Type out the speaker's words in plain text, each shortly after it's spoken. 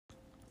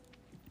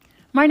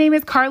My name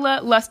is Carla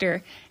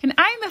Luster, and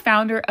I am the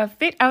founder of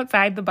Fit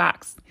Outside the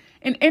Box,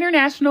 an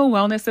international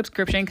wellness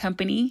subscription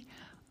company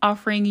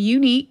offering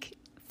unique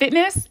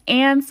fitness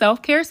and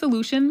self-care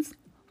solutions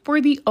for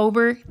the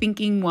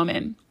overthinking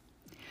woman.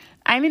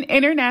 I'm an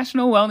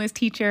international wellness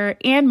teacher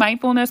and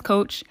mindfulness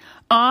coach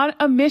on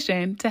a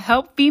mission to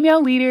help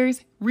female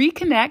leaders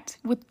reconnect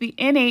with the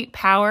innate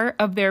power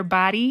of their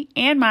body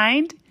and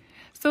mind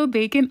so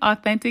they can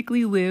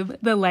authentically live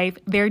the life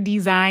they're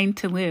designed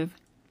to live.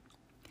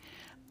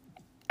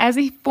 As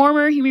a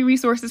former human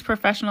resources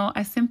professional,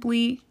 I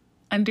simply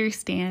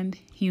understand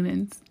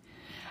humans.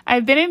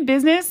 I've been in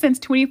business since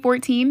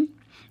 2014,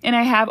 and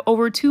I have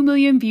over 2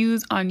 million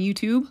views on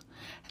YouTube,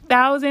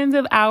 thousands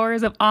of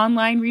hours of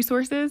online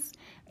resources,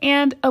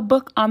 and a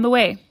book on the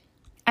way.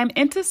 I'm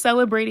into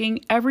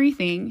celebrating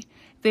everything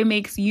that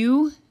makes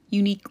you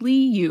uniquely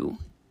you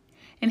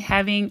and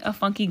having a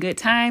funky good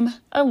time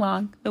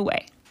along the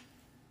way.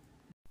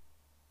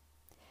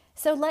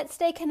 So let's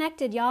stay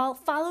connected, y'all.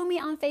 Follow me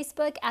on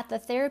Facebook at The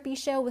Therapy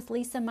Show with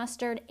Lisa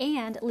Mustard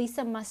and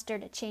Lisa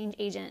Mustard Change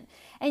Agent.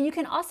 And you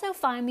can also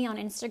find me on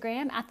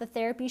Instagram at The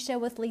Therapy Show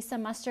with Lisa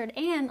Mustard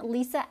and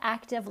Lisa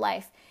Active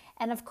Life.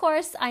 And of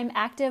course, I'm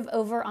active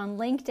over on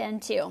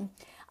LinkedIn too.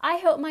 I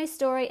hope my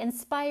story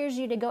inspires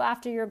you to go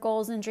after your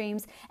goals and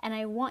dreams, and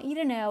I want you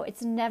to know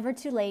it's never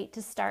too late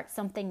to start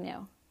something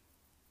new.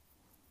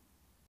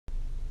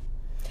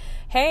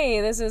 Hey,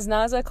 this is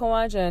Naza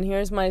Kawaja, and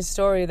here's my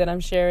story that I'm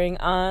sharing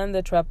on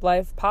the Trep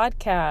Life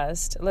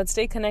podcast. Let's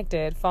stay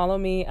connected. Follow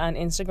me on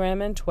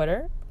Instagram and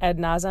Twitter at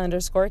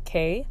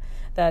Naza_K.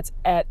 That's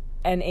at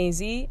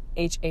NAZHAH_K.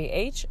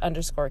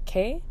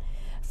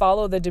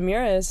 Follow The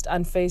Demurist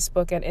on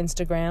Facebook and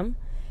Instagram.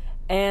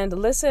 And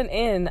listen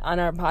in on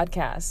our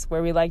podcast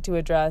where we like to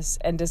address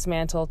and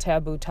dismantle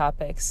taboo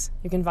topics.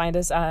 You can find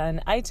us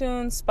on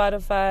iTunes,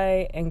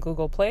 Spotify, and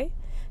Google Play.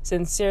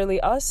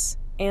 Sincerely us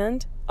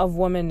and of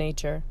woman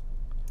nature.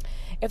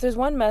 If there's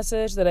one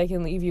message that I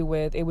can leave you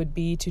with, it would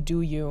be to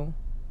do you.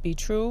 Be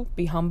true,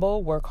 be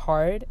humble, work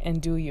hard,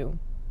 and do you.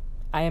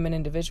 I am an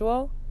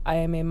individual. I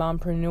am a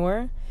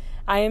mompreneur.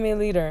 I am a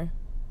leader.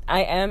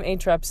 I am a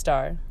Trep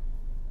star.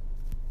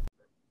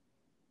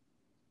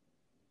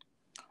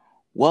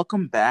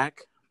 Welcome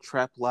back,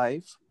 Trep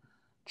Life,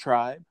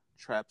 Tribe,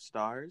 Trep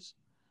Stars.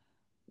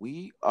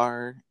 We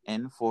are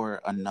in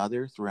for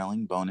another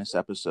thrilling bonus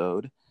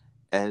episode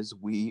as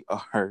we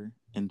are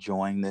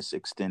enjoying this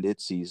extended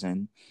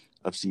season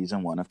of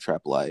season 1 of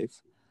Trep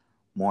Life.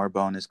 More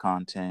bonus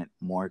content,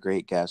 more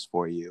great guests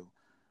for you,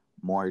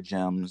 more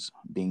gems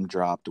being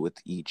dropped with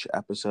each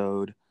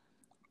episode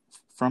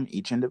from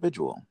each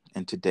individual.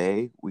 And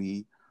today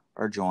we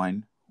are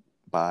joined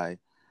by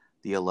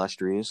the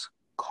illustrious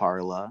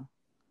Carla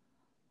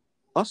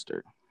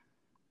Luster.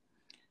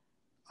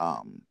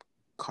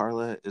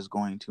 Carla is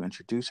going to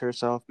introduce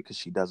herself because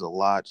she does a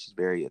lot. She's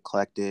very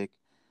eclectic,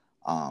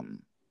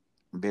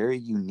 very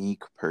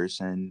unique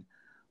person,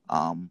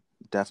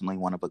 definitely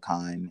one of a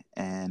kind,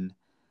 and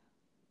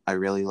I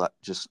really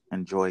just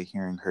enjoy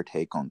hearing her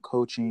take on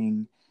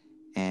coaching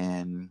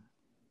and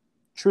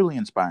truly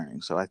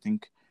inspiring. So I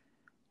think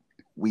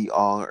we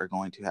all are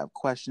going to have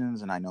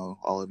questions, and I know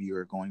all of you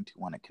are going to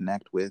want to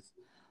connect with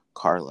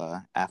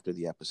Carla after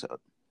the episode.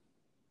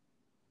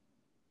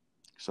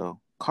 So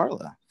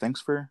Carla,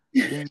 thanks for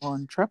being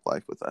on Trep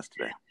Life with us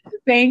today.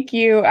 Thank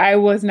you. I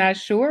was not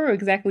sure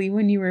exactly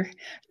when you were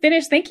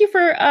finished. Thank you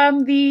for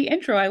the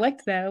intro. I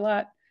liked that a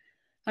lot.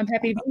 I'm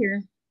happy to be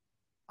here.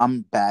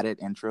 I'm bad at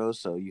intros,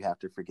 so you have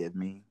to forgive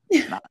me.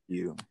 It's not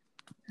you.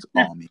 It's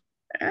all me.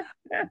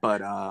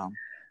 But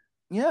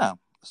yeah.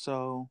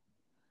 So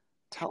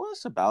tell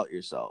us about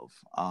yourself.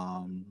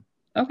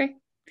 Okay.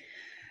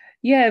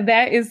 Yeah,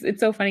 it's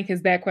so funny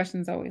because that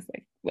question is always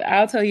like,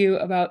 I'll tell you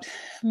about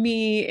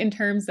me in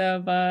terms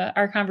of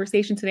our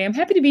conversation today. I'm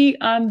happy to be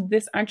on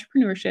this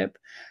entrepreneurship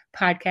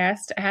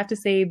podcast. I have to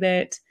say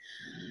that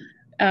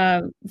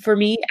for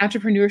me,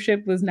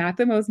 entrepreneurship was not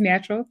the most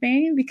natural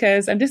thing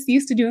because I'm just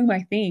used to doing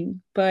my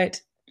thing.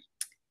 But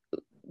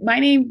my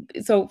name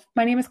is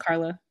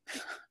Carla.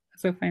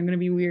 So I'm going to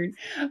be weird,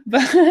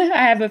 but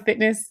I have a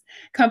fitness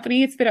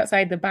company. It's Fit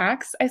Outside the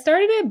Box. I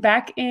started it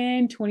back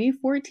in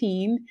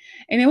 2014,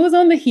 and it was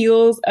on the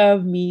heels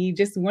of me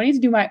just wanting to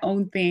do my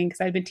own thing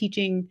because I've been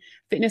teaching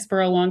fitness for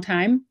a long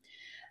time,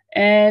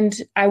 and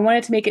I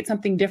wanted to make it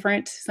something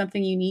different,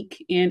 something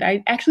unique. And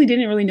I actually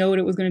didn't really know what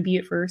it was going to be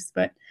at first,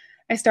 but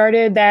I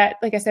started that,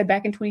 like I said,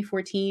 back in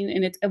 2014,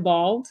 and it's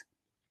evolved.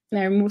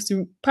 And I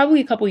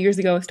probably a couple of years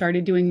ago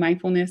started doing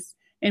mindfulness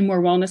and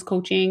more wellness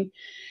coaching.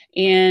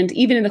 And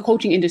even in the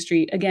coaching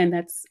industry, again,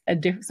 that's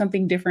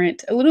something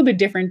different, a little bit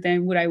different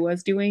than what I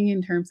was doing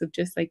in terms of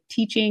just like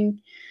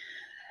teaching.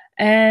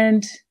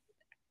 And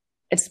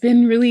it's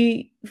been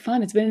really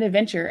fun. It's been an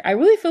adventure. I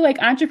really feel like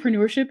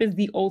entrepreneurship is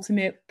the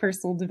ultimate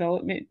personal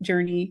development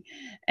journey.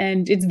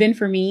 And it's been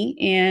for me,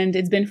 and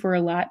it's been for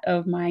a lot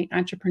of my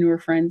entrepreneur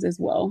friends as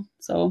well.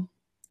 So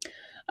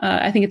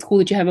I think it's cool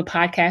that you have a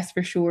podcast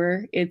for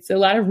sure. It's a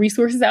lot of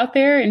resources out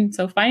there. And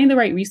so finding the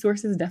right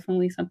resources is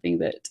definitely something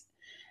that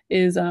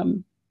is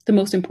the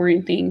most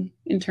important thing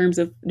in terms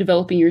of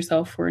developing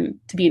yourself for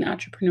to be an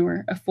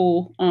entrepreneur, a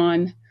full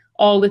on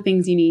all the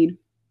things you need.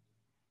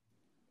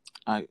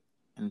 I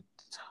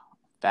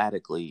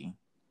emphatically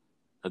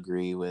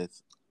agree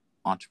with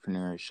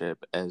entrepreneurship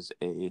as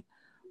a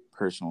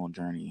personal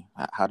journey.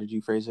 How did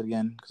you phrase it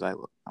again? Because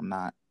I'm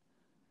not.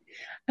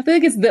 I feel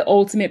like it's the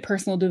ultimate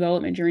personal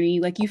development journey.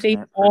 Like you face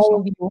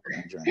all Personal of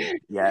your journey.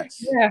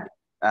 Yes. yeah.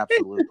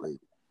 Absolutely.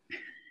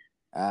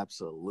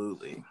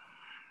 Absolutely.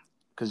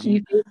 Because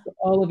You face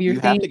all of your you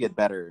have things. to get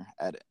better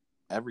at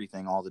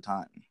everything all the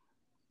time.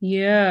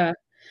 Yeah.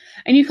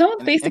 And you come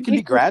up face to it can be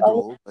face with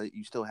gradual, but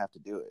you still have to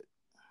do it.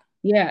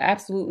 Yeah,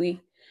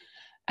 absolutely.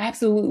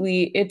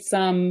 Absolutely. It's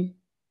and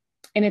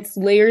it's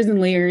layers and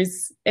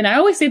layers. And I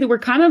always say that we're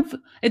kind of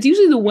it's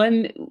usually the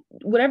one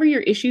whatever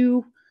your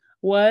issue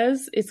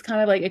was, it's kind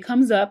of like it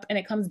comes up and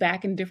it comes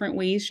back in different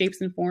ways,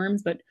 shapes and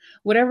forms, but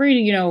whatever,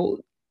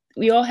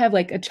 we all have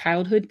like a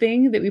childhood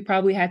thing that we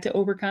probably had to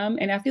overcome,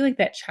 and I feel like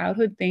that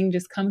childhood thing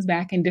just comes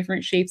back in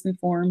different shapes and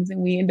forms, and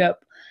we end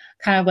up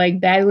kind of like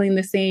battling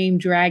the same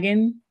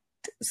dragon,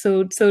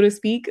 so to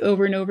speak,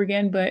 over and over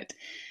again, but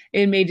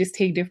it may just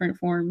take different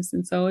forms.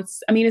 And so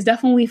it's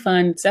definitely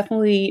fun. It's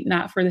definitely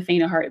not for the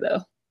faint of heart,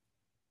 though.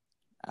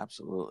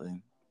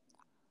 Absolutely.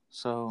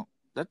 So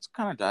let's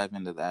kind of dive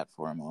into that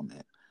for a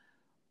moment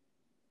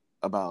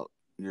about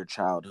your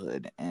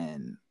childhood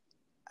and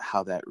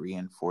how that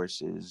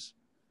reinforces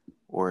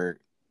or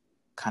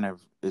kind of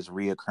is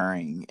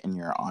reoccurring in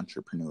your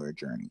entrepreneur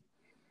journey.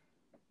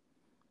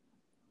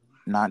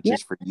 Not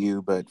just for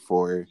you, but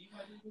for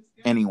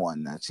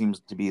anyone. That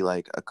seems to be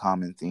like a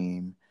common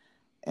theme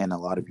in a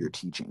lot of your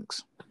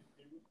teachings.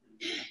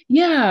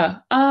 Yeah,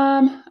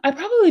 I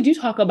probably do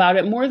talk about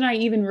it more than I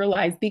even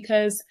realize,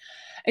 because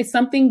it's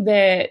something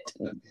that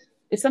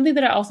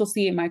I also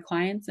see in my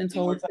clients. And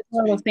so it's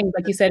one of those things,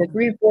 like you said, it's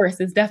reinforced.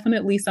 It's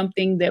definitely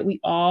something that we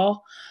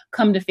all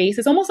come to face.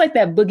 It's almost like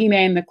that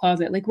boogeyman in the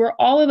closet. Like we're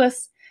all of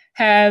us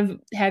have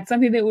had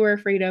something that we were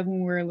afraid of when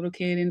we were a little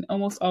kid. And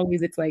almost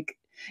always it's like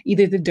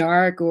either the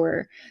dark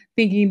or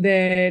thinking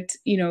that,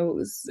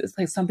 it's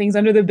like something's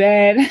under the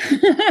bed.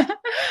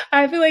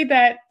 I feel like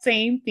that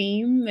same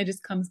theme that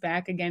just comes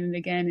back again and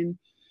again. And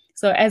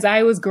so as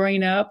I was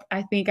growing up,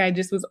 I think I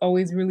just was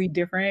always really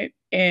different.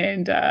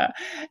 And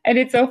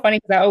it's so funny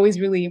because I always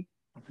really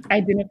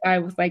identify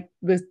with like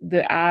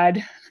the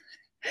odd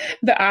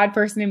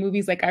person in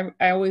movies. Like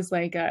I always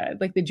like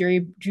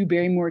the Drew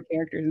Barrymore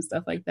characters and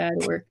stuff like that,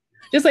 or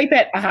just like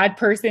that odd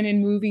person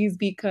in movies,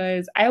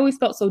 because I always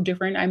felt so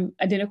different. I'm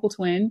identical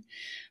twin.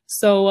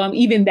 So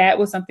even that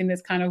was something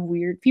that's kind of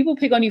weird. People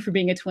pick on you for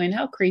being a twin.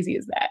 How crazy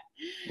is that?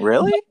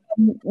 Really?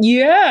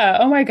 Yeah.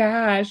 Oh my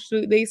gosh.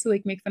 They used to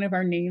like make fun of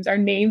our names. Our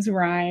names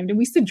rhymed and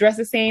we used to dress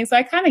the same. So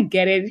I kind of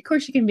get it. Of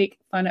course you can make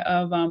fun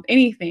of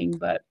anything,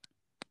 but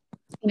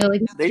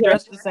like they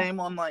dress the same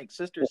on like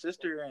Sister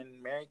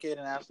and Mary Kate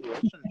and Ashley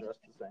Olsen dress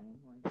the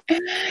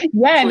same.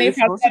 Yeah, and they're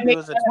supposed to do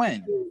as a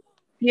twin.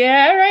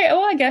 Yeah, right.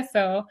 Well, I guess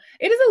so.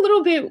 It is a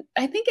little bit.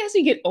 I think as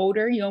you get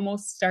older, you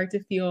almost start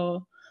to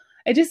feel.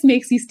 It just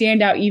makes you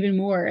stand out even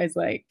more as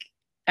like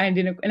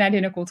an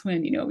identical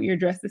twin. You're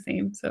dressed the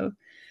same. So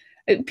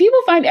people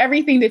find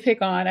everything to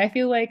pick on. I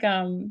feel like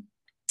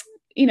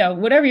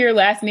whatever your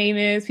last name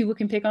is, people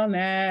can pick on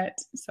that.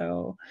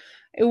 So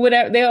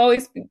whatever they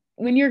always,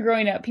 when you're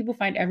growing up, people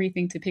find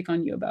everything to pick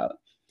on you about.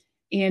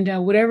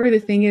 And whatever the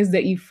thing is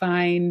that you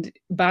find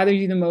bothers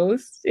you the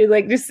most,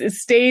 it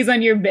stays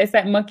on your, it's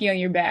that monkey on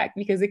your back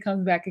because it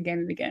comes back again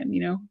and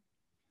again,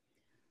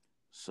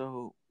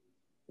 So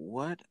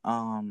what,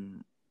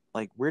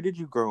 where did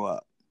you grow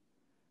up?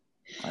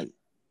 Like,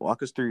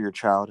 walk us through your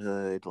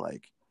childhood.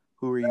 Like,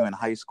 who were you in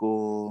high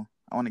school?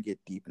 I want to get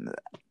deep into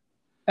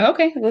that.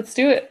 Okay, let's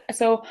do it.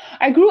 So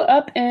I grew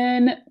up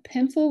in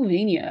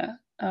Pennsylvania.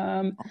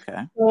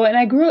 Okay. So,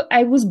 and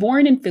I was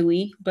born in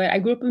Philly, but I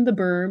grew up in the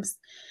burbs.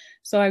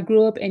 So I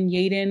grew up in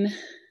Yeadon,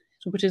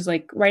 which is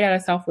like right out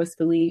of Southwest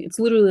Philly. It's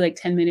literally like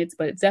 10 minutes,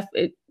 but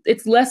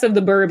it's less of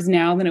the burbs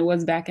now than it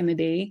was back in the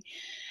day.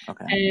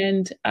 Okay.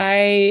 And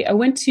I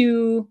went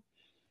to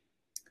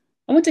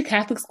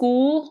Catholic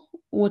school,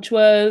 which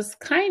was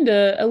kind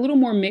of a little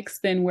more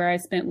mixed than where I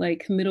spent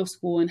like middle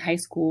school and high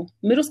school.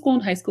 Middle school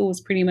and high school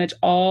was pretty much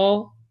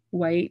all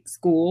white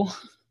school.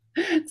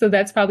 So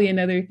that's probably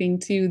another thing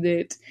too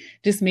that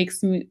just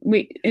makes me,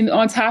 and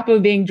on top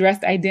of being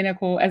dressed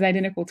identical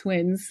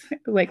twins,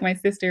 like my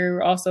sister,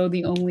 we're also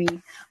the only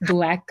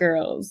Black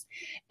girls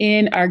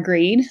in our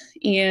grade,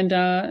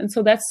 and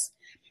so that's,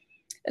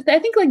 I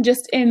think, like,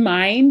 just in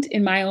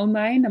my own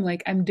mind, I'm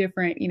like, I'm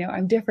different,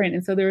 I'm different,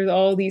 and so there's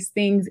all these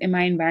things in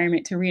my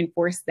environment to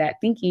reinforce that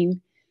thinking,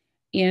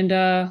 and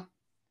I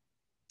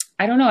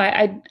don't know,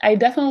 I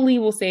definitely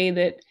will say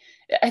that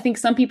I think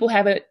some people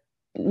have it.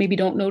 Maybe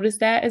don't notice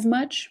that as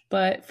much,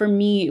 but for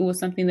me, it was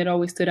something that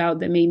always stood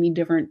out that made me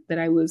different, that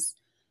I was,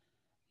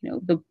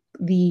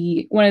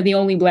 the one of the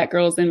only Black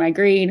girls in my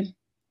grade.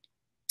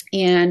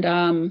 And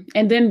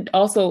then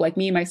also like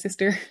me and my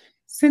sister,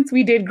 since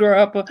we did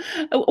grow up.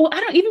 Well,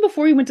 I don't even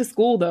before we went to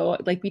school though,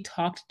 like we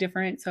talked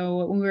different.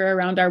 So when we were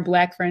around our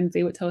black friends,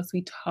 they would tell us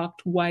we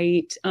talked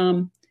white.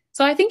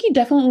 So I think you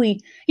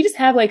just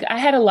have like I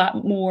had a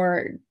lot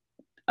more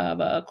of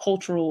a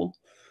cultural,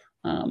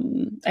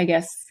 I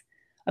guess,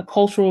 a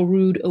cultural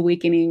rude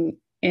awakening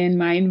in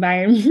my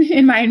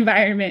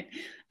environment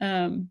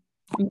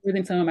more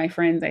than some of my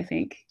friends, I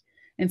think.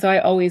 And so I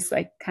always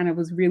like kind of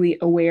was really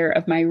aware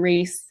of my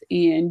race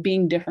and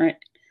being different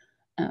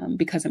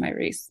because of my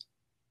race.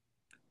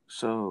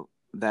 So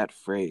that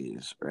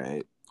phrase,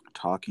 right?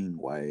 Talking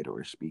white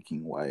or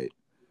speaking white,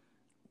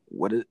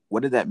 what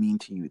did that mean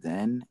to you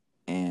then?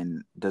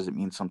 And does it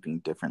mean something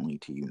differently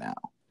to you now?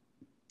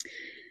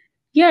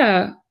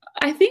 Yeah,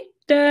 I think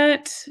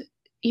that,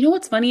 you know,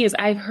 what's funny is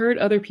I've heard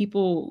other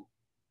people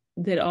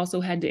that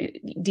also had to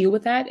deal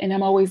with that. And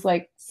I'm always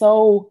like,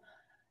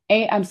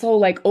 I'm so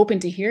like open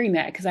to hearing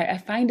that because I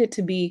find it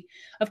to be,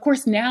 of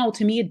course, now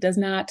to me, it does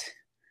not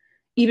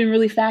even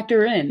really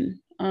factor in.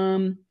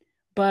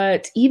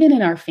 But even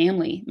in our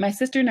family, my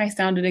sister and I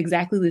sounded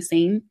exactly the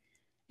same.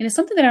 And it's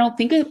something that I don't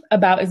think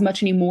about as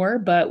much anymore.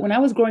 But when I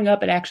was growing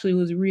up, it actually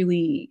was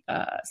really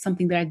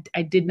something that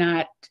I did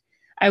not,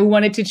 I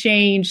wanted to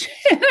change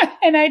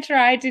and I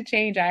tried to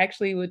change. I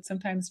actually would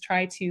sometimes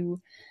try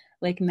to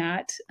like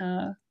not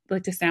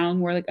like to sound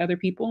more like other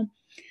people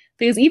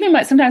because even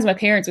sometimes my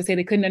parents would say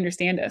they couldn't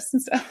understand us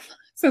and stuff.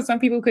 So some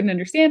people couldn't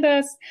understand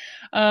us.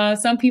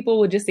 Some people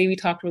would just say we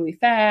talked really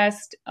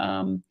fast.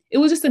 It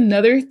was just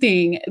another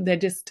thing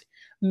that just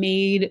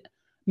made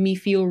me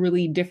feel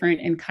really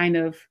different and kind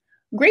of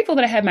grateful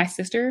that I had my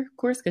sister, of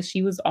course, because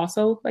she was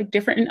also like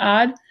different and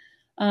odd.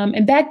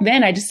 And back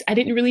then I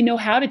didn't really know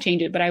how to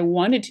change it, but I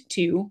wanted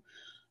to.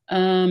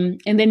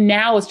 And then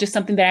now it's just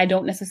something that I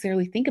don't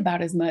necessarily think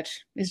about as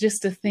much. It's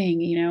just a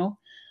thing, you know,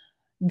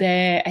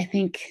 that I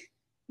think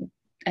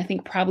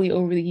probably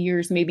over the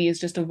years, maybe it's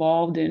just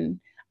evolved and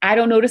I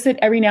don't notice it.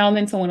 Every now and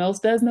then someone else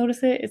does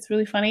notice it. It's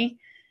really funny.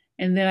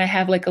 And then I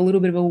have like a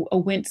little bit of a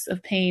wince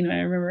of pain when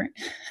I remember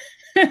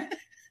it.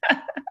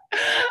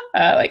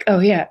 Like, oh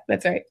yeah,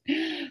 that's right.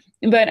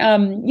 But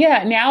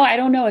yeah, now I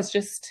don't know. It's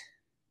just,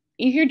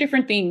 you hear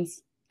different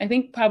things. I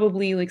think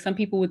probably like some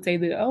people would say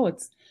that, oh,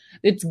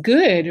 it's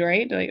good,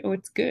 right? Like, oh,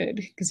 it's good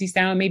because you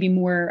sound maybe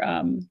more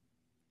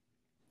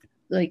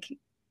like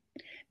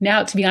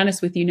now, to be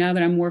honest with you, now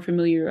that I'm more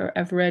familiar,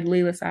 I've read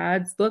Layla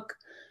Saad's book,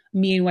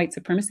 Me and White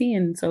Supremacy.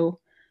 And so,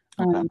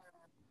 Okay.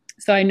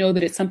 so I know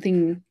that it's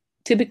something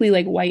typically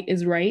like white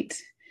is right.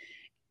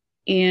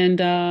 And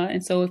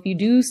so if you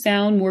do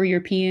sound more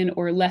European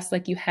or less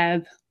like you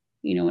have,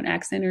 you know, an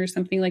accent or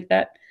something like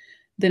that,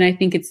 then I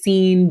think it's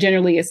seen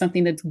generally as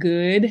something that's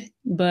good.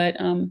 But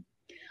I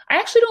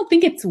actually don't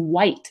think it's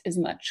white as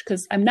much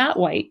because I'm not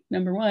white,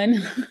 number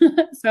one.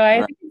 So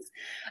Right.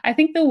 I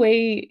think the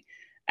way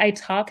I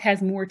talk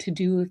has more to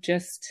do with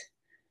just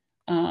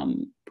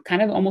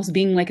kind of almost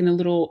being like in a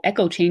little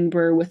echo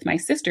chamber with my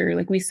sister.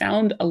 Like we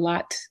sound a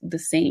lot the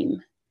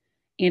same.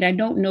 And I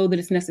don't know that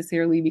it's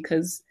necessarily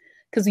because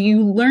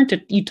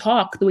you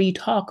talk the way you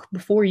talk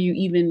before you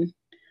even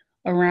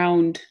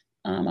around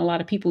a lot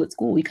of people at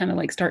school. You kind of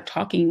like start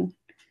talking,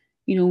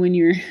 you know, when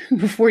you're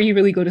before you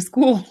really go to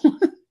school.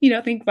 You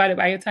know, think about it.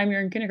 By the time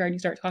you're in kindergarten, you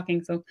start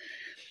talking. So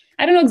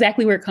I don't know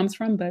exactly where it comes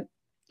from, but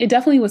it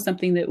definitely was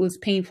something that was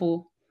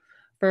painful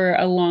for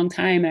a long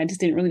time. And I just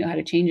didn't really know how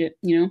to change it,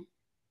 you know?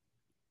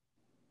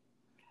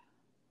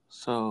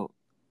 So,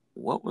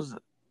 what was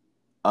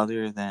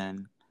other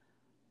than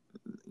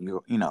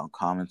your,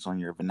 comments on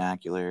your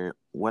vernacular?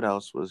 What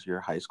else was your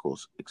high school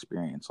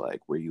experience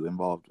like? Were you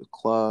involved with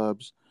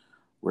clubs?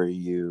 Were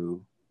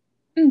you,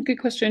 Good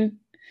question.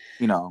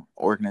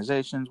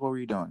 organizations? What were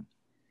you doing?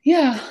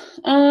 Yeah.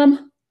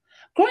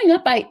 Growing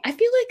up, I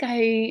feel like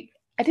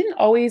I didn't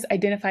always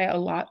identify a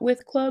lot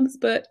with clubs,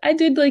 but I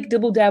did like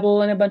dibble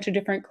dabble in a bunch of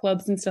different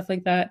clubs and stuff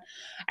like that.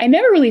 I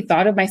never really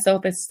thought of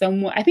myself as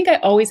someone, I think I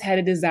always had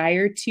a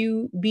desire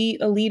to be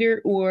a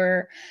leader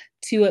or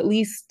to at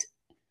least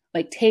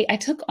like I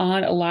took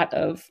on a lot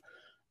of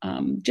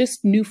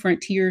just new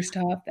frontier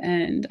stuff.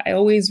 And I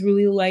always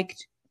really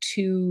liked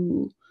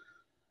to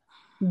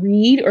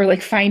read or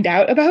like find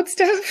out about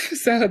stuff.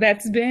 So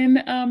that's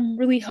been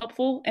really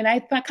helpful. And I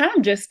thought kind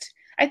of just,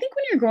 I think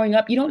when you're growing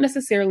up, you don't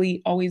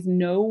necessarily always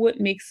know what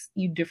makes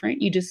you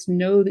different. You just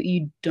know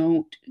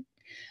that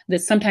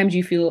that sometimes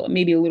you feel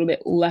maybe a little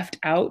bit left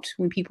out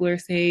when people are,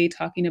 say,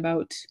 talking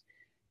about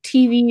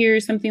TV or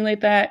something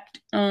like that.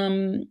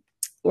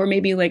 Or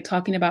maybe like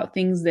talking about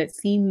things that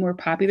seem more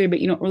popular, but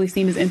you don't really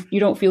you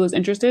don't feel as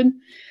interested.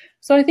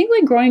 So I think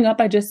like growing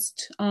up, I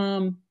just,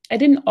 I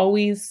didn't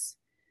always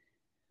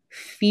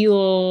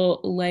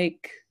feel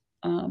like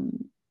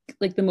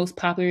the most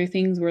popular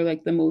things were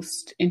like the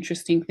most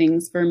interesting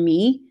things for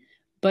me.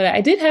 But I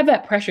did have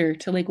that pressure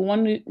to like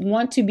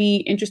want to be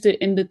interested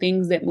in the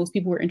things that most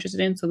people were interested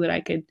in so that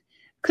I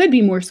could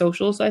be more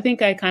social. So I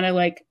think I kind of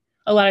like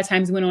a lot of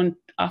times went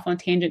off on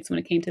tangents when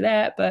it came to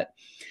that. But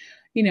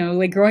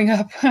like growing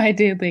up, I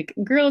did like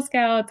Girl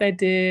Scouts. I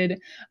did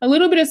a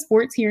little bit of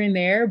sports here and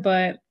there,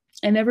 but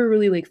I never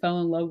really like fell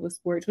in love with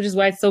sports, which is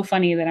why it's so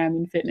funny that I'm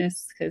in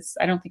fitness because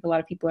I don't think a lot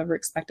of people ever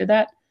expected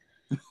that.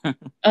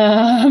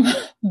 Um,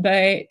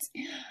 but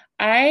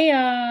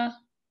I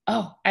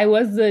I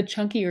was the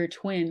chunkier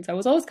twin. So I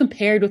was always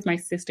compared with my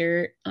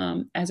sister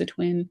as a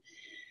twin.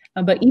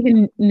 But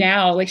even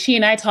now, like she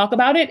and I talk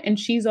about it, and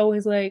she's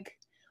always like,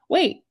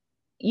 wait,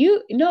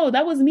 you no,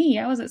 that was me.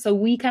 I wasn't. So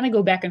we kind of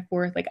go back and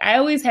forth. Like I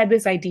always had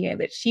this idea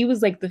that she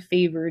was like the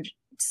favored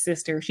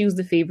sister. She was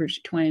the favored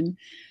twin.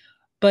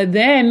 But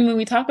then when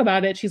we talk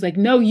about it, she's like,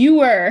 no, you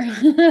were.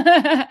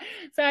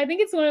 So I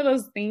think it's one of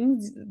those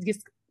things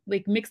just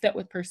like mixed up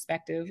with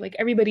perspective. Like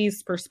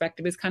everybody's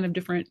perspective is kind of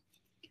different.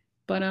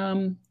 But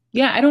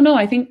yeah, I don't know.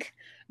 I think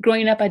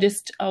growing up, I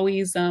just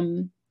always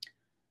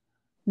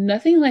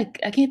nothing like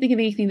I can't think of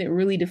anything that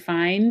really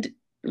defined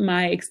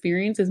my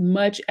experience as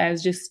much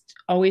as just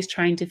always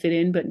trying to fit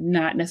in, but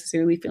not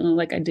necessarily feeling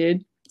like I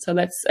did. So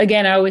that's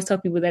again, I always tell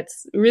people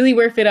that's really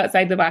where fit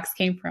outside the box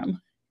came from.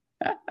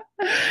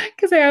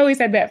 Because I always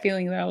had that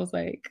feeling that I was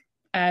like,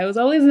 I was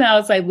always on the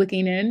outside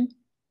looking in.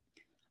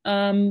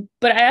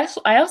 But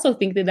I also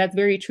think that that's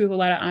very true of a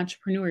lot of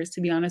entrepreneurs,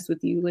 to be honest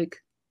with you. Like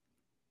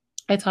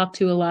I talk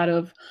to a lot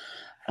of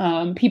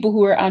people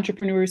who are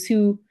entrepreneurs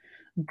who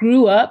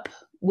grew up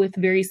with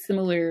very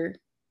similar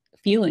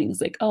feelings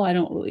like, oh, I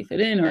don't really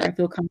fit in, or I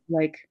feel kind of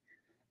like,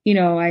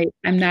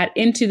 I'm not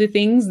into the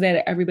things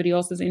that everybody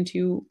else is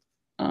into.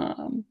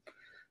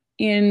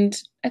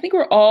 And I think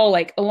we're all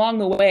like along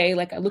the way,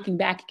 like looking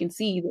back, you can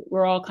see that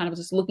we're all kind of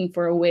just looking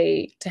for a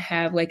way to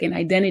have like an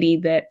identity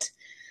that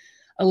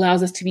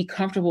allows us to be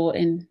comfortable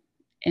and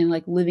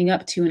like living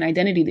up to an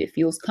identity that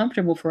feels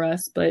comfortable for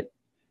us. But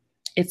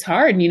it's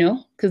hard,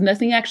 because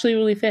nothing actually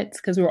really fits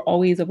because we're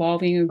always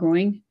evolving and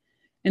growing.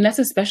 And that's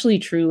especially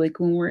true like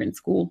when we're in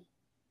school.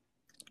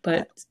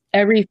 But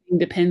everything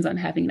depends on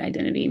having an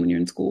identity when you're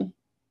in school.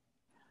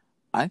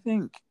 I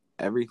think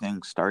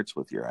everything starts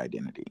with your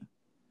identity.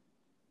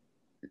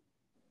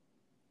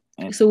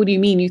 So what do you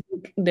mean? You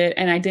think that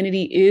an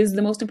identity is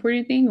the most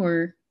important thing,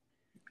 or?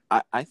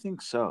 I think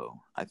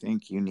so. I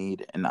think you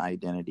need an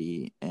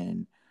identity,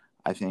 and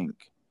I think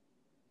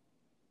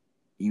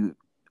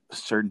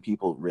certain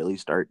people really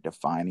start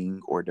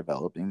defining or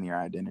developing their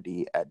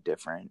identity at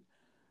different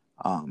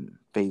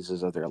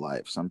phases of their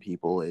life. Some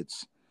people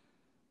it's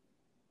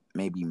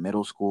maybe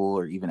middle school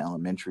or even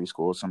elementary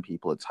school. Some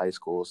people it's high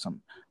school.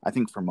 I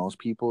think for most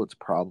people it's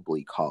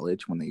probably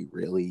college when they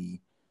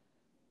really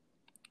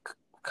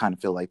kind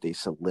of feel like they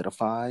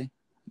solidify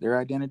their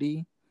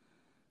identity.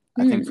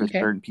 I think for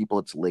certain people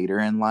it's later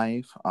in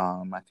life.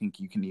 I think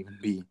you can even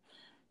be,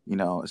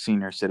 a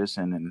senior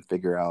citizen and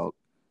figure out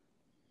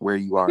where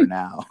you are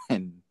now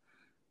and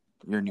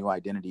your new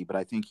identity. But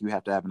I think you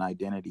have to have an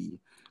identity.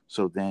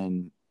 So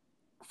then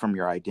from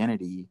your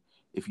identity,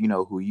 if you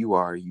know who you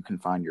are, you can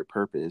find your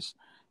purpose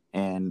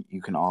and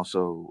you can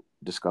also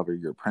discover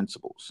your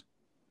principles.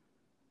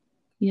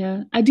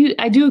 Yeah, I do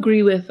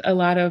agree with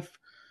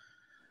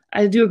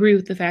I do agree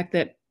with the fact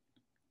that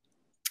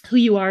who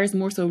you are is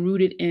more so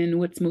rooted in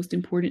what's most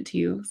important to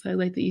you. So I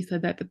like that you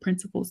said that, the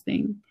principles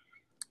thing.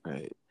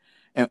 Right.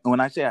 And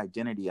when I say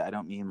identity, I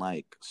don't mean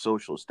like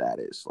social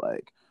status,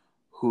 like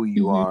who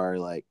you are,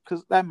 like,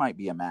 because that might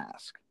be a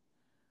mask.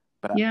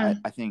 But yeah.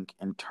 I think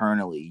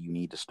internally you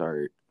need to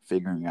start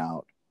figuring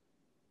out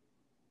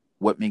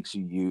what makes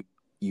you,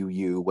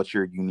 what's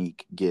your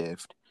unique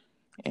gift,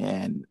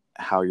 and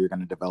how you're going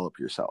to develop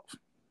yourself.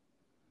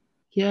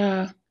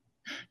 Yeah.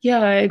 Yeah,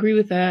 I agree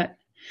with that.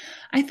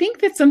 I think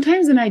that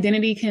sometimes an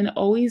identity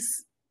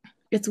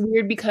it's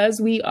weird because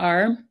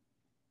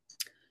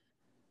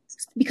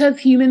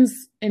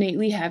humans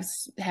innately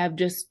have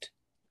just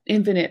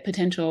infinite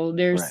potential.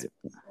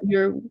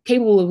 You're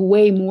capable of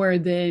way more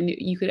than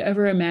you could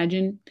ever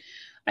imagine.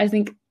 I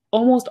think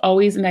almost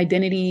always an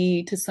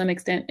identity to some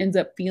extent ends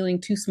up feeling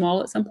too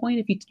small at some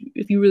point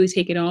if you really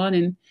take it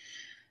on.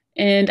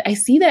 And I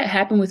see that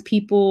happen with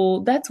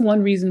people. That's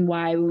one reason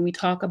why when we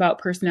talk about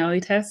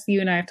personality tests,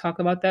 you and I have talked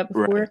about that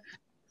before,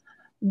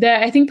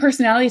 that I think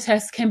personality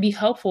tests can be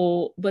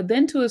helpful, but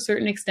then to a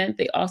certain extent,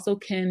 they also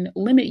can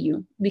limit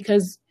you,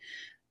 because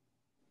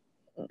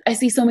I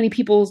see so many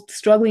people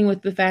struggling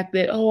with the fact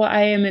that, oh,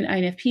 I am an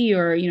INFP,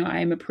 or, I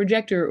am a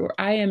projector, or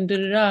I am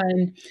da-da-da.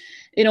 And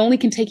it only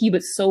can take you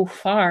but so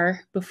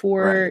far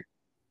before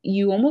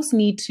you almost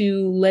need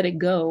to let it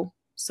go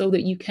so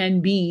that you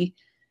can be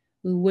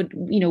what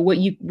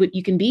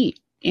you can be.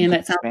 And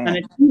that sounds kind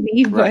of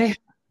cheesy, but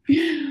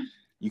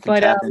you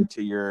can tap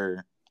into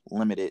your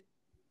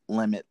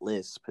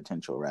limitless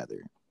potential,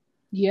 rather.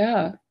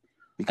 Yeah.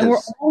 Because we're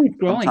always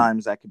growing.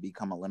 Sometimes that could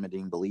become a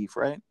limiting belief,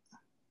 right?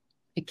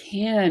 It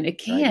can.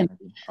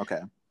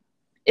 Okay.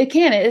 It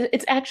can.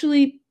 It's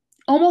actually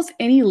almost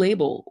any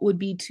label would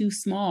be too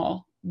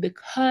small,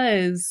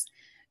 because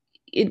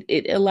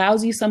it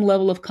allows you some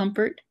level of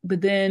comfort, but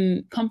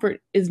then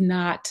comfort is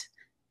not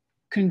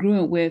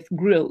congruent with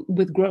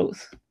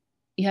growth.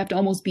 You have to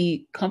almost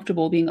be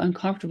comfortable being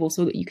uncomfortable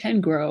so that you can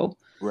grow.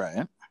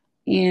 Right.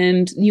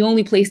 And the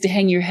only place to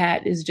hang your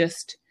hat is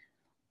just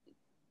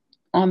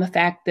on the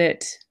fact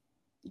that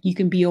you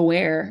can be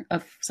aware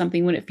of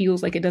something when it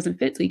feels like it doesn't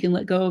fit, so you can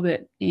let go of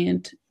it.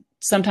 And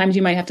sometimes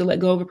you might have to let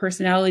go of a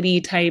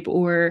personality type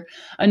or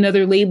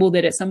another label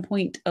that at some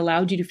point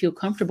allowed you to feel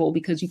comfortable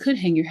because you could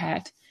hang your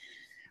hat.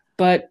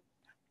 But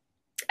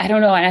I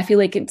don't know. And I feel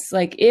like it's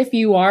like, if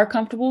you are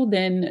comfortable,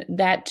 then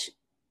that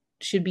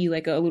should be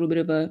like a little bit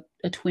of a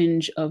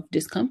twinge of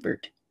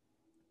discomfort.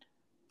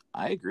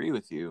 I agree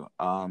with you.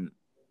 And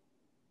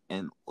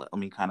let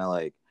me kind of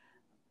like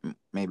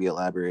maybe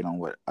elaborate on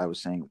what I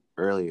was saying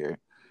earlier.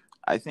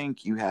 I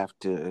think you have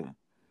to,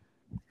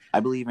 I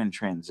believe in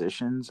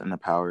transitions and the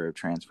power of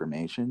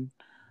transformation.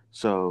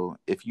 So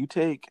if you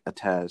take a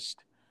test,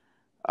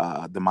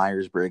 the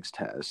Myers-Briggs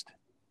test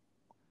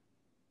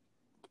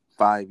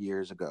 5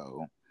 years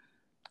ago,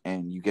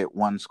 and you get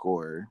one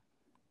score,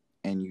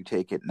 and you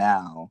take it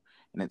now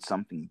and it's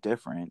something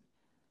different,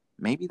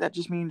 maybe that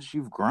just means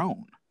you've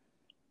grown.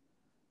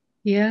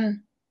 Yeah.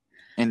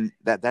 And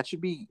that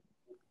should be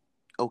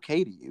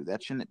okay to you.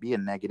 That shouldn't be a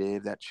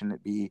negative. That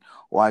shouldn't be,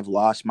 well, I've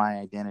lost my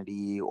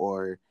identity,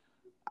 or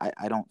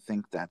I don't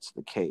think that's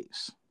the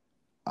case.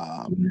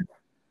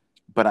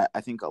 But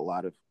I think a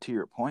lot of, to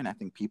your point, I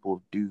think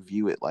people do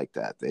view it like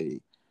that.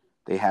 They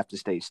have to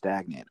stay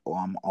stagnant. Oh,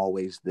 I'm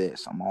always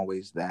this, I'm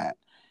always that.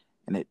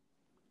 And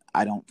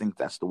I don't think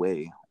that's the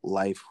way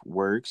life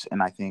works.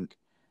 And I think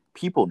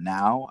people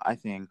now,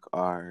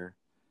 are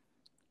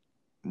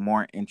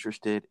more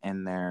interested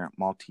in their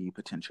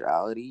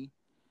multi-potentiality.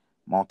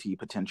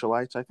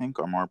 Multi-potentialites, I think,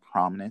 are more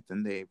prominent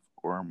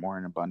or more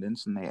in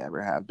abundance than they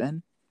ever have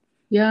been.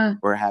 Yeah.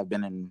 Or have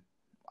been in,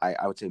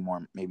 I would say,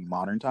 more maybe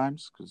modern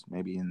times, because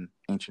maybe in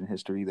ancient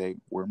history they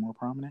were more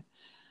prominent.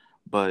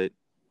 But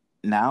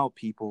now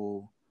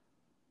people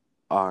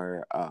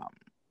are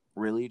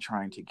really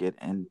trying to get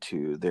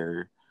into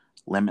their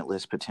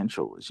limitless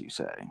potential, as you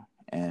say.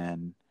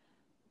 And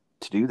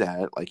to do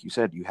that, like you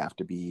said, you have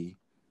to be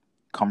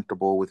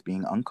comfortable with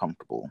being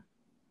uncomfortable.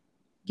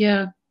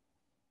 Yeah.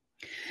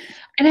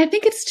 And I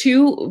think it's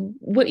too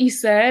what you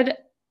said.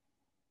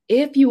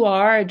 If you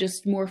are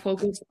just more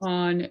focused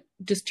on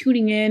just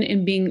tuning in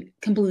and being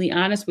completely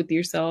honest with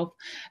yourself,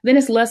 then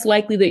it's less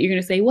likely that you're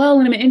going to say, well,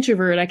 when I'm an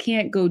introvert, I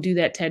can't go do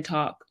that TED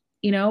talk,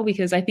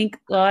 because I think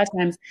a lot of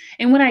times,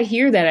 and when I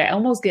hear that, I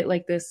almost get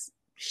like this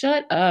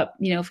shut up,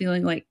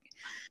 feeling like,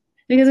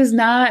 because it's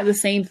not the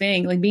same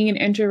thing. Like being an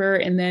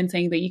introvert and then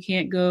saying that you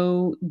can't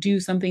go do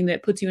something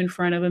that puts you in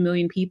front of a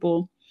million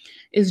people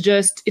it's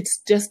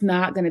just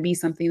not going to be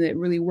something that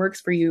really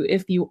works for you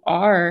if you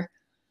are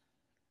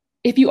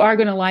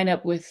going to line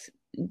up with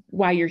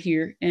why you're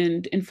here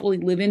and fully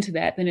live into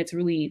that. Then it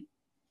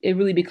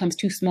really becomes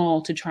too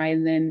small to try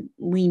and then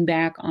lean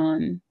back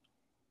on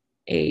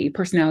a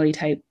personality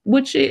type,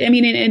 which, I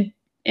mean,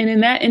 and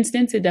in that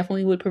instance, it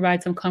definitely would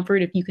provide some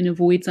comfort if you can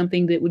avoid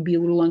something that would be a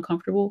little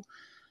uncomfortable.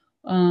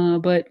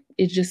 But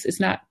it's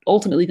not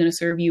ultimately going to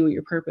serve you or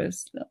your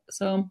purpose.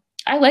 So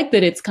I like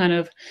that it's kind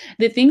of,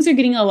 that things are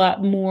getting a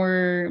lot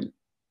more,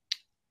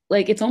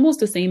 like, it's almost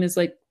the same as,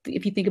 like,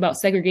 if you think about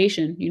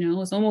segregation,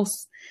 it's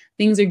almost,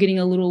 things are getting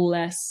a little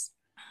less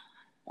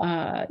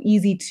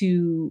easy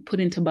to put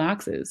into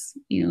boxes.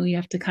 You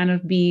have to kind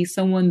of be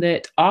someone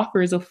that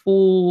offers a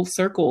full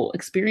circle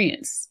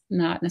experience,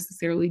 not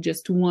necessarily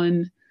just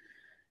one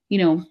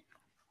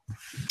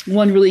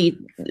really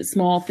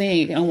small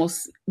thing. It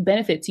almost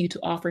benefits you to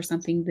offer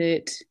something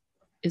that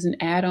is an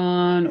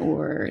add-on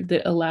or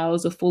that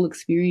allows a full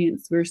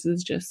experience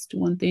versus just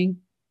one thing.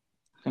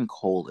 I think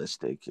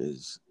holistic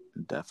is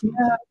definitely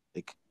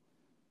like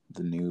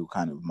the new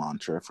kind of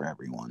mantra for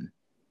everyone.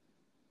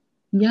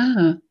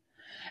 Yeah.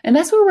 And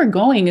that's where we're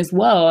going as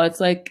well. It's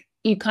like,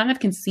 you kind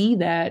of can see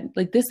that,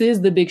 like, this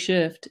is the big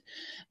shift.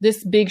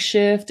 This big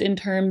shift in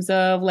terms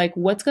of, like,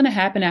 what's going to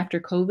happen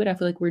after COVID. I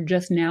feel like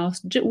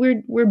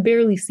we're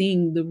barely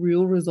seeing the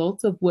real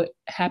results of what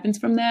happens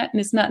from that. And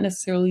it's not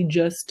necessarily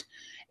just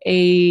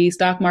a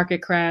stock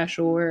market crash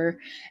or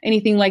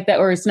anything like that,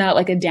 or it's not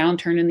like a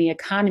downturn in the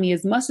economy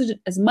as much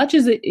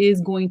as it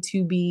is going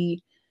to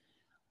be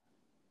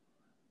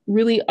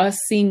really us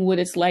seeing what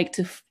it's like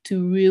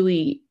to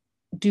really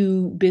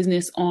do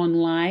business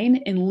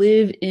online and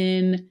live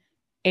in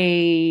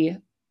a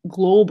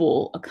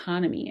global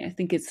economy. I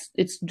think it's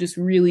just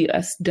really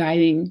us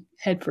diving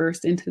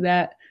headfirst into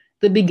that,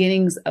 the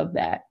beginnings of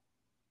that.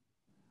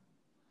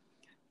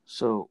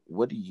 So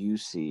what do you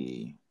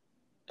see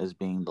as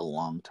being the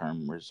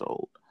long-term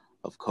result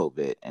of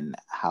COVID, and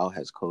how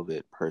has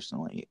COVID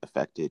personally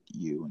affected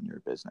you and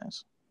your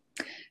business?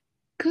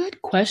 Good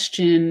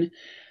question.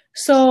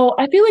 So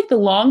I feel like the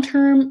long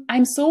term,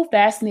 I'm so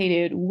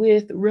fascinated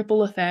with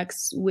ripple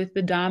effects, with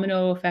the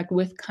domino effect,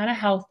 with kind of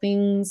how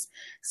things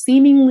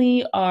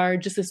seemingly are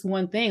just this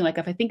one thing. Like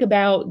if I think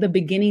about the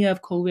beginning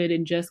of COVID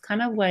and just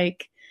kind of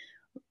like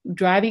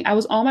driving, I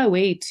was on my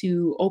way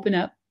to open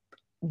up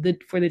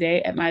for the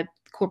day at my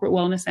corporate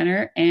wellness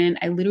center, and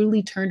I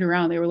literally turned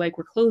around. They were like,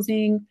 "We're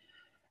closing."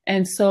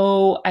 And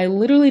so I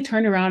literally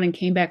turned around and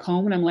came back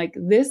home, and I'm like,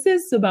 this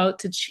is about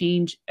to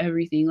change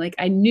everything. Like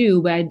I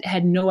knew, but I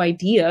had no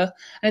idea.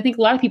 And I think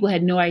a lot of people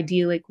had no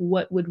idea like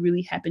what would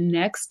really happen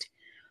next.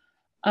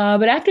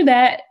 But after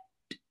that,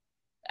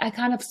 I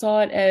kind of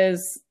saw it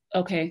as,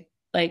 okay,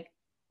 like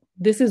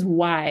this is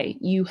why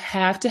you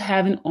have to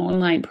have an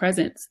online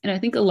presence. And I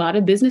think a lot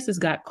of businesses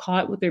got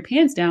caught with their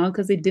pants down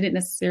because they didn't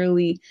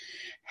necessarily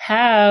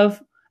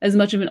have as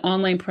much of an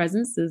online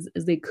presence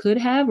as they could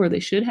have or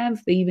they should have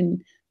if they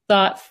even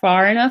thought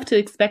far enough to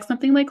expect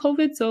something like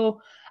COVID.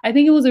 So I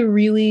think it was a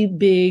really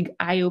big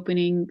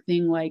eye-opening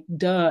thing, like,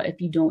 duh,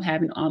 if you don't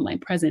have an online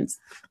presence.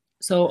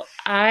 So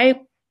I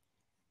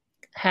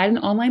had an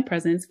online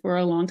presence for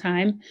a long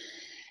time.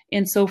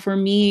 And so for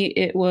me,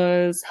 it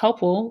was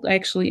helpful. I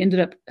actually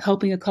ended up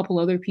helping a couple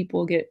other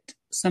people get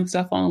some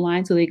stuff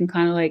online so they can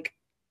kind of like,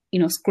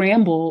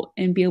 scramble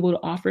and be able to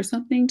offer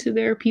something to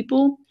their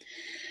people.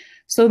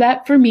 So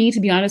that for me, to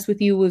be honest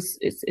with you,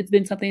 it's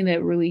been something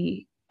that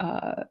really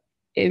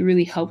it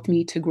really helped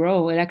me to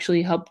grow. It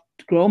actually helped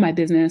grow my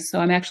business. So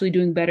I'm actually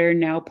doing better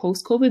now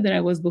post COVID than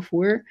I was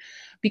before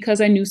because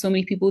I knew so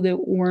many people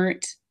that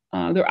weren't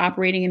they're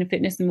operating in a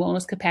fitness and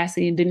wellness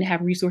capacity and didn't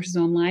have resources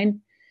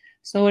online.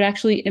 So it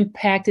actually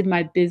impacted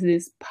my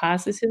business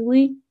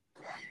positively.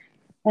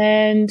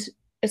 And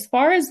as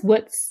far as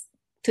what's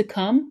to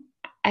come,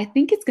 I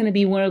think it's going to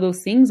be one of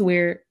those things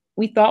where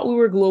we thought we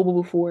were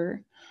global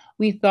before.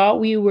 We thought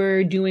we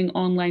were doing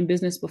online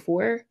business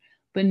before,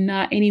 but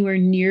not anywhere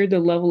near the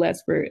level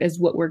as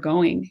what we're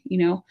going.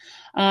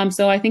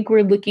 So I think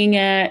we're looking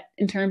at,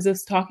 in terms of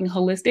talking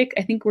holistic,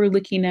 I think we're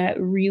looking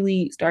at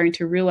really starting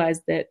to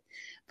realize that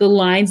the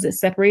lines that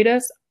separate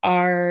us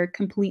are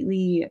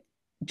completely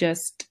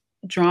just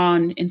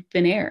drawn in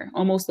thin air,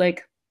 almost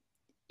like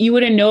you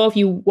wouldn't know if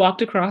you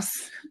walked across,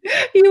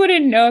 you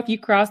wouldn't know if you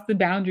crossed the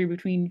boundary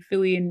between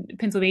Philly and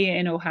Pennsylvania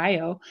and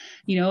Ohio.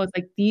 It's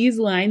like these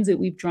lines that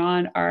we've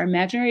drawn are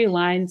imaginary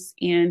lines,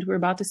 and we're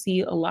about to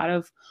see a lot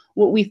of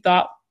what we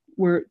thought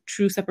were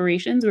true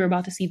separations. We're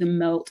about to see them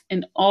melt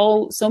in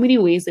so many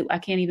ways that I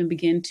can't even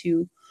begin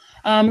to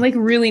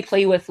really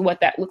play with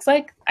what that looks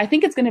like. I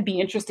think it's going to be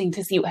interesting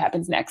to see what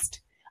happens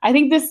next. I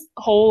think this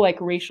whole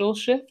like racial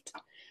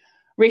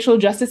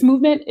justice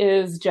movement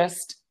is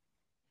just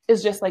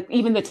like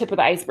even the tip of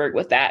the iceberg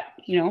with that.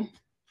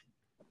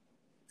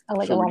 I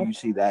like so a lot. Where do you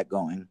see that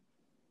going?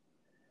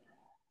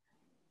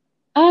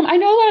 I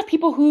know a lot of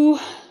people who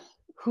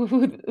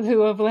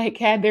have like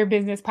had their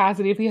business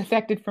positively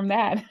affected from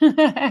that,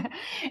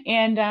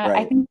 and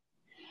right.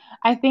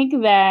 I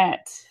think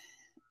that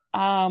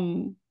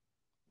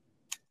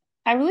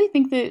I really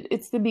think that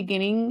it's the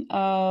beginning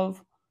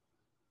of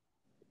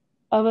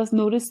us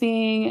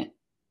noticing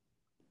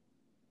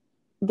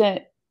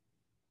that.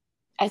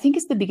 I think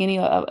it's the beginning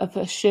of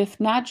a shift,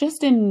 not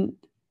just in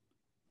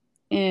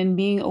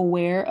being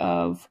aware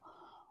of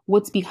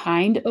what's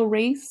behind a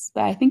race,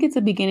 but I think it's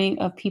a beginning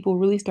of people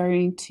really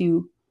starting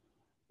to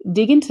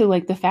dig into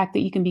like the fact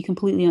that you can be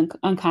completely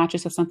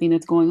unconscious of something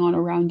that's going on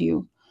around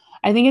you.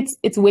 I think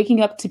it's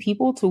waking up to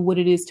people to what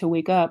it is to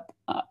wake up.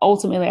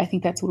 Ultimately, I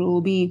think that's what it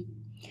will be,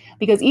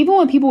 because even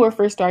when people were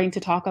first starting to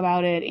talk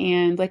about it,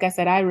 and like I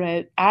said,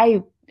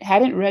 I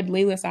hadn't read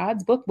Layla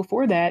Saad's book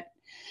before that.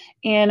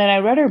 And then I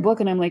read her book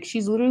and I'm like,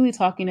 she's literally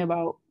talking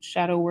about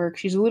shadow work.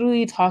 She's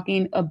literally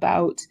talking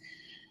about,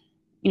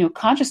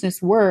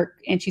 consciousness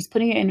work, and she's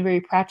putting it in very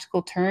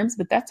practical terms,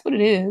 but that's what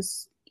it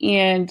is.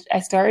 And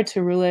I started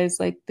to realize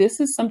like, this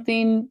is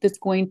something that's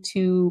going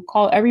to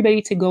call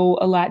everybody to go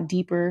a lot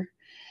deeper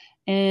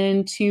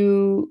and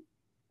to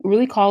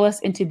really call us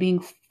into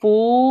being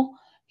full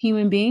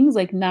human beings,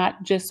 like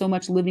not just so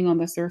much living on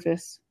the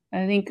surface.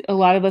 I think a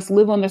lot of us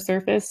live on the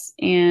surface,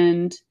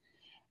 and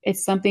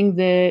it's something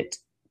that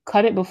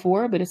cut it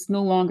before, but it's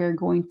no longer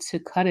going to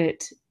cut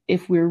it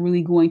if we're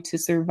really going to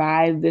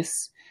survive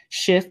this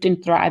shift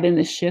and thrive in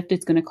this shift.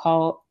 It's going to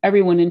call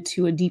everyone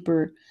into a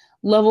deeper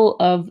level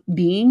of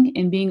being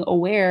and being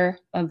aware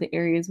of the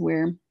areas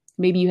where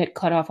maybe you had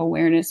cut off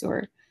awareness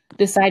or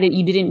decided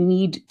you didn't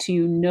need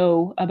to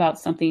know about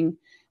something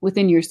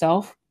within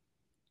yourself.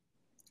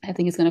 I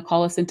think it's going to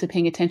call us into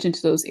paying attention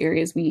to those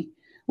areas we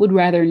would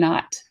rather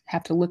not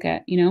have to look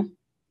at,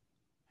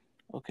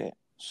 Okay,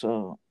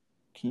 so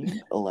can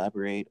you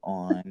elaborate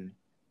on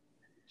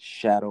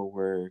shadow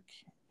work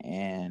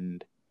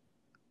and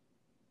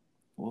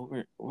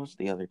what was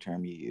the other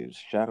term you used?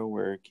 Shadow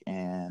work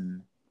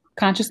and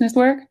consciousness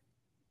work?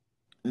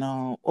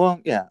 No,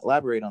 well, yeah,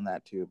 elaborate on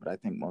that too. But I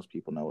think most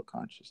people know what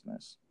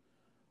consciousness.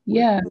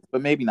 Yeah,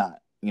 but maybe not.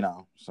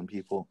 Some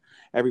people,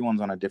 everyone's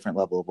on a different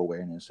level of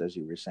awareness, as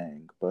you were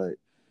saying. But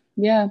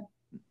yeah,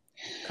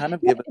 kind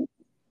of give it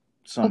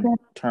some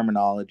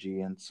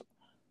terminology and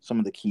some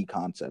of the key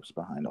concepts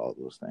behind all of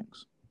those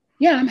things.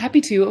 Yeah, I'm happy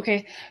to.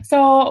 Okay.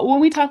 So when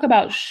we talk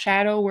about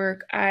shadow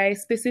work, I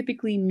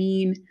specifically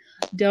mean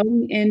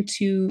delving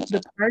into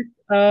the parts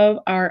of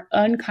our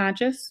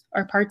unconscious,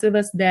 or parts of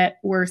us that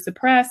were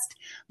suppressed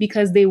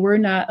because they were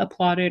not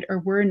applauded or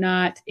were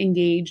not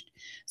engaged.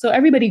 So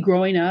everybody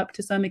growing up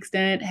to some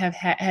extent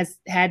has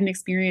had an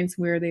experience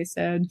where they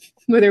said,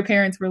 where their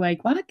parents were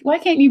like, why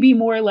can't you be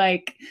more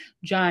like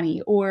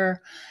Johnny?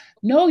 Or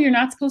no, you're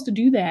not supposed to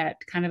do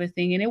that, kind of a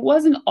thing. And it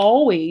wasn't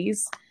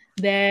always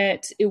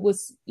that it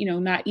was,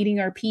 not eating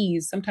our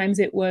peas. Sometimes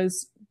it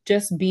was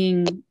just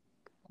doing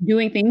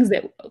things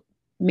that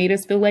made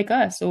us feel like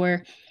us,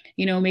 or,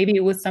 maybe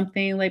it was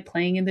something like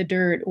playing in the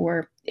dirt,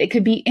 or it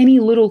could be any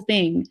little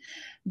thing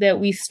that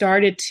we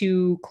started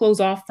to close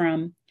off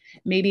from.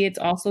 Maybe it's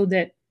also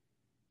that,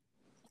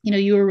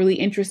 you were really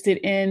interested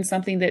in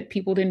something that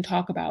people didn't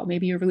talk about.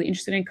 Maybe you're really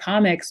interested in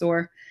comics,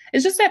 or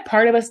it's just that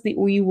part of us that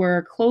we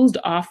were closed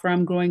off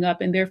from growing up,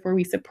 and therefore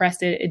we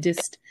suppressed it. It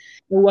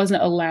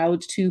wasn't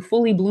allowed to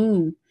fully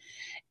bloom.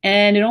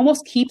 And it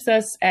almost keeps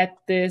us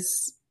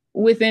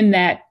within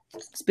that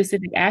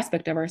specific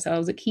aspect of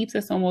ourselves. It keeps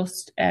us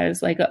almost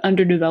as like an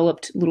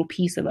underdeveloped little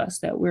piece of us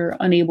that we're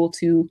unable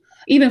to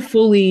even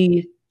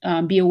fully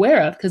be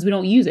aware of, because we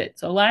don't use it.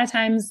 So a lot of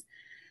times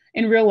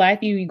in real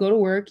life, you go to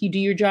work, you do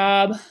your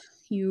job,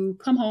 you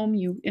come home,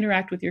 you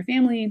interact with your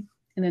family,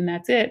 and then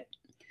that's it.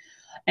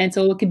 And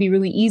so it can be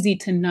really easy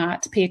to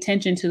not pay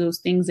attention to those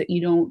things that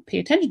you don't pay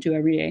attention to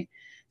every day.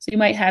 So you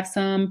might have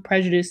some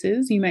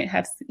prejudices. You might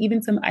have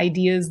even some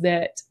ideas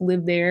that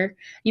live there.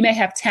 You might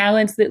have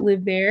talents that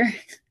live there,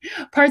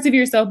 parts of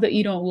yourself that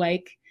you don't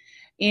like.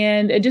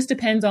 And it just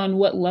depends on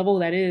what level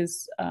that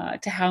is,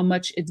 to how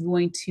much it's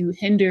going to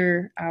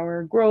hinder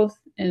our growth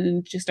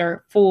and just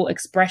our full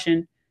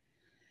expression.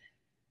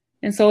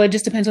 And so it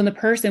just depends on the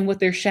person, what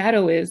their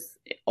shadow is.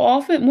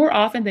 More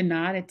often than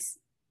not, it's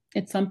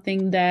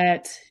something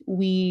that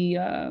we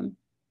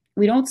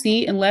don't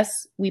see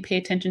unless we pay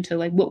attention to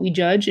like what we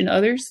judge in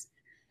others,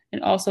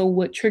 and also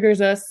what triggers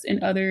us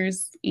in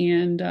others.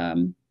 And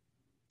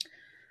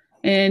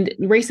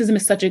racism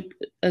is such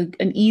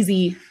an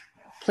easy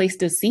place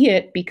to see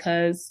it,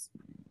 because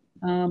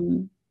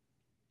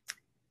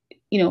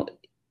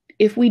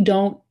if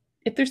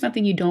there's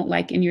something you don't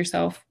like in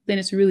yourself, then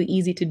it's really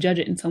easy to judge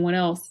it in someone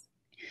else.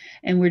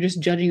 And we're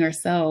just judging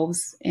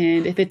ourselves.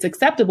 And if it's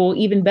acceptable,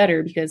 even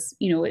better, because,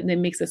 it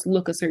makes us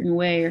look a certain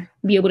way or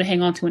be able to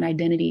hang on to an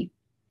identity.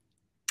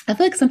 I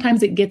feel like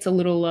sometimes it gets a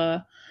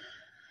little,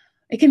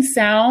 it can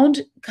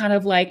sound kind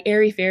of like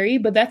airy-fairy,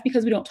 but that's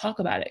because we don't talk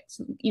about it.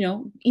 So,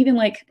 even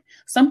like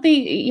something,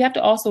 you have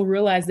to also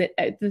realize that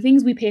the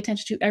things we pay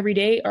attention to every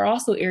day are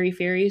also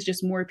airy-fairy. It's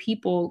just more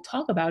people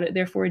talk about it.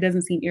 Therefore, it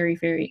doesn't seem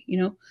airy-fairy,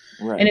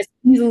 Right. And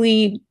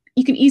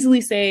you can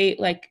easily say,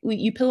 like,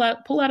 you pull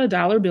out a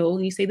dollar bill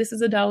and you say, this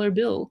is a dollar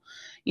bill,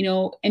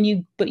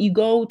 but you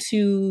go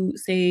to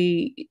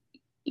say,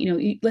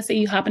 let's say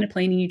you hop in a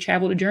plane and you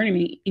travel to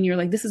Germany and you're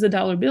like, this is a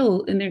dollar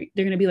bill. And they're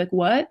going to be like,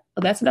 what?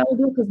 Oh, that's a dollar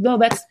bill? Because no,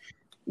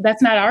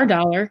 that's not our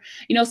dollar,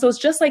 so it's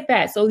just like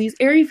that. So these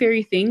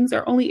airy-fairy things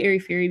are only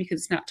airy-fairy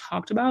because it's not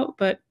talked about.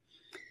 But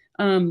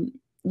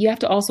you have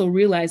to also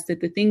realize that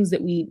the things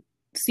that we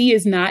see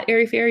as not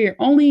airy-fairy are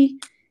only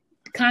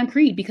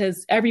concrete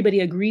because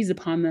everybody agrees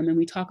upon them and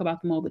we talk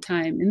about them all the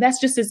time. And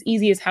that's just as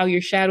easy as how your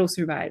shadow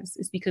survives.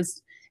 It's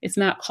because it's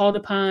not called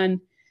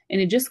upon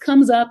and it just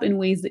comes up in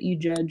ways that you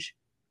judge.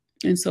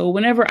 And so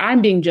whenever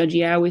I'm being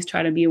judgy, I always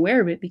try to be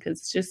aware of it because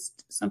it's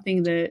just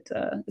something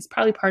that is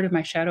probably part of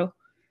my shadow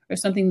or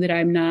something that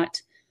I'm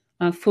not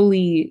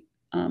fully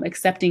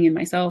accepting in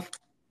myself.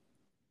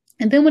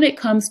 And then when it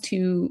comes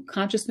to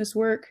consciousness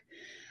work,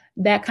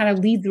 that kind of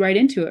leads right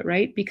into it,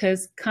 right?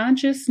 Because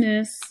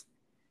consciousness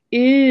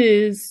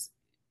is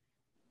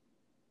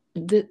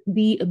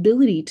the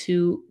ability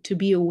to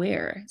be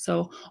aware.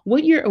 So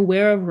what you're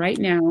aware of right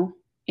now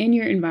in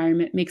your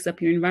environment makes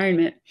up your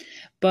environment.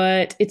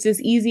 But it's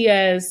as easy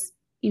as,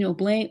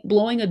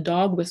 blowing a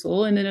dog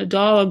whistle and then a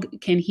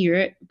dog can hear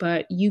it,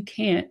 but you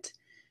can't,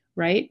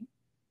 right?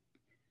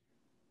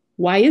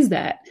 Why is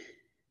that?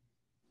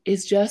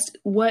 It's just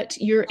what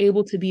you're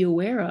able to be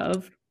aware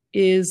of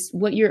is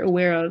what you're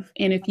aware of.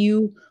 And if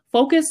you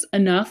focus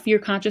enough your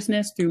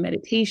consciousness through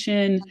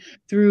meditation,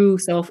 through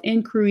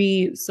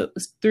self-inquiry, so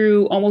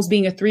through almost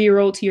being a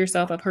 3-year-old to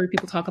yourself, I've heard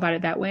people talk about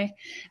it that way,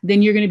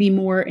 then you're going to be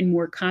more and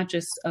more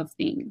conscious of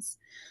things.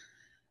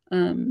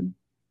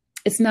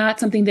 It's not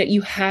something that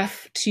you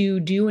have to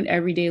do in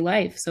everyday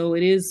life. So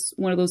it is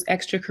one of those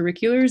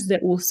extracurriculars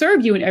that will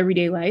serve you in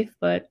everyday life.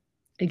 But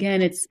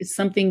again, it's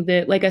something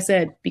that, like I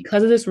said,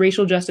 because of this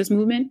racial justice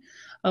movement,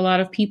 a lot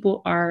of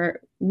people are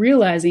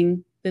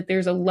realizing that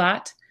there's a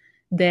lot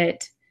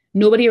that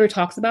nobody ever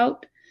talks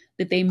about,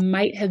 that they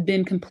might have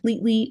been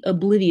completely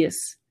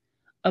oblivious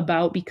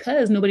about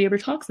because nobody ever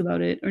talks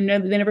about it, or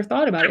they never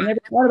thought about it, never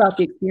thought about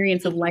the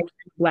experience of life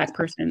as a Black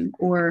person,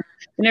 or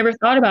they never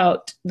thought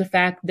about the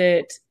fact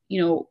that,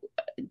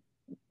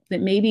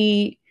 that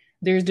maybe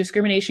there's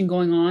discrimination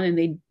going on and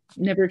they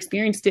never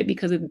experienced it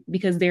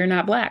because they're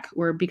not Black,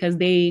 or because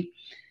they,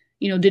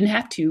 didn't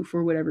have to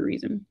for whatever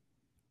reason.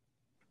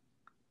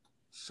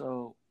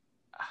 So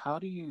how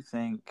do you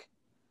think,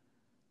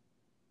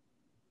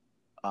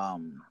 I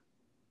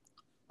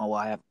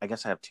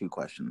guess I have 2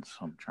 questions,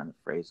 so I'm trying to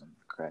phrase them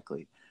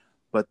correctly.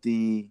 But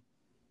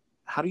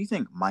how do you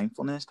think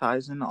mindfulness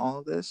ties into all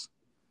of this?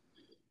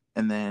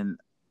 And then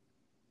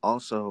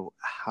also,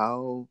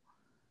 how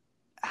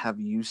have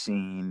you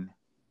seen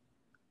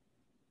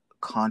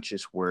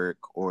conscious work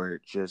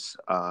or just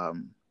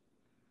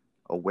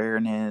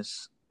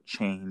awareness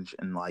change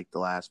in like the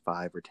last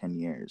 5 or 10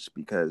 years?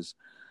 Because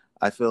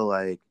I feel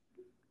like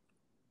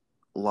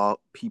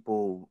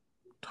people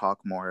talk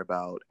more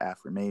about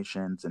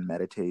affirmations and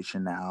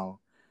meditation now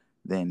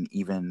than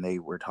even they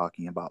were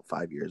talking about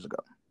 5 years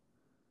ago.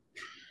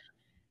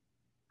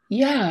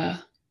 Yeah.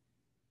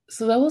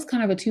 So that was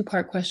kind of a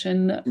two-part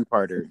question.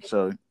 Two-parter.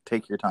 So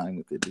take your time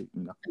with it,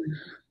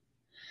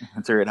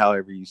 answer it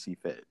however you see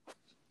fit.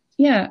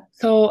 Yeah.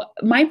 So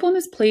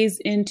mindfulness plays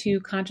into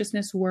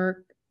consciousness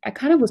work. I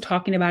kind of was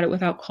talking about it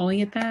without calling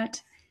it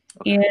that.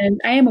 Okay. And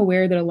I am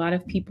aware that a lot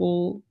of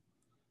people,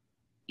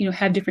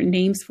 have different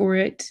names for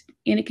it.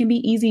 And it can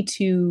be easy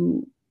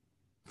to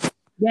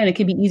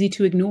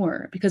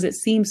ignore because it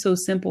seems so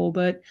simple.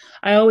 But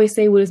I always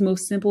say what is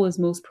most simple is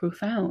most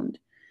profound.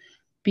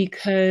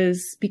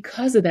 Because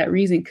of that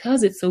reason,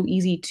 because it's so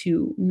easy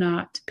to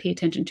not pay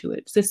attention to it.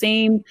 It's the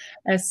same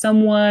as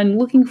someone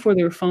looking for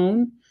their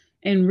phone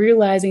and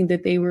realizing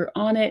that they were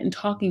on it and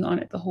talking on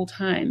it the whole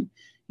time.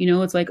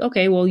 It's like,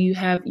 okay, well, you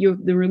have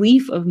the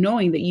relief of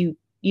knowing that you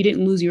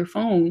didn't lose your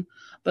phone,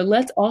 but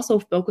let's also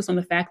focus on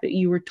the fact that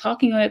you were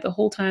talking on it the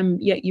whole time,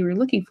 yet you were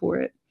looking for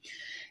it.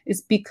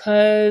 It's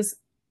because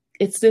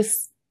it's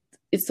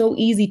so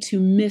easy to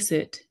miss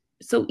it.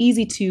 It's so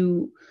easy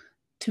to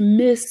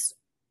miss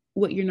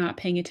what you're not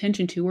paying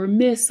attention to, or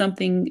miss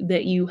something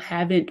that you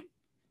haven't,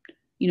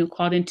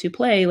 called into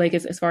play, like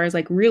as far as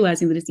like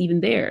realizing that it's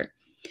even there.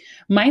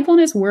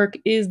 Mindfulness work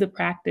is the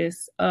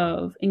practice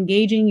of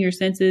engaging your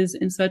senses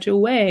in such a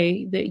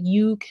way that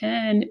you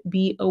can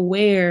be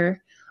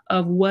aware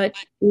of what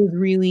is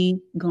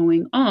really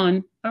going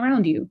on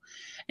around you.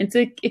 And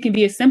so it can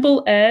be as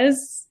simple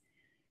as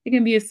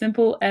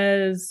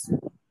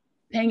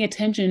paying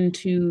attention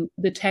to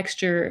the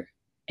texture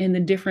and the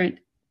different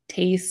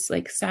tastes,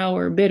 like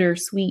sour, bitter,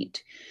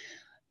 sweet,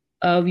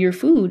 of your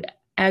food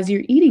as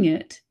you're eating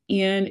it,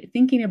 and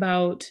thinking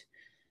about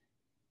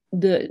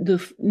the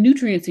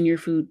nutrients in your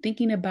food,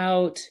 thinking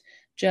about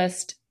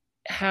just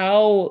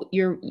how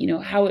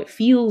how it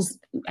feels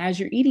as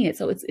you're eating it.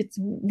 So it's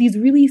these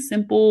really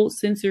simple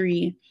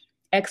sensory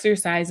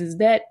exercises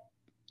that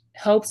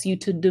helps you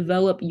to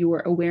develop your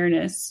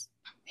awareness.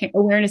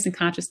 Awareness and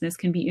consciousness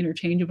can be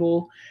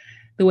interchangeable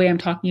the way I'm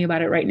talking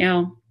about it right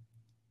now.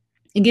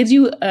 It gives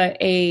you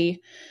a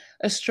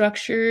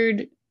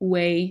structured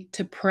way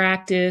to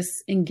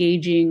practice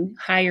engaging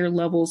higher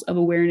levels of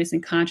awareness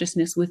and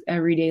consciousness with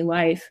everyday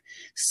life,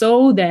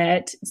 so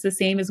that it's the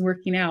same as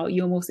working out.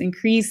 You almost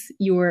increase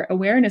your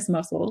awareness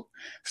muscle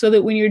so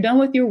that when you're done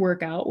with your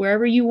workout,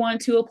 wherever you want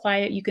to apply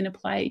it, you can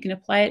apply it. You can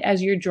apply it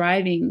as you're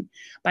driving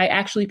by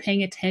actually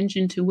paying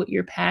attention to what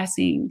you're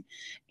passing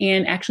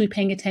and actually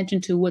paying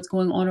attention to what's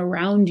going on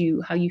around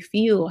you, how you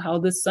feel, how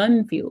the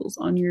sun feels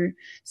on your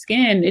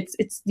skin.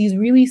 It's these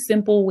really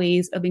simple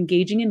ways of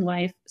engaging in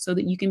life so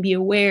that you can be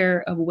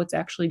aware of what's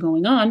actually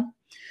going on,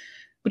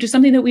 which is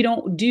something that we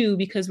don't do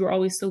because we're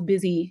always so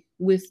busy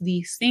with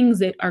these things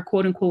that are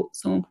quote unquote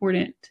so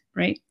important,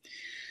 right?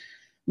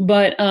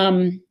 But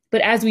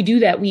as we do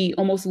that, we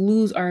almost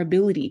lose our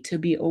ability to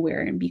be aware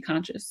and be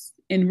conscious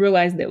and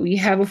realize that we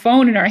have a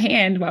phone in our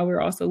hand while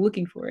we're also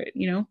looking for it,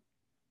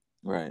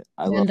 Right.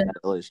 I love that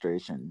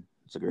illustration.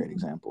 It's a great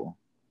example.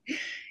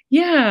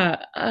 Yeah.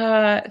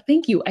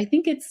 Thank you. I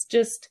think it's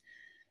just,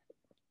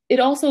 I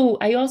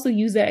also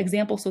use that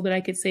example so that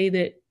I could say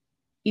that,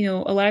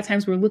 a lot of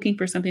times we're looking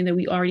for something that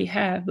we already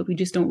have, but we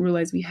just don't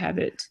realize we have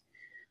it,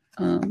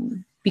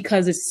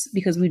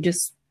 because we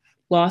just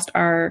lost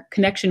our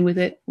connection with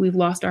it. We've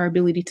lost our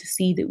ability to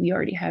see that we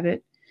already have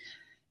it.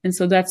 And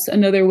so that's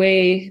another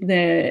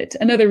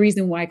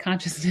reason why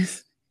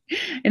consciousness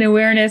and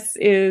awareness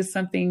is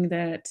something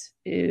that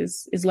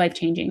is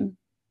life-changing,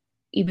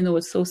 even though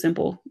it's so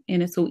simple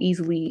and it's so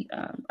easily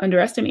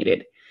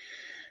underestimated.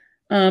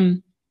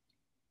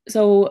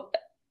 So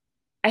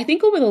I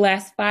think over the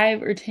last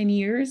 5 or 10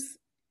 years,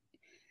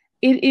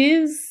 it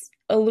is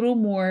a little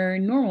more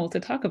normal to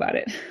talk about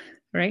it,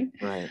 right?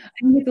 Right. I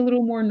think it's a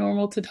little more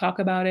normal to talk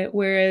about it.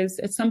 Whereas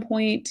at some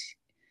point,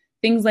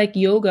 things like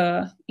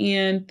yoga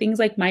and things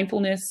like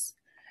mindfulness,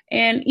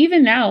 and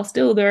even now,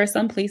 still, there are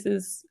some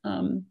places,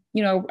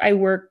 I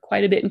work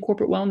quite a bit in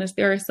corporate wellness.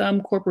 There are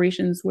some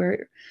corporations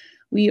where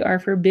we are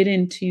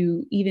forbidden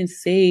to even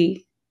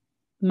say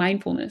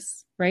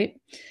mindfulness, right?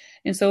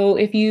 And so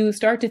if you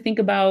start to think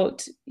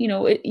about,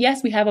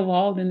 yes, we have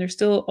evolved and there's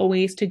still a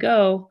ways to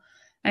go.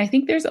 And I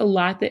think there's a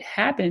lot that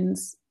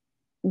happens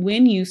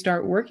when you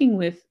start working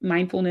with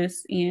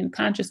mindfulness and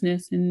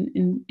consciousness and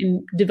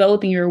in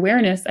developing your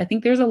awareness. I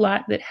think there's a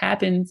lot that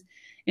happens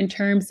in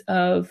terms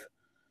of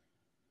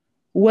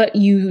what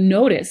you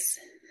notice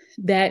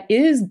that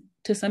is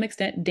to some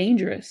extent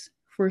dangerous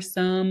for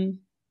some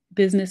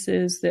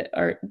businesses, that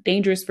are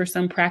dangerous for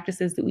some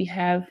practices that we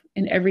have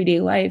in everyday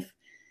life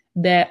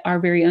that are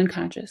very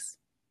unconscious.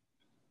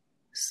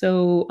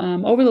 So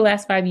over the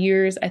last 5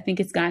 years, I think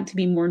it's gotten to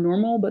be more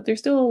normal, but there's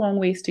still a long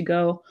ways to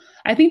go.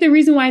 I think the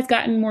reason why it's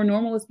gotten more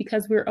normal is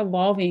because we're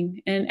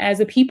evolving. And as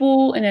a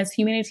people and as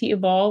humanity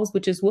evolves,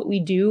 which is what we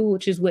do,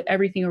 which is what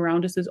everything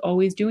around us is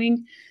always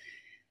doing,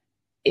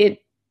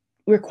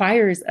 we're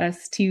requires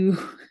us to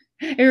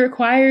it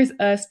requires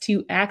us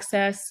to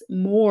access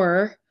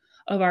more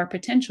of our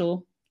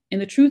potential. And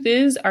the truth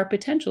is, our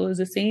potential is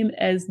the same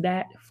as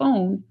that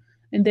phone,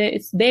 and that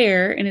it's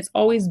there and it's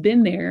always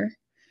been there.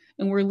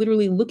 And we're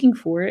literally looking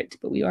for it,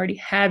 but we already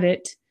have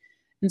it.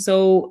 And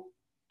so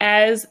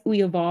as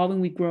we evolve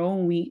and we grow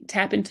and we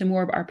tap into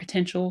more of our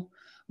potential,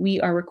 we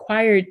are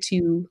required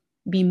to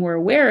be more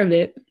aware of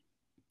it.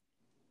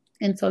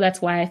 And so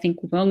that's why I think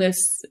wellness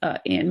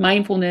and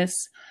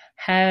mindfulness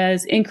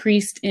has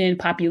increased in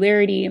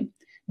popularity,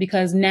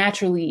 because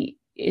naturally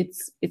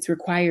it's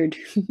required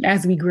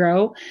as we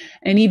grow,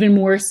 and even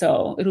more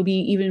so, it'll be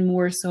even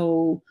more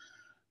so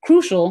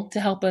crucial to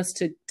help us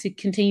to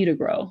continue to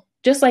grow.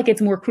 Just like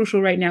it's more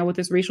crucial right now with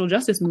this racial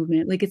justice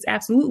movement. Like it's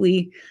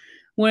absolutely,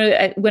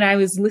 when I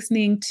was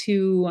listening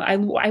to, I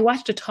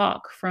watched a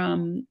talk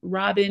from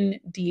Robin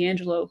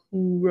DiAngelo,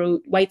 who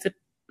wrote White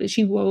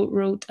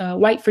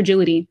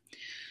Fragility.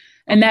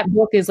 And that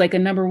book is like a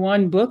number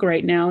one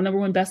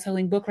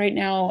best-selling book right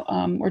now.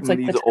 Or it's like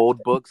these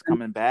old books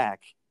coming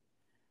back.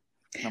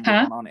 Number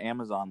one on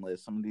Amazon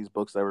list. Some of these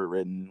books that were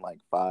written like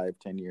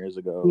 5-10 years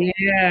ago.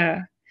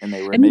 Yeah. And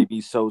they were maybe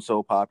so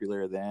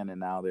popular then, and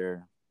now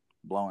they're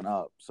blowing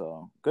up.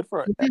 So good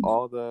for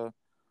all the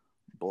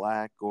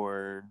Black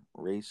or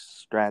race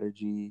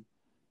strategy,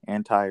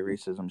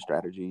 anti-racism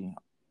strategy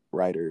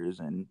writers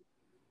and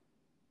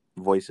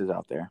voices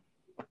out there.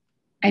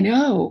 I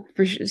know,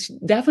 for sure,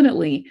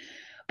 definitely.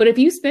 But if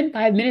you spend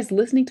 5 minutes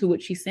listening to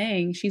what she's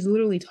saying, she's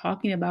literally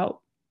talking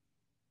about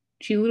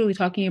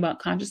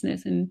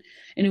consciousness and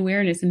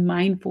awareness and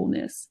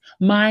mindfulness,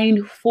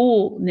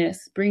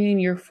 bringing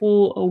your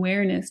full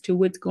awareness to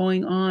what's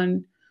going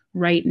on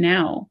right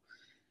now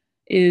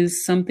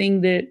is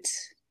something that,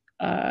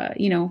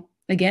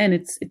 again,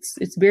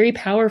 it's very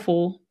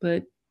powerful,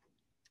 but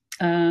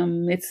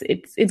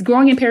it's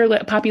growing in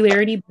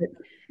popularity, but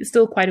it's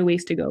still quite a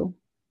ways to go.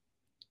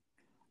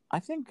 I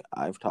think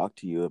I've talked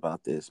to you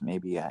about this.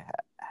 Maybe I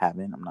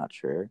haven't. I'm not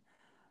sure.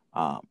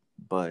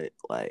 But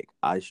like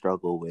I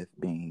struggle with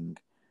being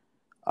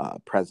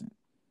present,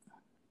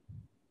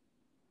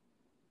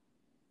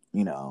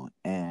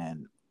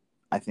 and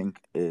I think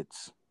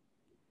it's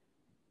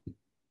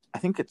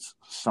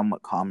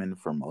somewhat common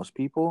for most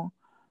people,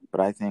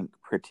 but I think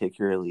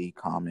particularly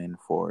common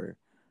for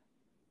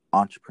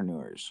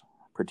entrepreneurs,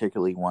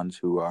 particularly ones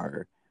who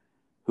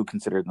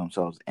consider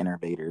themselves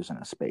innovators in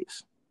a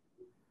space.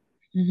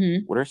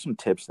 Mm-hmm. What are some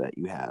tips that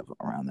you have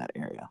around that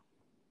area?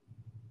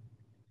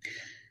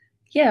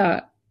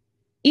 Yeah.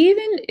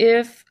 Even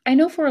if I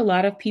know for a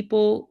lot of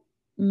people,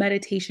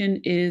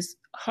 meditation is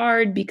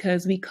hard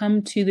because we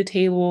come to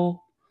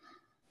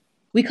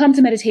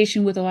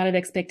meditation with a lot of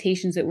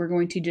expectations that we're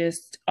going to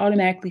just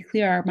automatically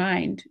clear our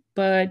mind.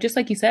 But just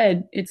like you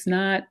said, it's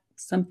not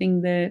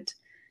something that,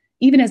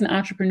 even as an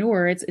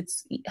entrepreneur,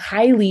 it's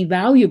highly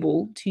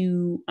valuable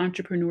to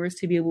entrepreneurs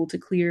to be able to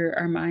clear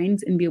our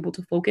minds and be able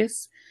to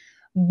focus.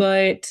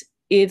 But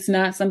it's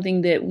not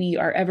something that we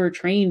are ever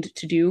trained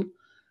to do.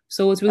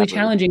 So it's really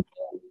challenging.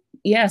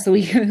 Yeah. So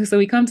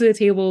we come to the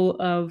table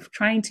of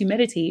trying to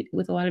meditate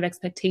with a lot of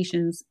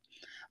expectations.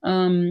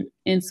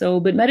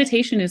 But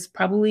meditation is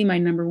probably my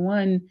number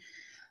one,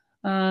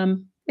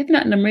 if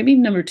not maybe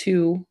number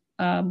two,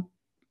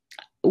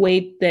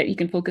 way that you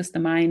can focus the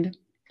mind.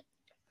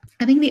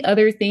 I think the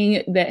other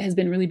thing that has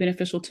been really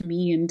beneficial to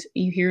me, and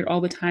you hear it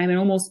all the time,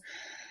 and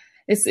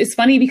it's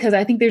funny because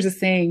I think there's a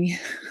saying,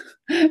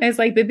 it's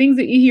like the things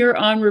that you hear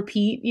on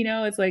repeat,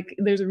 it's like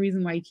there's a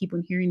reason why you keep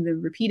on hearing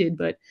them repeated.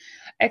 But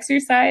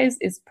exercise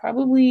is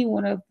probably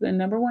one of the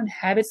number one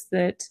habits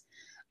that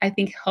I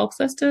think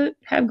helps us to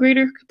have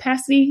greater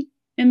capacity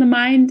in the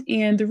mind.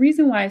 And the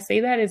reason why I say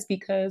that is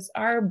because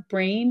our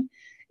brain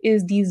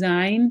is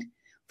designed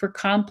for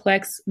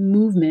complex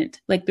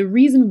movement. Like the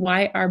reason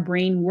why our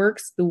brain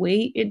works the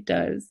way it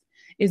does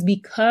is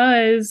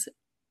because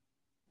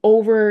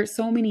over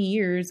so many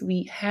years,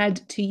 we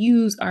had to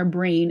use our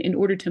brain in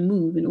order to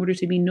move, in order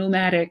to be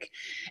nomadic,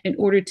 in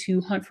order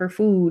to hunt for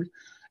food,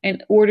 in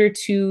order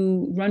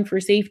to run for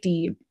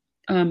safety.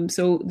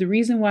 So the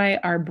reason why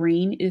our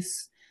brain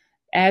is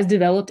as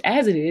developed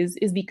as it is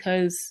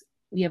because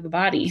we have a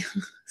body.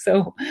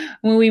 So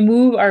when we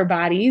move our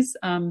bodies,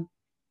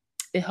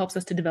 it helps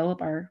us to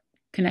develop our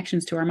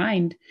connections to our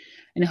mind,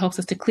 and it helps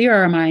us to clear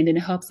our mind, and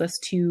it helps us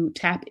to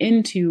tap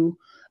into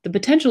the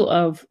potential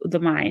of the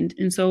mind.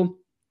 And so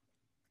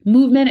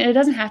movement, and it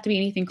doesn't have to be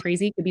anything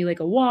crazy. It could be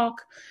like a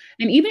walk.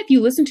 And even if you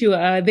listen to,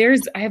 I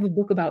have a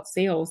book about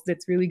sales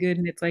that's really good.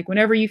 And it's like,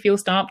 whenever you feel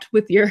stomped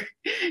with your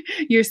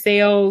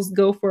sales,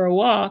 go for a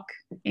walk,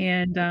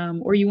 and,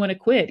 or you want to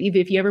quit.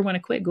 Even if you ever want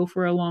to quit, go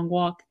for a long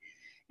walk.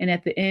 And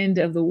at the end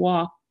of the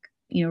walk,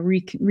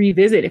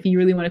 revisit if you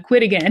really want to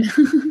quit again.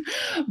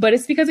 But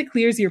it's because it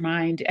clears your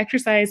mind.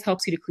 Exercise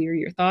helps you to clear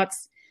your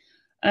thoughts.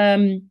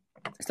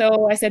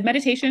 So I said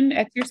meditation,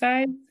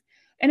 exercise.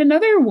 And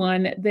another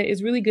one that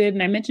is really good,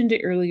 and I mentioned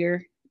it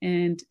earlier,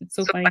 and it's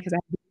so funny because I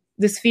have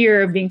this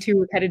fear of being too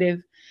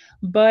repetitive,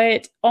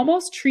 but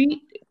almost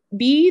treat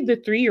be the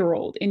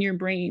 3-year-old in your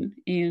brain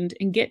and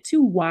get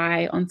to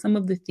why on some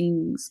of the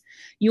things.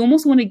 You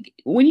almost want to,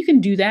 when you can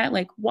do that,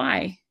 like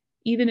why,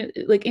 even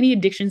like any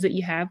addictions that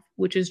you have,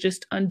 which is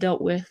just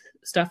undealt with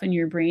stuff in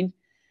your brain,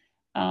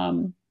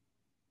 um,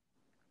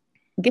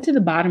 get to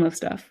the bottom of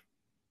stuff,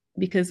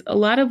 because a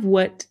lot of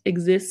what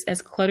exists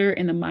as clutter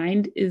in the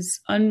mind is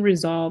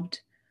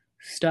unresolved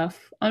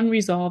stuff,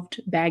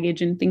 unresolved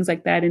baggage and things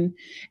like that. And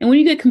when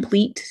you get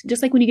complete,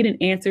 just like when you get an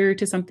answer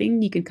to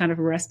something, you can kind of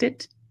rest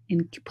it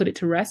and put it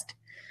to rest.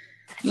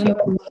 You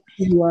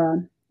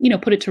know,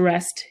 put it to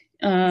rest.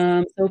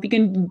 So if you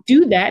can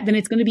do that, then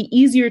it's going to be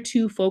easier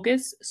to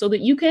focus, so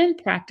that you can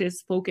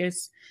practice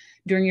focus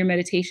during your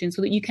meditation, so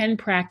that you can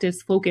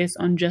practice focus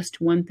on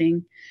just one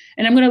thing.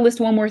 And I'm going to list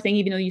one more thing,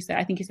 even though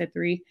I think you said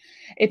 3.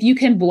 If you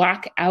can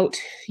block out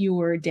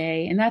your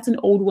day, and that's an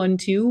old one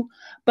too.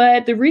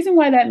 But the reason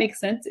why that makes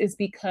sense is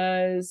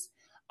because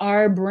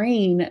our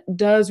brain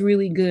does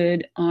really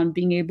good on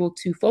being able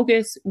to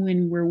focus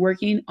when we're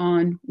working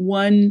on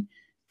one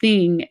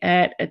thing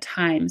at a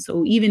time.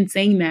 So even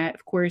saying that,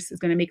 of course, is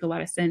going to make a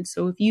lot of sense.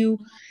 So if you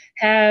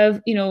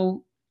have,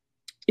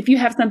 if you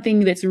have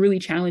something that's really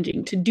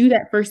challenging, to do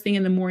that first thing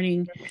in the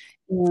morning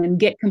and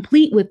get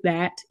complete with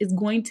that is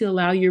going to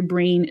allow your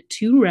brain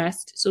to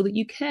rest, so that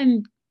you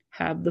can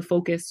have the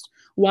focus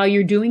while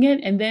you're doing it.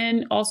 And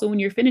then also when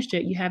you're finished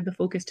it, you have the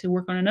focus to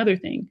work on another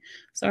thing.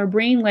 So our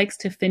brain likes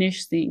to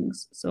finish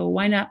things. So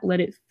why not let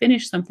it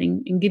finish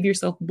something and give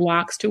yourself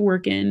blocks to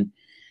work in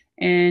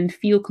and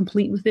feel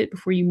complete with it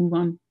before you move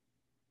on?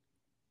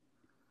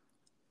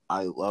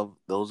 I love,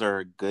 those are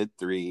a good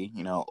 3,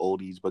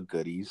 oldies but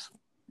goodies.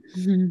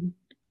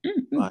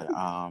 But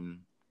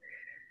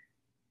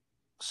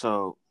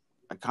so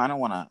I kind of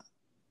want to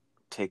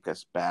take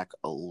us back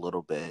a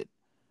little bit.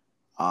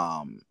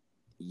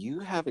 You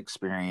have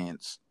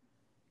experience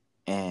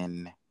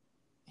in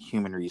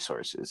human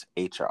resources,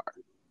 HR.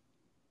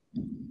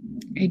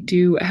 I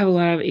do. I have a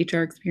lot of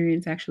HR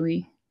experience,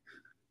 actually.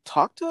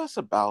 Talk to us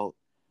about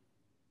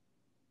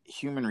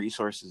human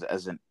resources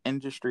as an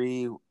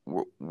industry,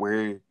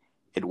 where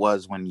it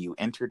was when you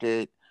entered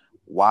it,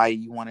 why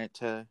you wanted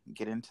to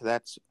get into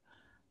that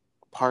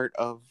part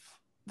of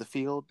the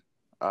field.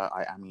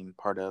 I mean,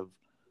 part of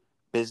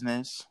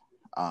business,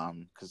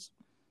 because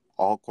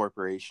all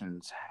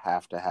corporations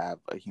have to have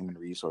a human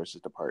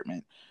resources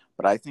department.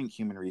 But I think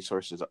human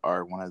resources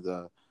are one of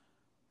the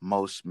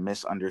most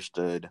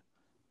misunderstood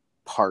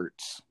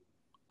parts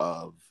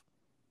of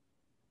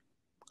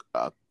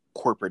a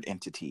corporate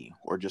entity,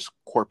 or just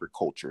corporate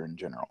culture in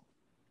general.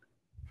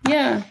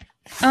 Yeah,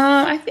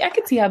 I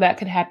could see how that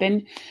could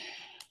happen.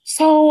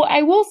 So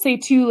I will say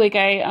too, like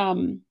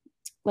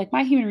like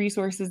my human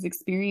resources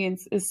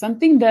experience is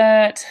something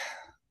that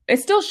it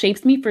still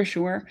shapes me for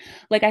sure.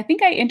 Like I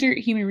think I entered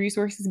human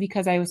resources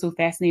because I was so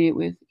fascinated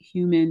with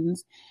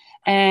humans,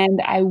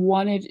 and I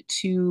wanted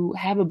to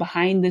have a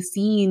behind the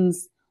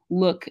scenes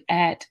look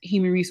at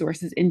human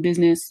resources in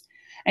business.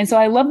 And so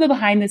I love the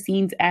behind the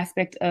scenes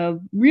aspect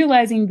of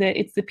realizing that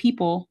it's the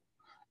people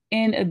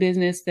in a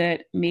business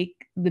that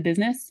make the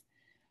business.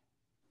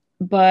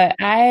 But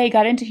I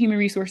got into human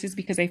resources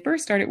because I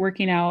first started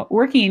working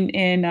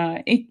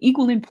in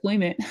equal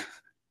employment.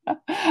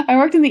 I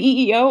worked in the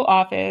EEO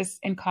office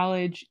in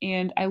college,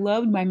 and I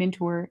loved my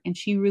mentor, and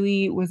she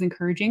really was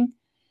encouraging.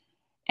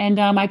 And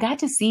I got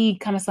to see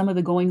kind of some of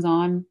the goings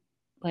on,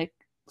 like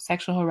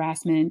sexual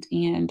harassment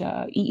and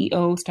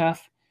EEO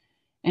stuff.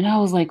 And I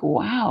was like,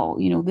 wow,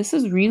 this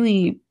is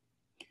really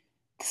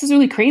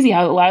crazy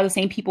how a lot of the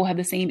same people have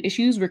the same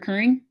issues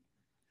recurring.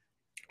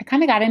 I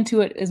kind of got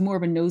into it as more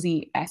of a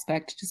nosy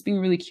aspect, just being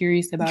really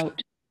curious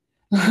about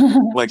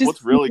like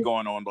what's really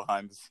going on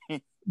behind the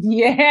scenes.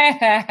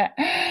 Yeah.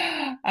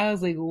 I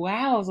was like,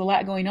 wow, there's a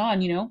lot going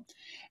on,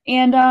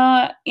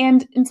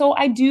 And so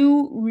I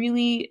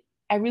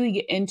really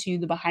get into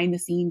the behind the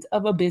scenes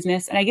of a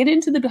business, and I get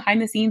into the behind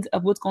the scenes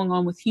of what's going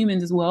on with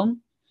humans as well.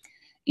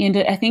 And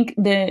I think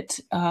that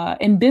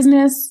in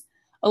business,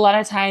 a lot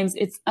of times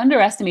it's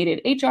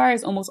underestimated. HR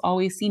is almost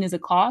always seen as a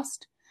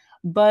cost.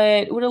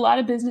 But what a lot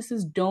of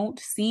businesses don't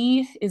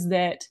see is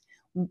that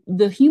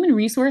the human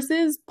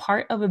resources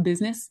part of a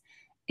business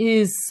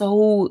is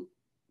so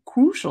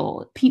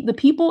crucial. The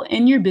people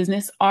in your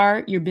business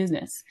are your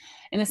business.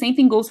 And the same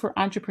thing goes for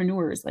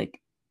entrepreneurs.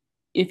 Like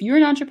if you're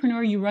an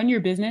entrepreneur, you run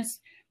your business,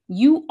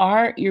 you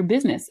are your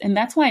business. And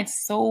that's why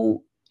it's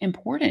so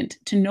important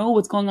to know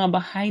what's going on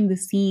behind the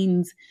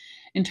scenes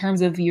in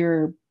terms of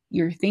your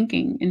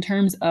thinking, in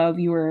terms of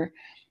your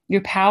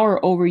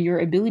power over your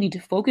ability to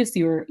focus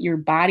your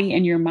body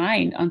and your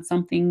mind on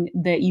something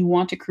that you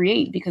want to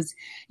create, because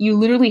you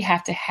literally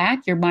have to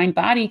hack your mind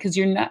body, because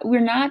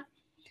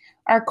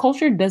our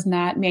culture does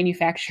not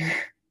manufacture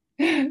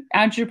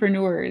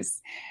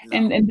entrepreneurs. No.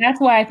 And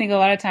that's why I think a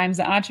lot of times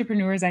the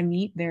entrepreneurs I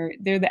meet, they're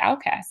the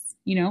outcasts,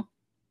 Yeah.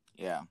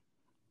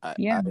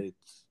 Yeah. I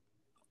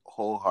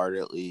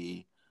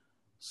wholeheartedly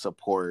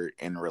support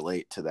and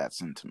relate to that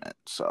sentiment.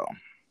 So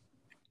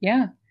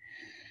yeah.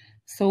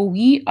 So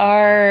we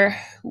are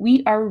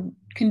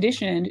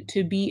conditioned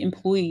to be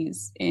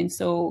employees. And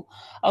so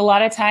a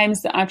lot of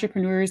times the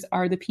entrepreneurs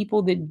are the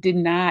people that did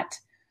not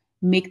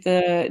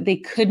they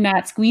could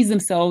not squeeze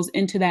themselves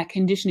into that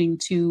conditioning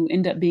to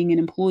end up being an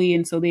employee.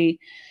 And so they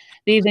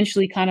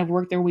eventually kind of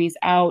work their ways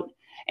out.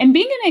 And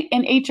being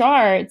in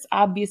HR, it's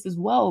obvious as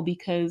well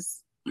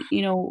because,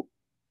 you know,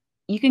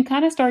 you can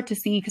kind of start to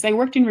see, because I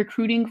worked in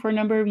recruiting for a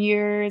number of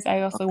years.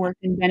 I also Okay.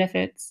 worked in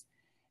benefits.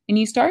 And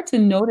you start to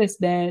notice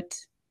that,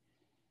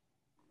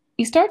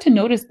 the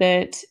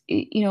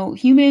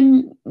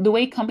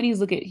way companies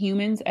look at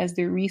humans as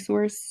their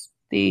resource,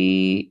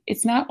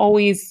 it's not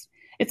always,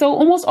 it's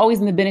almost always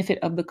in the benefit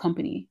of the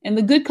company. And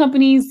the good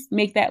companies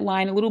make that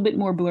line a little bit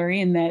more blurry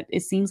in that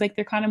it seems like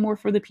they're kind of more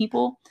for the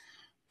people.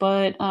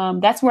 But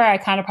that's where I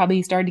kind of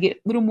probably started to get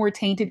a little more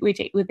tainted with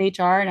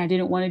HR, and I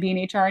didn't want to be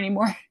in HR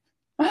anymore.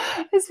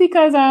 It's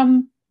because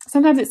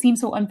sometimes it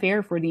seems so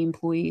unfair for the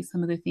employees.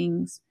 Some of the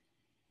things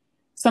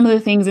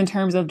in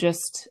terms of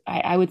just,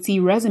 I would see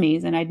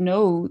resumes and I'd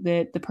know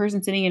that the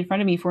person sitting in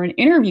front of me for an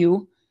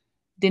interview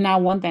did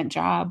not want that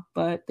job,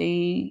 but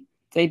they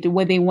did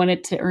what they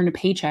wanted to earn a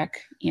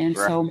paycheck. And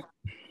Right. so,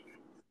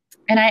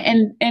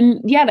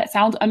 and yeah, that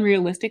sounds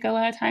unrealistic. A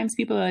lot of times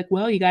people are like,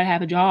 well, you got to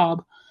have a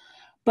job.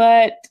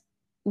 But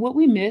what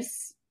we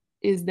miss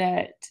is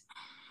that,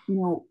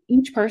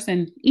 each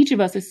of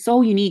us is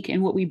so unique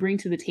in what we bring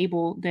to the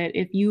table that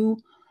if you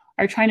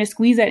are trying to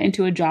squeeze that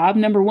into a job,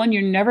 number one,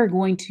 you're never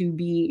going to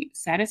be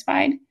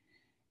satisfied.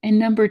 And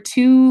number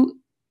two,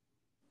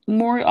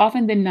 more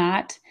often than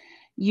not,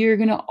 you're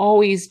going to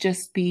always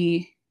just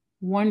be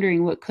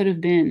wondering what could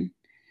have been.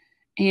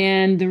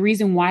 And the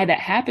reason why that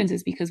happens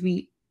is because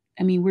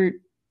you're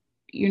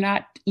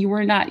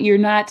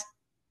not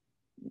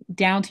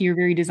down to your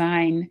very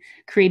design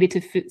created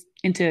to fit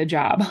into a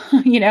job.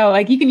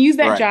 Like you can use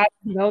that Right. job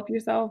to develop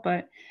yourself,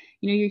 but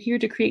you're here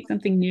to create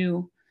something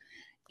new.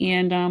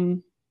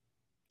 And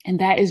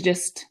that is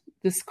just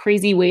this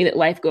crazy way that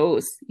life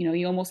goes.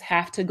 You almost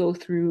have to go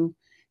through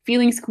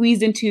feeling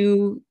squeezed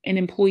into an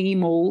employee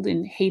mold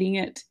and hating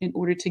it in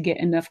order to get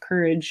enough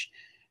courage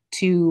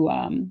to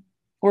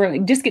or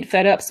like just get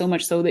fed up so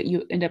much so that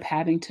you end up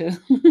having to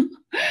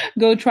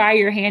go try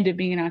your hand at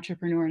being an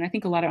entrepreneur. And I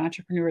think a lot of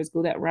entrepreneurs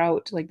go that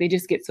route. Like they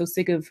just get so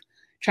sick of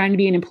trying to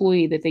be an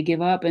employee that they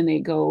give up and they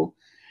go,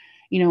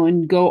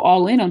 and go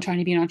all in on trying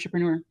to be an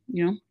entrepreneur.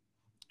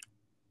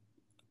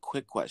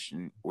 Quick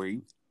question: were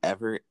you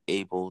ever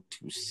able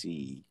to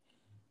see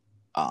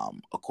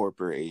a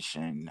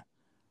corporation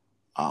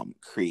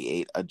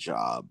create a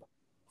job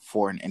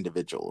for an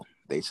individual?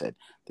 They said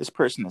this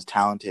person is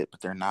talented,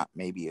 but they're not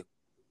maybe a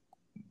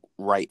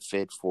right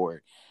fit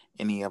for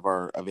any of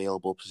our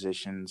available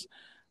positions.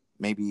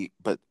 Maybe,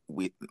 but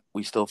we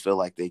still feel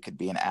like they could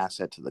be an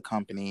asset to the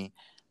company.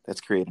 Let's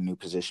create a new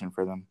position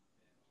for them.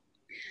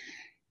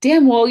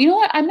 Damn, well, you know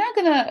what?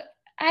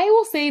 I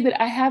will say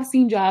that I have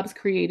seen jobs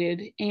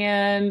created,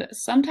 and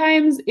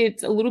sometimes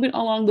it's a little bit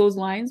along those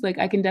lines. Like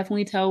I can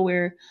definitely tell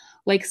where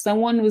like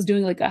someone was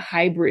doing like a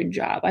hybrid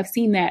job. I've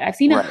seen that. I've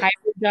seen a Right.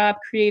 hybrid job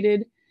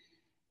created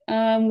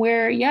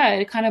where, yeah,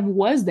 it kind of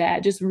was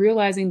that, just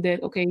realizing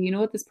that, okay, you know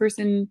what, this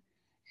person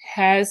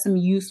has some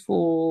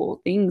useful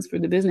things for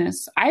the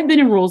business. I've been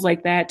in roles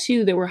like that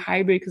too that were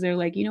hybrid because they're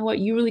like, you know what,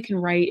 you really can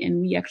write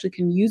and we actually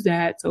can use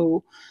that.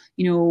 So,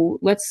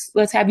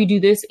 let's have you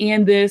do this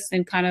and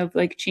kind of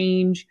like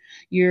change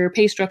your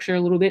pay structure a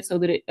little bit so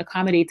that it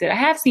accommodates it. I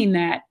have seen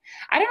that.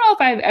 I don't know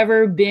if I've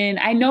ever been,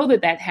 I know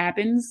that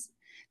happens,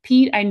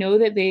 Pete. I know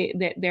that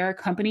there are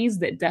companies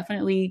that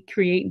definitely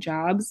create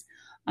jobs.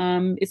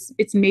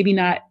 It's maybe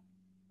not,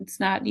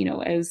 it's not,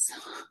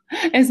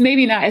 as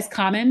maybe not as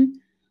common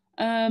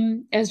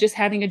as just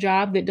having a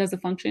job that does a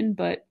function,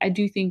 but I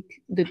do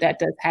think that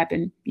does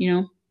happen.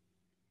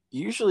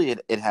 Usually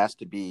it has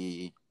to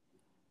be,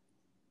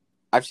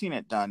 I've seen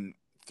it done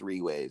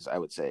three ways, I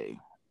would say.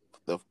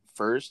 The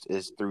first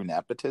is through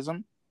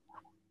nepotism.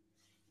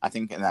 I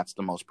think, and that's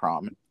the most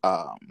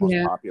most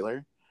Yeah.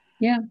 popular.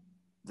 Yeah.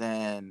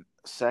 Then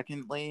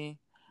secondly,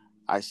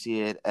 I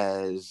see it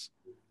as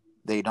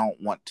they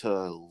don't want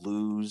to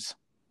lose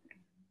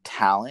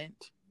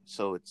talent,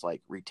 so it's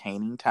like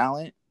retaining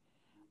talent.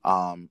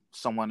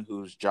 Someone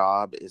whose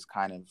job is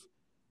kind of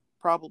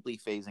probably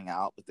phasing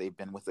out, but they've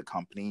been with the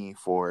company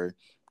for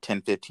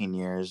 10, 15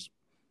 years,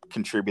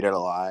 contributed a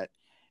lot.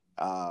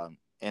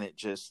 And it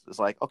just is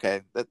like,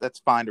 okay, let's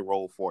find a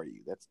role for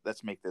you.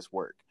 Let's make this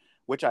work,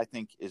 which I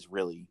think is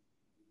really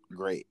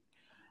great.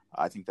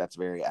 I think that's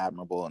very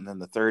admirable. And then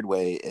the third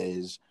way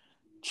is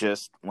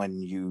just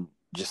when you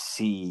just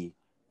see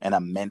an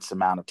immense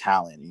amount of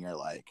talent and you're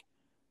like,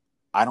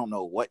 I don't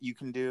know what you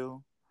can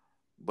do,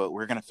 but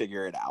we're going to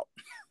figure it out.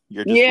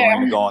 You're just Yeah.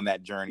 going to go on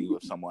that journey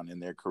with someone in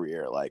their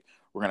career. Like,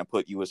 we're going to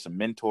put you with some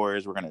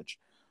mentors. We're going to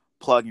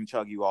plug and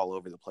chug you all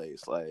over the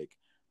place. Like,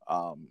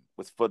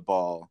 with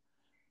football,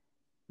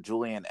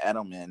 Julian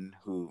Edelman,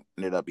 who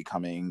ended up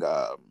becoming,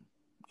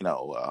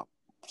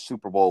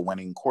 Super Bowl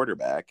winning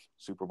quarterback,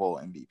 Super Bowl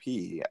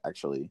MVP,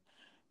 actually.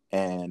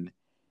 And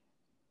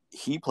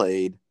he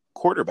played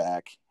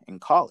quarterback in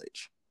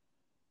college.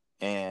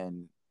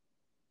 And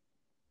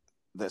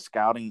the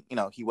scouting,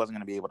 he wasn't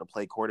going to be able to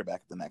play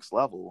quarterback at the next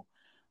level.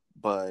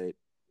 But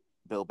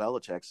Bill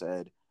Belichick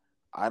said,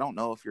 I don't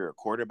know if you're a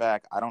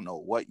quarterback. I don't know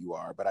what you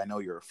are, but I know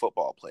you're a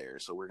football player.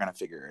 So we're going to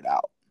figure it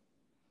out.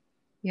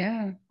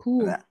 Yeah,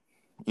 cool. And that,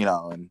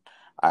 and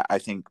I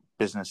think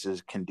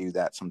businesses can do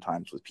that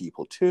sometimes with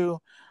people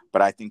too.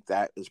 But I think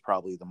that is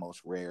probably the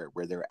most rare,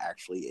 where they're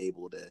actually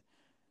able to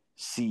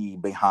see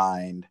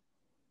behind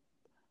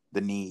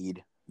the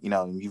need.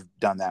 You've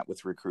done that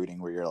with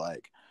recruiting, where you're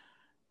like,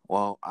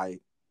 well, I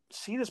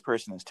see this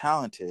person is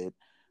talented,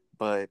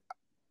 but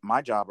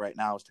my job right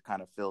now is to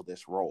kind of fill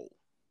this role.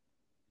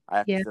 I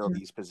have to fill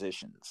these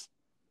positions.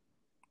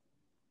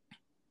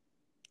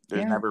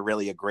 There's never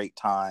really a great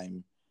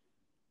time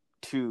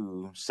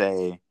to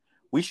say,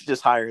 we should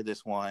just hire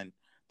this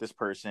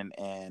person,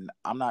 and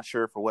I'm not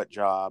sure for what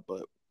job,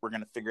 but we're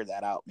going to figure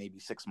that out maybe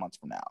 6 months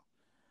from now.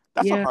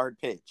 That's a hard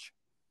pitch.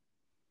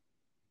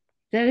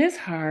 That is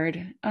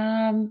hard.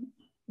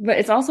 But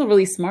it's also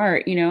really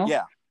smart,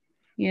 Yeah.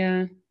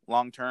 Yeah.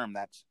 Long term,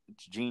 it's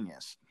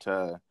genius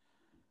to,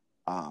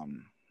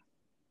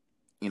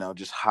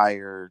 just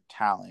hire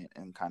talent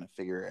and kind of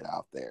figure it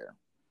out there.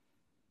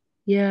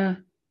 Yeah,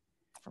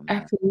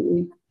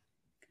 absolutely.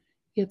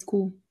 Yeah, it's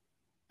cool.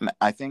 And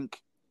I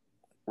think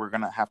we're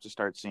going to have to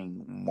start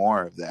seeing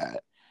more of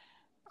that.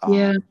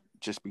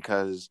 Just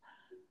because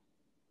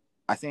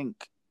I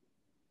think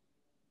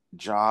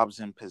jobs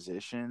and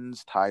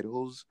positions,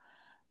 titles,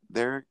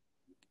 they're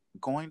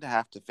going to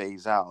have to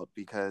phase out,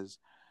 because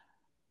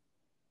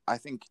I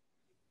think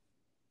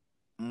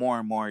more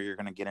and more you're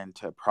going to get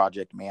into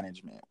project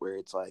management, where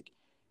it's like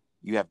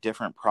you have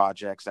different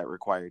projects that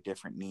require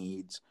different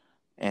needs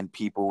and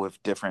people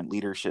with different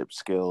leadership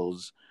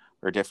skills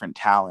or different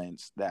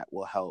talents that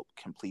will help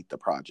complete the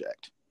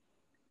project.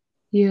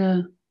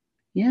 Yeah.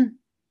 Yeah.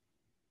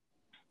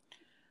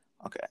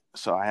 Okay.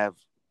 So I have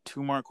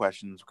 2 more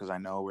questions, because I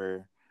know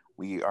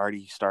we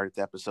already started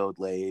the episode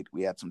late.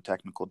 We had some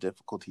technical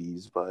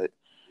difficulties, but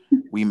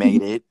we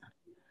made it.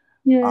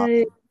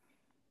 Yay.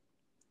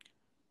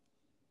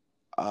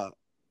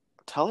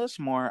 Tell us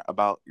more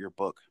about your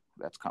book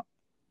that's coming.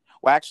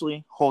 Well,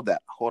 actually, hold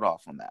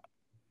off on that.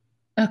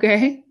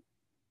 Okay.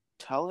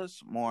 Tell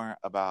us more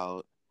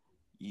about,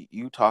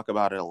 you talk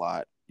about it a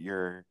lot,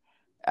 your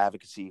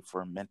advocacy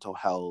for mental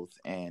health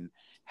and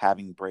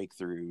having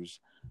breakthroughs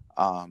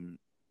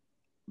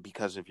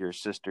because of your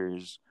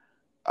sister's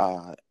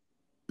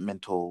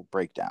mental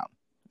breakdown.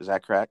 Is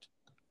that correct?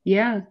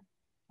 Yeah.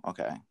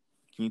 Okay.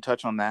 Can you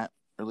touch on that,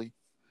 really?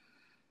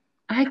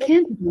 I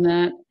can do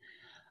that.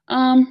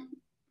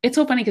 It's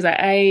so funny because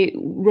I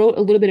wrote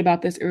a little bit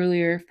about this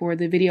earlier for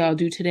the video I'll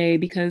do today,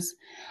 because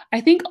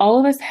I think all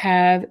of us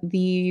have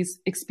these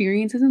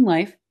experiences in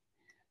life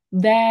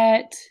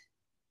that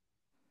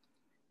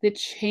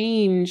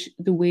change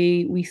the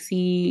way we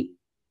see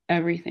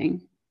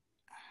everything.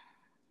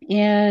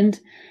 And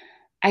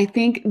I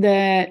think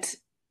that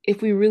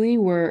if we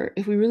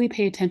really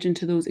pay attention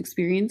to those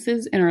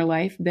experiences in our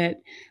life that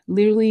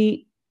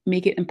literally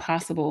make it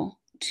impossible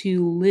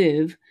to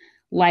live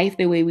life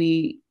the way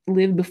we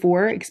lived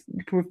before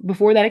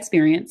that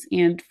experience.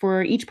 And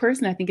for each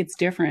person, I think it's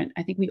different.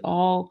 I think we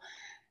all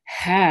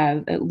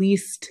have at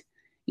least,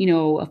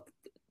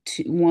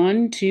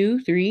 1, 2,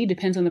 3,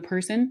 depends on the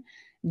person,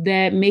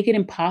 that make it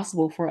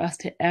impossible for us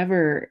to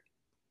ever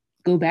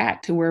go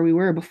back to where we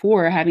were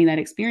before having that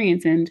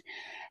experience. And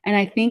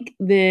I think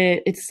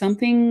that it's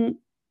something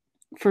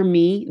for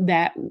me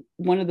that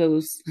one of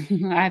those,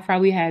 I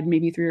probably had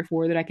maybe 3 or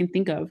 4 that I can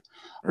think of.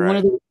 Right. One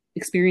of the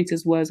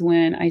experiences was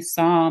when I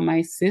saw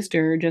my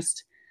sister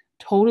just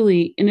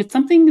totally, and it's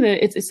something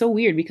that it's so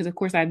weird, because of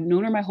course I've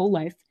known her my whole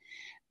life,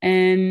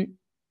 and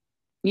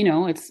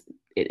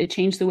it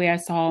changed the way I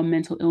saw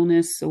mental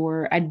illness,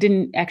 or I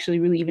didn't actually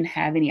really even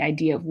have any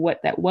idea of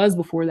what that was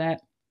before that.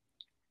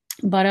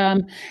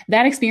 But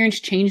that experience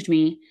changed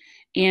me,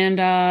 and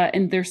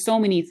there's so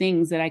many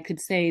things that I could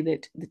say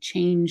that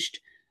changed,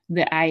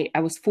 that I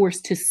was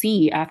forced to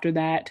see after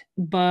that.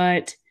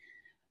 But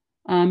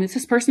it's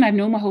this person I've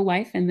known my whole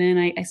life, and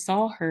then I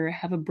saw her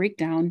have a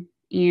breakdown,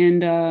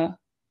 and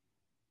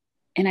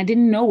I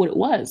didn't know what it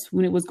was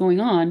when it was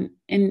going on.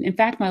 And in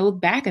fact, when I look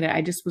back at it,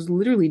 I just was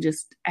literally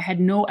I had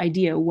no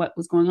idea what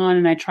was going on,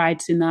 and I tried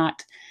to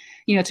not,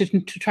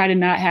 to try to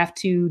not have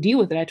to deal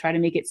with it. I tried to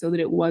make it so that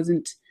it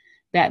wasn't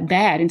that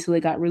bad until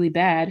it got really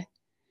bad.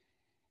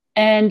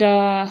 And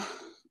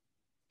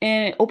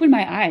it opened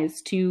my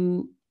eyes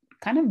to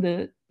kind of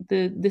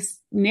this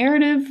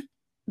narrative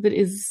that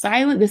is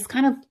silent, this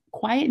kind of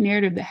quiet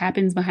narrative that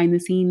happens behind the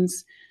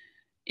scenes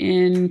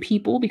in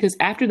people. Because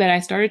after that, I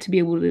started to be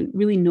able to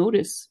really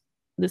notice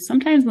that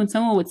sometimes when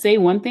someone would say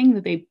one thing,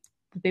 that they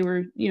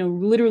were,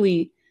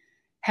 literally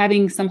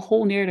having some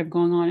whole narrative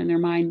going on in their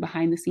mind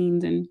behind the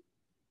scenes. And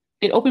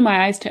it opened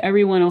my eyes to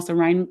everyone else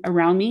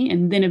around me,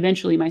 and then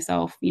eventually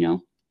myself,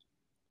 and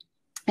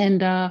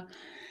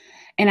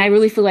I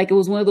really feel like it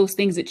was one of those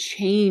things that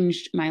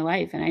changed my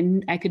life,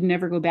 and I could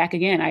never go back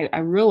again. I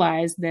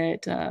realized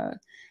that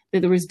that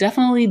there was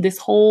definitely this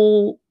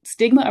whole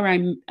stigma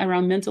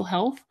around mental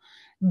health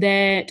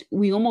that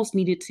we almost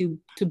needed to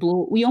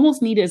blow. We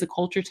almost needed as a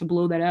culture to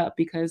blow that up,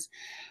 because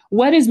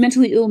what is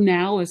mentally ill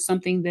now is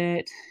something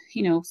that,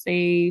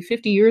 say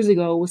 50 years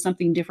ago was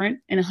something different,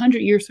 and 100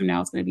 years from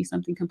now it's going to be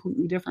something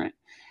completely different.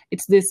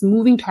 It's this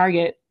moving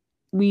target.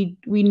 We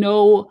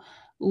know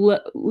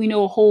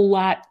a whole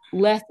lot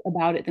less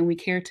about it than we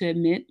care to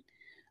admit.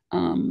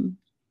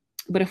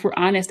 But if we're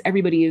honest,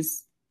 everybody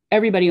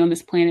on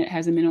this planet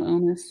has a mental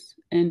illness,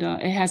 and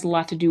it has a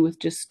lot to do with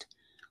just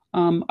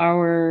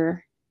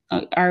our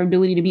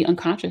ability to be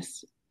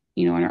unconscious,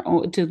 on our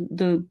own.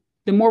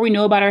 The more we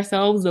know about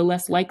ourselves, the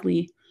less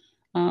likely,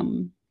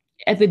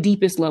 at the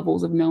deepest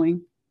levels of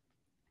knowing,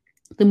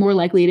 the more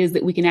likely it is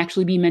that we can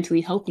actually be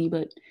mentally healthy.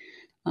 But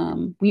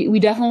we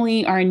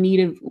definitely are in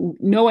need of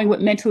knowing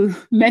what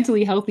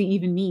mentally healthy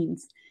even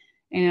means.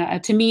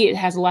 And to me, it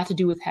has a lot to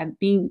do with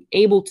being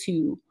able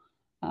to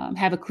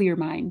have a clear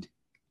mind.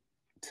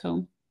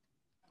 So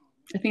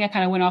I think I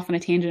kind of went off on a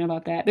tangent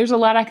about that. There's a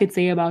lot I could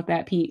say about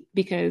that, Pete,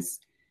 because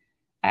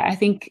I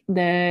think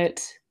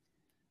that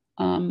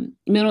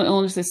mental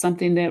illness is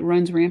something that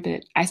runs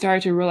rampant. I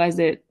started to realize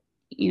that,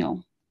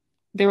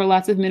 there are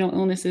lots of mental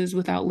illnesses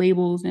without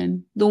labels,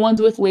 and the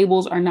ones with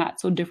labels are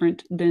not so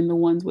different than the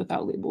ones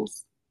without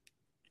labels.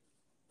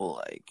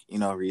 Well,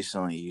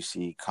 recently you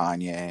see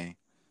Kanye,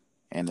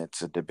 and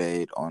it's a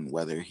debate on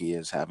whether he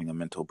is having a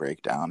mental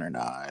breakdown or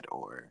not,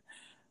 or,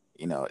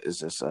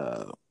 is this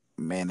a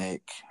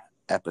manic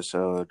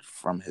episode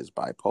from his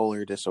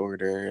bipolar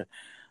disorder?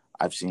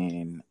 I've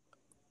seen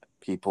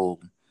people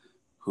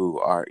who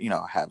are,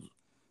 have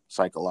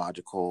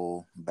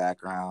psychological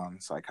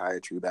backgrounds,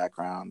 psychiatry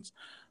backgrounds,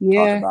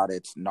 talk about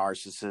it's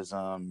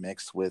narcissism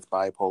mixed with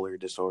bipolar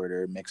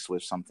disorder, mixed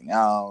with something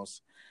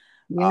else.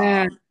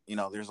 Yeah.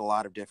 There's a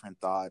lot of different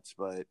thoughts,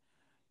 but,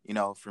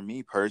 for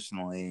me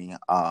personally,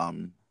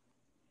 and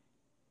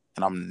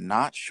I'm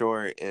not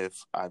sure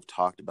if I've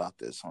talked about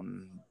this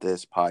on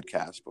this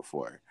podcast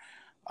before,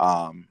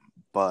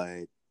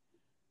 but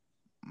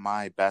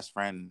my best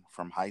friend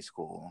from high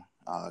school,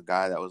 a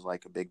guy that was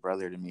like a big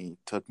brother to me,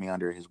 took me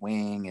under his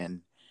wing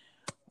and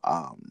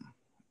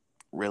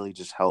really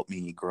just helped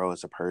me grow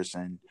as a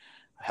person,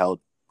 held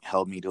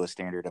me to a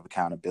standard of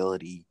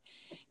accountability.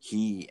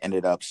 He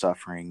ended up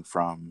suffering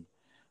from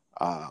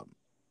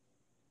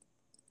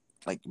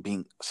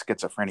being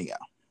schizophrenia,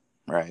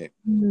 right?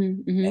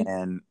 Mm-hmm.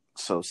 And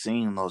so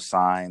seeing those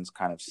signs,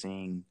 kind of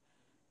seeing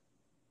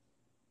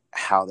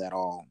how that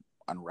all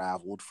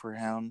unraveled for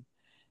him,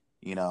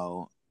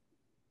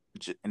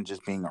 and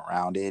just being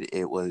around it,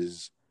 it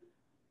was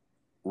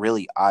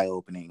really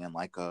eye-opening, and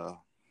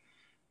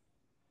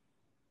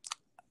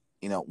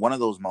one of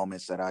those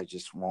moments that I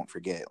just won't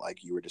forget,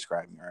 like you were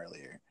describing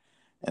earlier.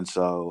 And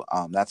so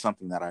that's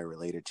something that I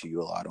related to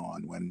you a lot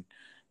on when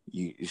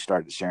you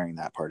started sharing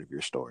that part of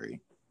your story,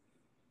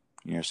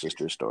 your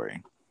sister's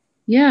story.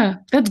 Yeah,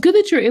 that's good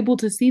that you're able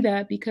to see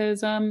that,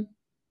 because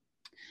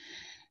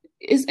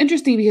it's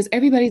interesting because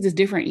everybody's is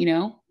different,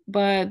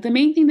 but the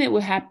main thing that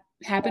would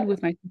happened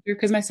with my sister,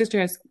 because my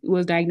sister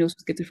was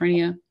diagnosed with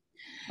schizophrenia.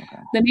 Okay.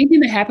 The main thing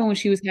that happened when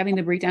she was having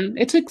the breakdown,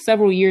 it took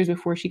several years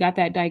before she got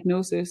that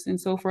diagnosis. And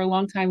so for a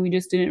long time, we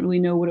just didn't really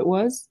know what it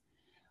was.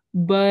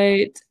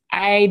 But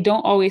I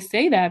don't always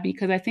say that,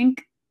 because I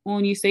think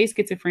when you say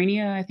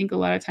schizophrenia, I think a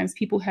lot of times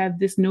people have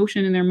this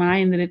notion in their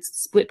mind that it's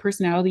split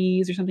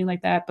personalities or something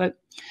like that. But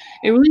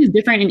it really is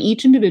different in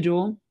each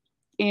individual.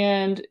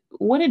 And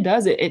what it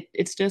does,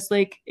 it's just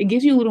like, it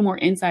gives you a little more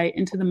insight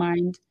into the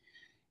mind.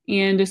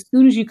 And as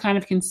soon as you kind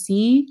of can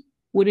see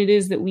what it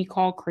is that we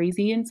call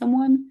crazy in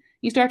someone,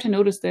 you start to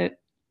notice that,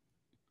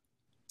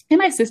 and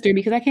my sister,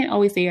 because I can't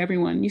always say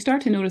everyone, you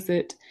start to notice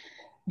that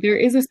there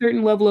is a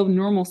certain level of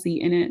normalcy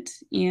in it.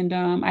 And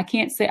I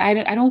can't say,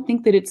 I don't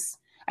think that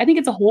I think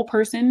it's a whole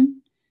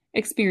person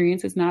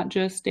experience. It's not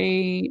just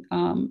a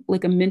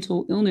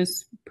mental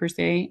illness per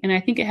se. And I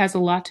think it has a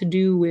lot to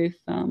do with,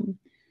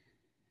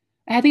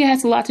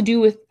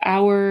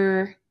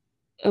 our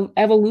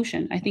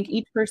evolution. I think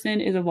each person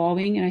is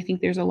evolving, and I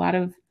think there's a lot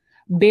of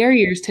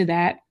barriers to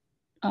that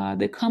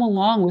that come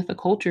along with a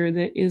culture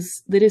that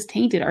is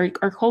tainted.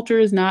 Our culture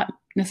is not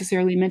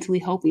necessarily mentally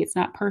healthy. It's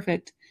not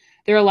perfect.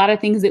 There are a lot of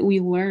things that we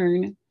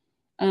learn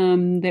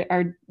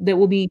that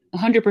will be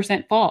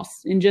 100%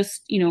 false in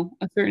just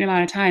a certain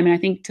amount of time. And I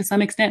think to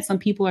some extent, some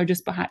people are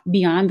just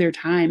beyond their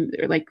time.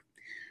 They're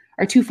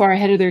are too far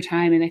ahead of their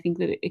time, and I think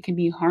that it can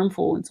be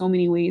harmful in so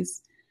many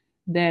ways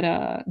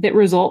that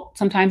result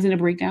sometimes in a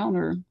breakdown.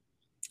 Or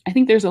I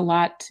think there's a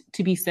lot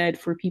to be said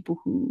for people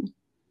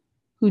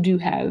who do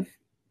have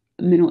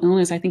mental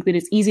illness. I think that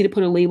it's easy to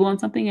put a label on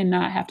something and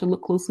not have to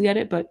look closely at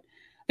it. But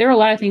there are a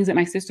lot of things that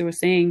my sister was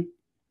saying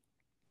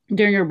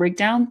during her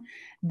breakdown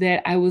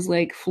that I was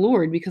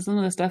floored, because some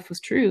of the stuff was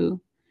true.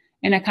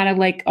 And I kind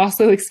of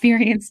also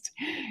experienced,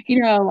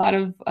 a lot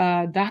of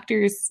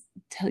doctors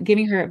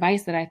giving her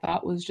advice that I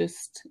thought was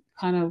just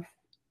kind of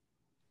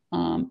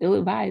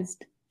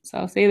ill-advised. So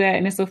I'll say that.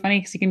 And it's so funny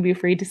because you can be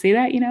afraid to say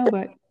that,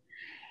 but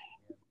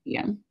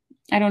yeah.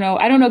 I don't know.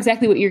 I don't know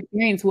exactly what your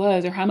experience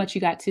was or how much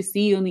you got to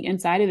see on the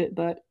inside of it,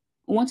 but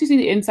once you see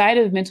the inside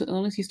of mental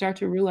illness, you start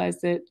to realize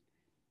that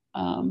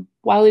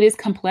while it is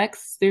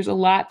complex, there's a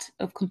lot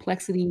of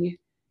complexity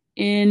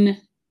in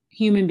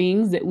human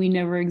beings that we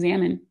never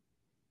examine.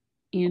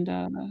 And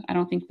I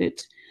don't think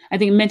that, I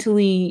think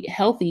mentally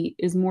healthy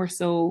is more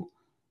so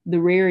the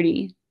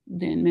rarity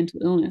than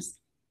mental illness,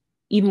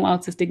 even while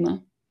it's a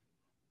stigma.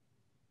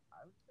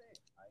 I would say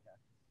I got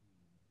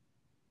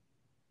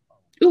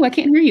to Oh, I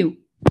can't hear you.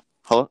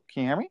 Hello,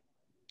 can you hear me?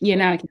 Yeah,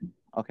 now I can.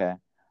 Okay.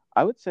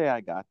 I would say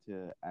I got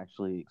to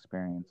actually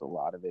experience a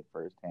lot of it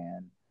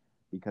firsthand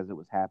because it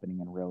was happening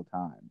in real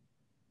time.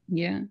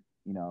 Yeah.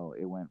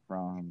 It went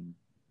from,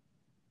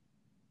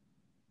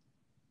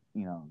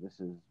 this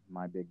is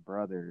my big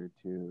brother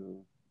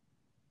to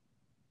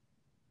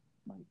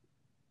like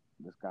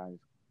this guy's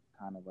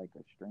kind of like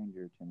a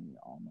stranger to me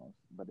almost,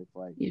 but it's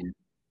like, Yeah.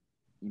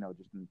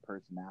 just in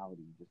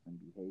personality, just in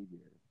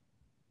behavior.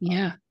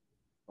 Yeah.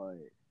 But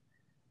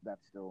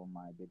that's still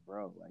my big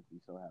bro. Like we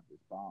still have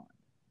this bond.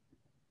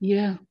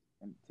 Yeah.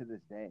 And to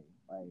this day,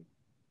 like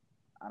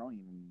I don't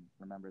even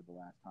remember the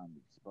last time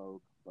we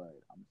spoke, but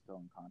I'm still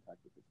in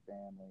contact with his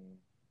family.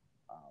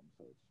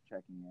 So it's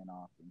checking in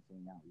often,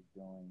 seeing how he's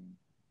doing.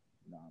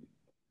 I'm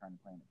trying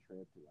to plan a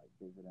trip to like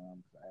visit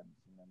him because I haven't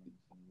seen him in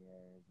some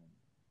years, and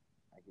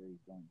I hear he's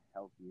doing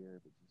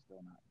healthier, but he's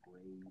still not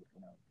great.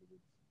 Because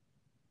it's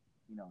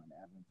an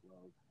ebb and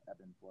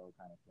flow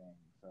kind of thing.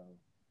 So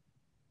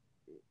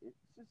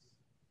it's just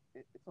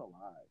it's a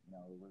lot.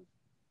 It was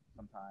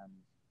sometimes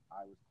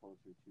I was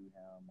closer to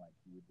him, like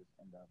he would just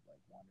end up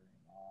like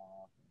wandering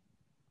off, and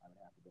I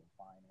would have to go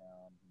find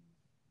him.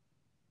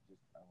 He's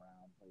just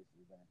around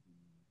places that he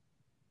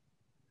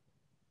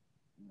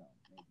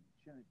maybe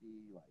shouldn't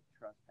be, like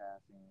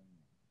trespassing,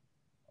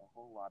 a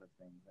whole lot of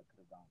things that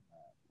could have gone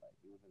left. Like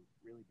it was a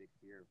really big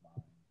fear of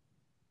mine.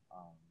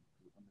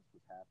 When this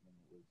was happening,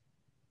 it was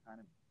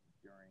kind of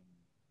during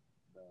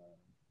the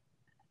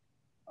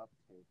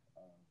uptick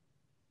of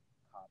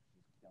cops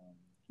just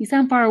killing. You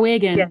sound far away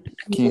again.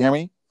 Can you hear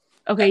me?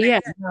 Okay, yeah.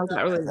 No,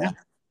 not really now.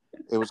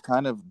 It was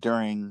kind of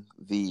during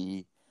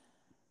the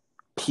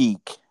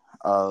peak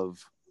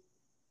of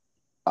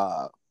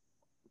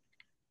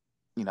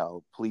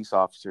police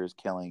officers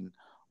killing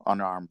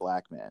unarmed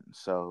black men.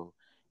 So,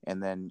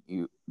 and then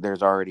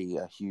there's already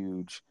a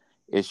huge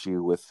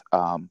issue with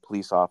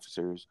police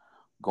officers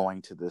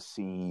going to the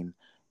scene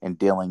and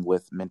dealing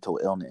with mental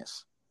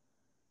illness,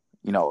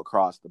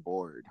 across the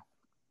board.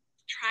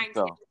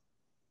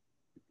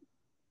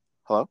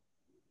 Hello?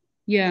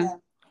 Yeah.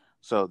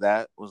 So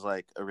that was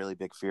like a really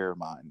big fear of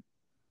mine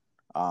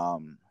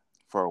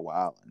for a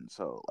while. And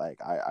so like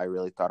I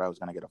really thought I was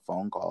going to get a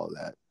phone call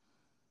that,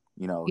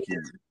 he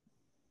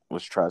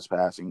was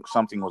trespassing.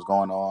 Something was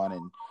going on,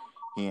 and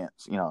he,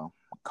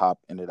 cop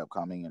ended up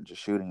coming and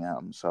just shooting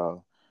him.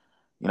 So,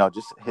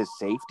 just his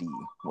safety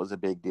was a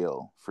big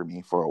deal for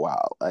me for a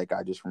while. Like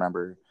I just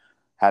remember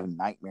having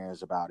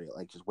nightmares about it,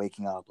 like just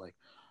waking up, like,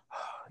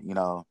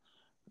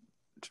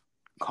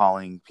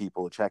 calling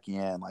people, checking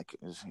in, like,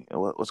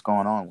 what's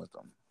going on with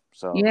them.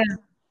 So yeah,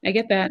 I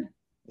get that.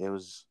 It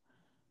was,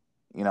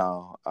 and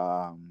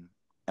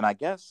I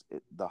guess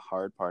the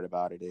hard part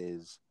about it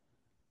is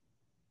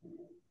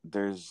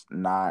there's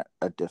not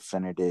a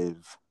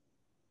definitive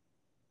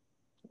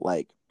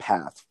like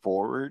path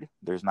forward.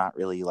 There's not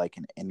really like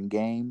an end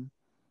game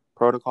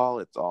protocol.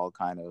 It's all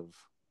kind of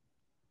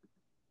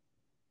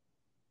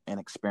an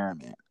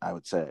experiment, I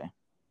would say.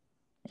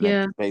 And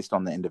Yeah. it's based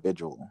on the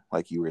individual,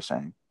 like you were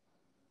saying.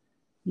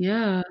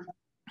 Yeah.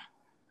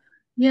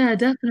 Yeah,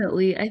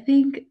 definitely. I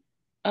think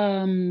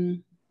yeah,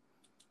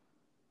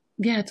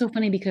 it's so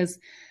funny because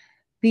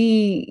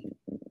the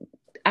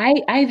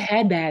I've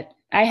had that.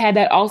 I had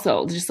that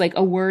also, just like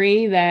a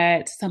worry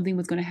that something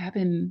was going to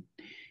happen,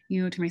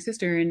 to my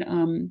sister.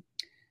 And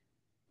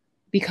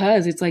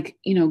because it's like,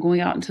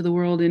 going out into the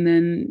world and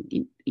then,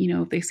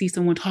 if they see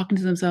someone talking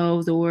to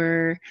themselves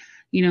or,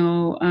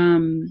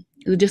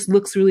 it just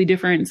looks really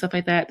different and stuff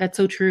like that. That's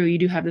so true. You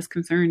do have this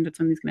concern that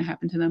something's going to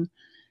happen to them.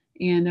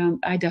 And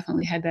I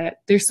definitely had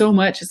that. There's so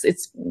much.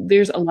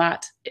 There's a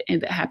lot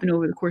that happened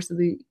over the course of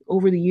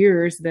over the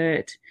years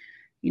that,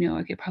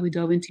 I could probably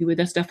delve into, but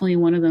that's definitely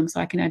one of them.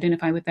 So I can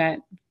identify with that.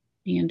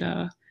 And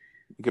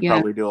you could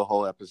probably do a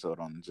whole episode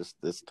on just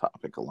this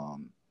topic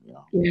alone.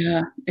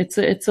 Yeah, it's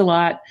a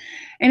lot.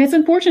 And it's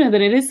unfortunate that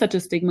it is such a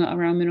stigma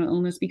around mental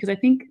illness, because I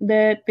think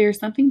that there's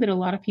something that a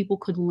lot of people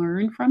could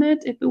learn from it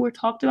if it were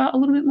talked about a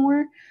little bit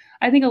more.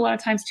 I think a lot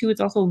of times too, it's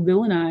also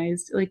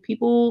villainized. Like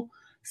people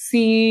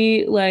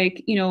see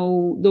like,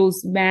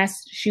 those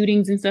mass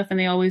shootings and stuff, and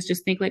they always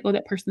just think like, oh,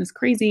 that person is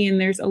crazy. And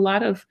there's a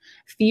lot of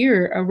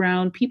fear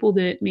around people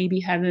that maybe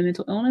have a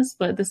mental illness,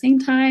 but at the same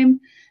time,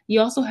 you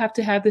also have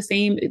to have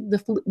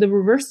the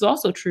reverse is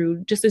also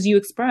true, just as you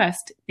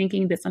expressed,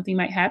 thinking that something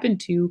might happen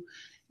to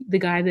the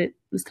guy that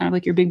was kind of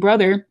like your big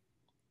brother.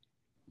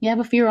 You have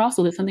a fear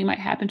also that something might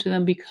happen to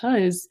them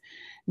because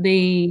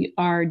they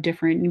are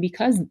different and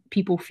because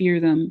people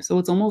fear them. So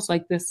it's almost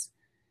like this,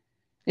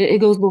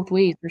 it goes both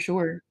ways for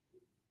sure.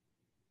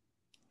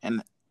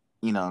 And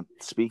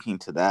speaking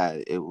to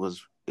that,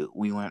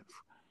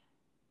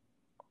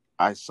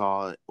 I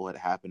saw what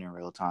happened in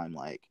real time.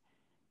 Like,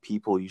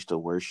 people used to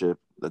worship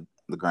the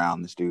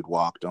ground this dude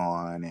walked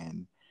on,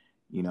 and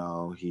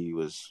he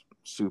was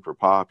super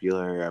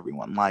popular.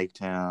 Everyone liked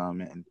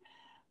him, and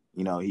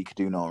he could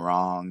do no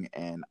wrong.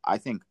 And I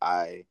think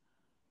I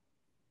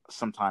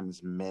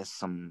sometimes miss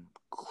some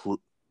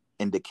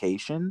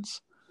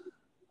indications,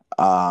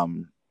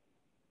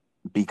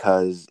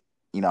 because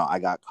I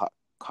got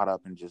caught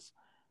up in just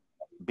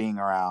being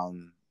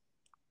around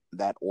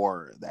that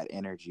aura, that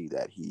energy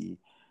that he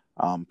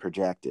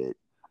projected.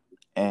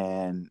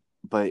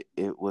 But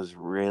it was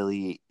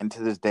really, and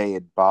to this day,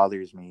 it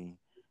bothers me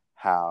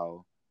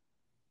how,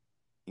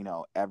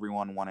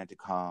 everyone wanted to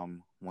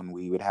come when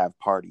we would have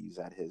parties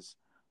at his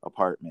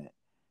apartment.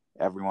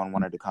 Everyone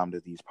wanted to come to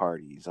these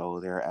parties. Oh,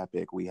 they're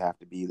epic. We have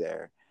to be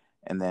there.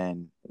 And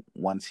then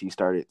once he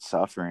started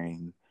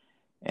suffering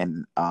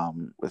and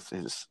with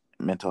his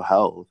mental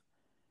health,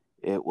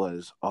 it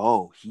was,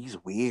 oh, he's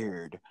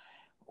weird.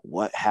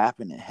 What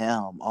happened to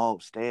him? Oh,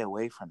 stay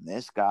away from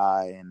this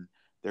guy. And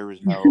there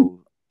was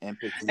no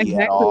empathy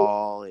at Exactly.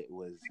 all. It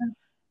was,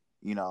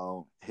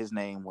 his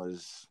name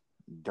was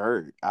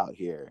dirt out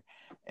here.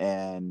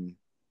 And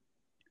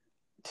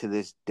to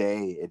this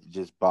day, it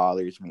just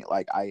bothers me.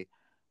 Like, I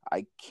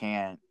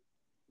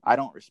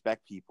don't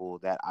respect people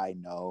that I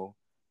know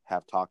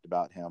have talked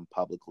about him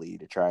publicly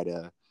to try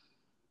to,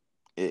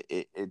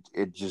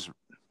 it just,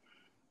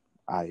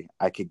 I'm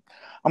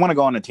going to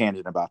go on a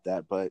tangent about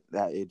that, but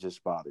that it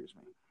just bothers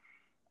me.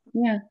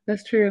 Yeah,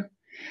 that's true.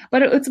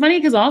 But it's funny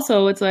because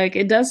also it's like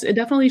it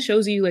definitely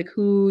shows you like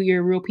who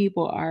your real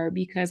people are,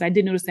 because I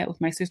did notice that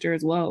with my sister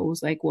as well. It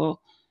was like, well,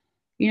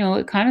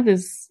 it kind of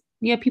is,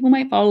 yeah, people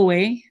might fall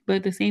away, but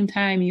at the same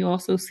time you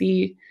also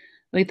see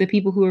like the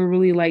people who are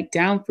really like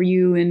down for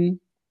you, and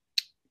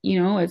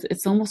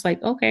it's almost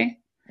like, okay.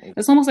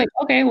 It's almost like,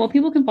 okay, well,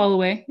 people can fall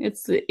away.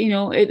 It's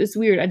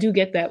weird. I do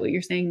get that what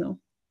you're saying though.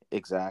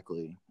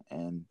 Exactly.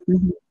 And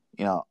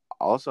Mhm.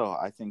 also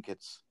I think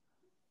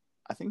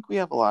we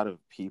have a lot of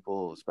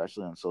people,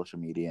 especially on social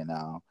media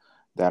now,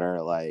 that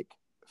are like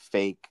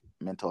fake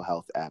mental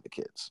health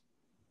advocates.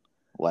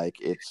 Like,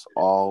 it's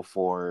all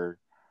for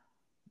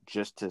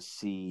just to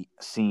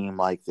seem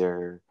like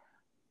they're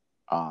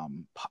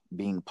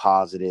being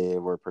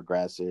positive or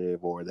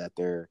progressive, or that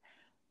they're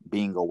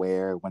being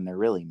aware when they're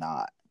really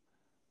not.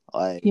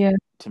 Like, Yeah.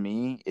 to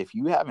me, if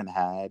you haven't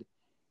had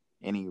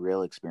any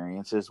real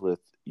experiences with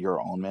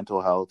your own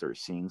mental health or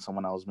seeing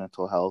someone else's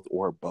mental health,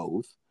 or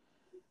both,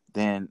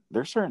 then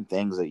there's certain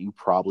things that you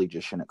probably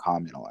just shouldn't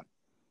comment on.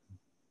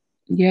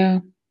 Yeah.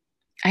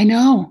 I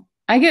know.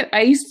 I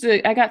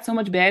got so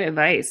much bad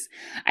advice.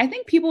 I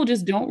think people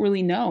just don't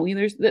really know.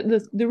 There's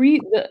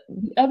the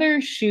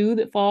other shoe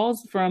that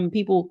falls from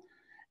people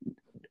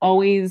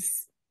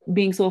always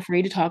being so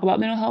afraid to talk about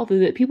mental health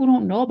is that people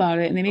don't know about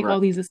it, and they make Right. all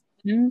these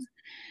assumptions,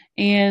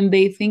 and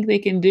they think they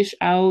can dish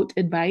out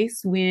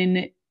advice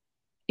when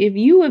if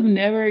you have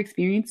never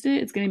experienced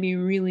it, it's going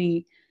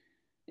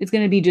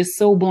to be just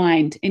so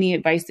blind, any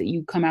advice that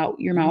you come out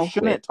your You mouth with.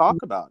 shouldn't talk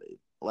about it,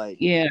 like,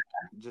 Yeah.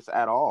 just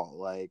at all.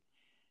 Like,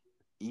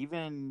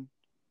 even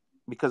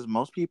because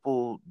most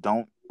people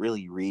don't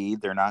really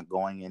read, they're not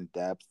going in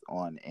depth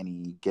on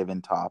any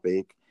given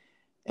topic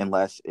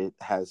unless it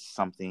has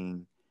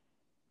something,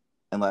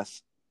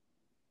 unless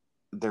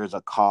there's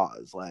a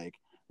cause, like,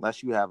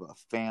 unless you have a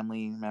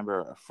family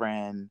member, a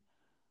friend,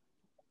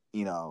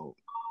 you know,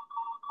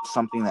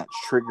 something that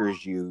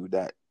triggers you,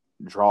 that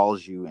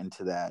draws you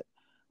into that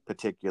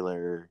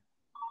particular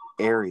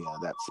area,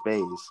 that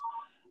space.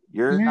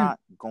 You're Yeah. not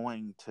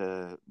going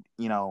to,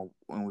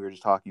 when we were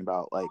just talking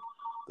about like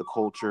the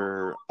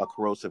culture, a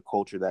corrosive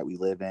culture that we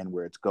live in,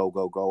 where it's go,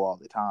 go, go all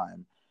the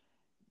time.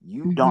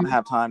 You don't Mhm.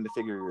 have time to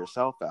figure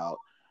yourself out.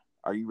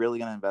 Are you really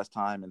going to invest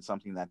time in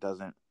something that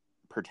doesn't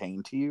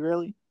pertain to you,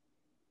 really?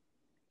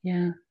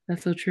 Yeah,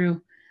 that's so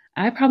true.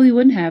 I probably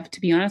wouldn't have,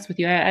 to be honest with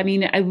you. I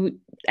mean,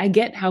 I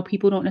get how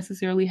people don't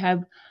necessarily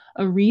have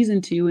a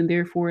reason to, and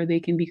therefore they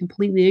can be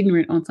completely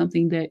ignorant on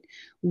something that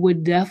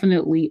would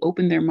definitely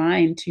open their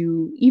mind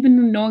to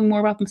even knowing more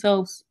about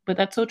themselves. But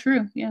that's so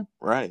true. Yeah.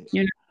 Right.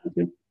 You're not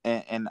wrong.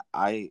 And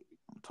I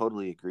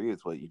totally agree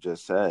with what you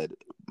just said.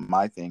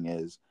 My thing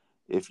is,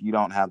 if you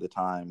don't have the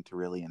time to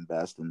really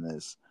invest in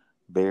this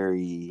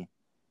very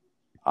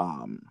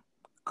um,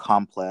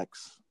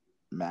 complex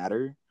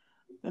matter,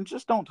 then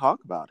just don't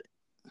talk about it.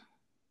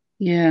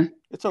 Yeah.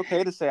 It's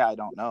okay to say I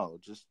don't know.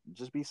 Just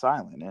be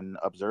silent and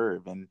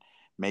observe, and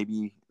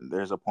maybe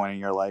there's a point in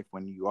your life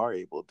when you are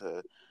able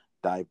to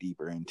dive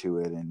deeper into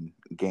it and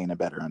gain a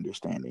better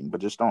understanding.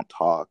 But just don't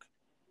talk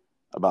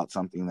about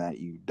something that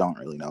you don't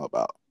really know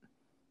about.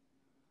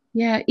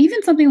 Yeah,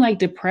 even something like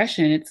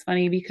depression, it's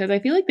funny because I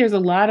feel like there's a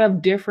lot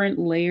of different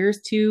layers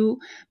to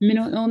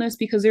mental illness,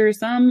 because there are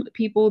some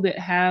people that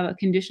have a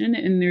condition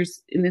and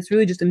it's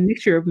really just a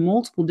mixture of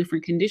multiple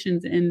different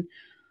conditions, and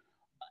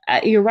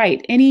you're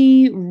right.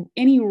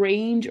 Any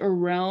range or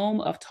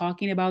realm of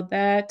talking about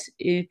that,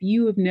 if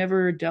you have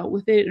never dealt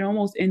with it, it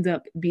almost ends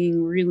up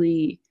being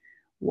really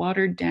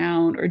watered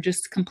down or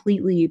just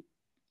completely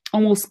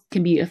almost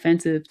can be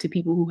offensive to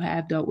people who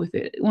have dealt with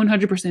it.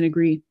 100%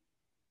 agree.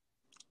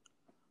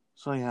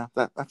 So yeah,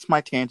 that's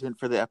my tangent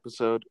for the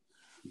episode.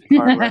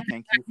 Carla,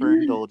 thank you for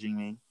indulging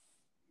me.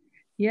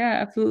 Yeah,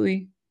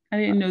 absolutely. I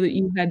didn't know that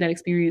you had that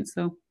experience,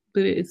 so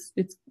but it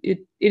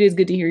is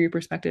good to hear your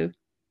perspective.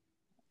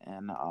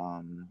 And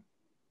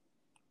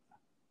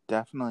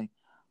definitely,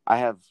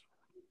 I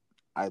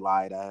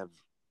lied. I have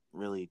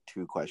really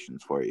two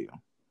questions for you,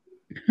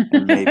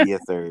 and maybe a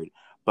third.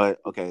 But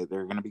okay,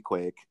 they're gonna be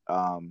quick.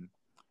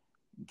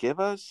 Give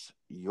us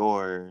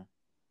your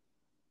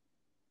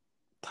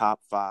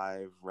top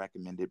 5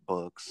 recommended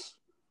books.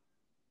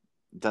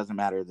 Doesn't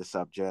matter the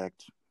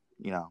subject,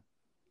 you know.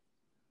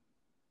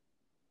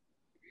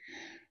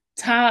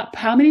 Top,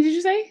 how many did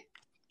you say?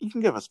 You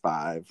can give us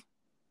 5.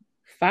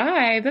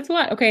 5. That's a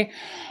lot. Okay. Or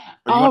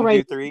you All want to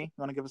right. do 3? You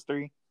want to give us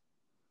 3?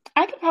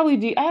 I could probably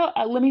do.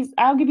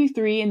 I'll give you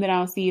 3, and then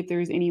I'll see if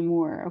there's any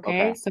more.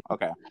 Okay. So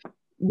Okay.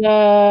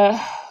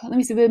 let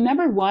me see. The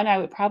number 1 I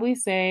would probably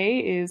say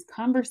is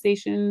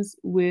Conversations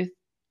with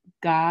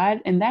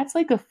God, and that's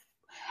like I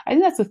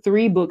think that's a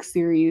 3-book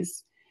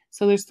series.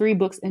 So there's 3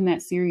 books in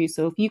that series.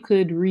 So if you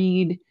could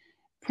read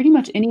pretty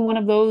much any one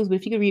of those, but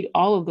if you could read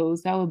all of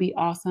those, that would be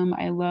awesome.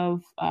 I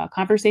love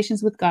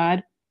Conversations with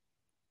God,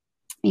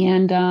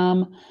 and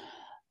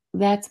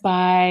that's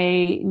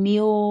by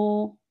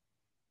Neil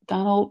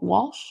Donald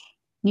Walsh.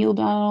 Neil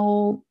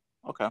Donald.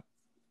 Okay.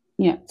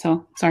 Yeah.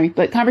 So sorry,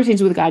 but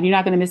Conversations with God. You're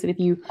not going to miss it if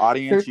you.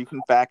 Audience, you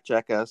can fact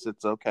check us.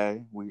 It's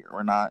okay.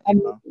 We're not.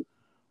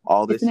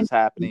 All this is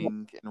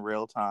happening in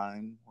real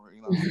time.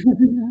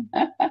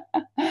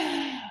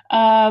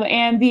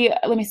 And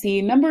let me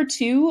see. Number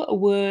 2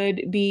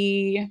 would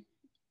be.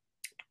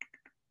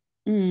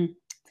 This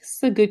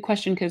is a good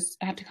question because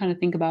I have to kind of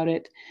think about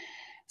it.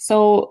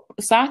 So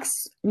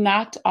Socks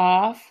Knocked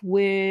Off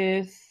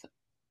with.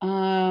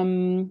 Let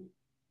me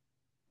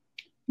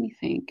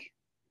think.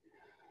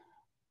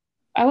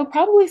 I would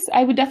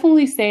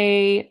definitely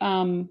say.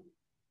 Well,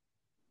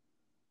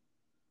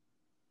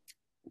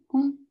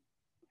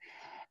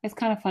 it's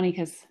kind of funny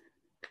because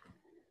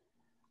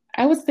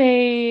I would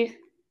say,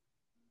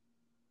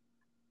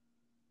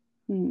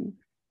 trying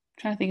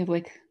to think of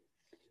like,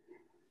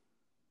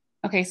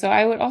 okay, so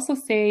I would also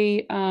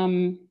say,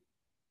 I'm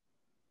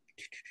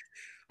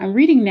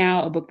reading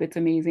now a book that's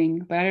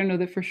amazing, but I don't know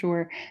that for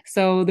sure.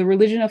 So The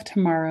Religion of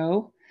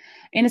Tomorrow,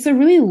 and it's a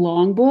really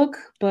long book,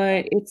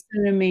 but it's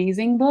an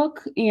amazing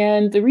book.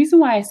 And the reason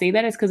why I say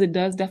that is because it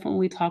does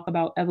definitely talk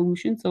about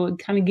evolution. So it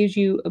kind of gives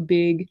you a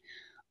big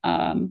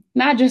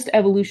not just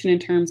evolution in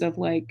terms of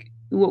like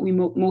what we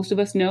most of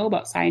us know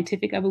about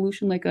scientific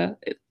evolution, like then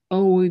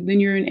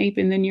you're an ape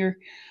and then you're,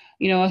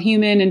 a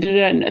human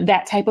and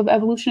that type of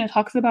evolution. It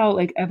talks about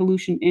like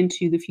evolution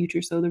into the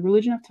future. So The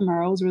Religion of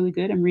Tomorrow is really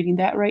good. I'm reading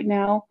that right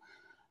now.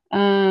 I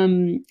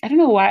don't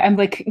know why I'm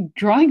like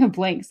drawing a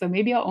blank. So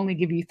maybe I'll only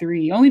give you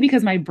 3, only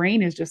because my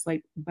brain is just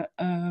like,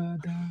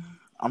 I'm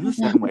the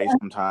same way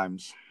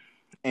sometimes.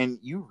 And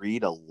you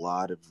read a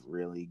lot of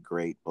really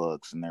great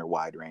books, and they're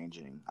wide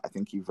ranging. I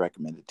think you've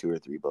recommended 2 or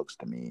 3 books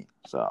to me.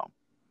 So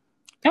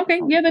okay,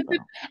 yeah, that's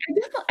it.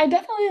 I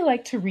definitely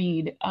like to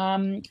read.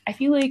 I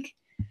feel like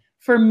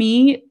for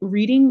me,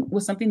 reading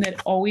was something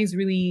that always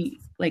really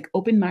like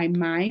opened my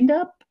mind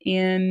up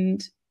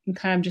and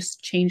kind of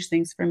just changed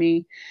things for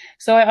me.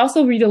 So I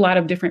also read a lot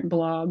of different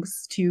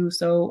blogs too.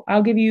 So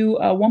I'll give you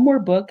one more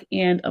book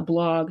and a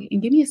blog.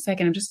 And give me a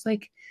second. I'm just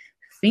like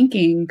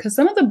thinking because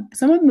some of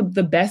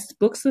the best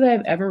books that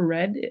I've ever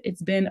read,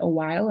 it's been a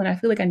while, and I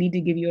feel like I need to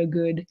give you a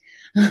good.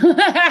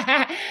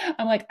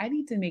 I'm like, I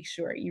need to make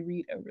sure you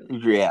read a really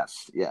good.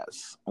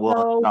 Yes.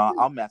 Well, no,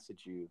 I'll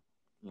message you.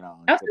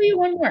 I'll tell you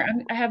one more.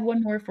 I have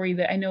one more for you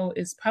that I know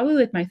is probably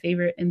like my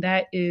favorite, and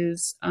that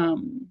is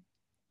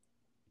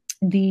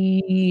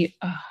the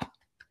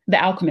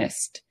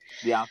Alchemist.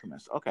 The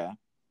Alchemist. Okay.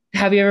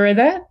 Have you ever read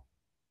that?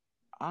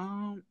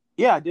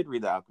 Yeah, I did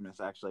read The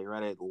Alchemist, actually. I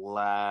read it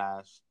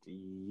last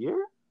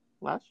year,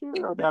 or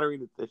I gotta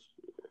read it this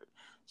year.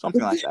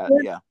 Something like that,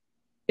 yeah.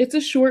 It's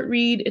a short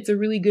read. It's a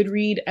really good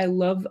read. I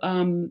love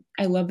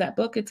that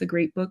book. It's a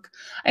great book.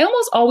 I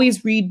almost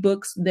always read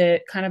books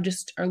that kind of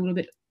just are a little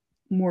bit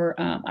more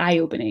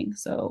eye-opening.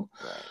 So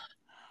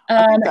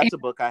right. I think that's a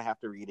book I have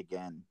to read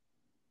again.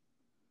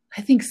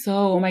 I think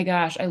so. Oh my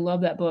gosh, I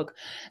love that book.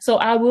 So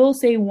I will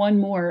say one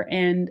more,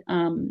 and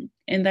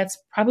that's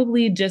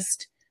probably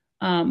just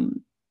the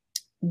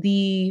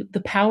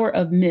Power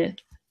of Myth.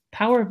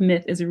 Power of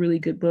Myth is a really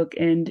good book,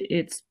 and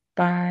it's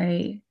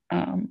by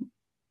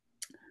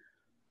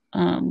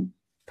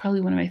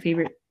probably one of my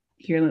favorite.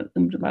 Here,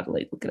 I'm about to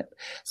look it up.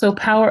 So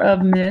Power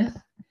of Myth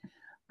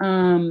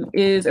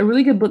is a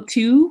really good book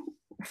too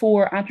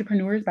for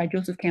entrepreneurs by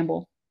Joseph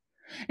Campbell.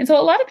 And so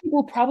a lot of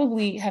people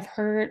probably have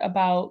heard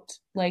about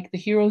like the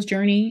hero's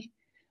journey,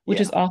 which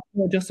is also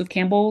a Joseph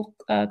Campbell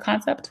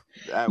concept.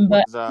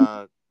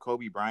 Was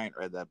Kobe Bryant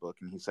read that book,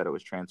 and he said it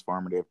was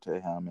transformative to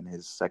him in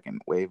his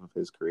second wave of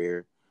his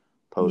career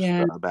post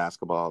Yeah.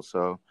 basketball.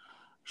 So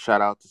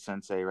shout out to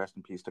Sensei. Rest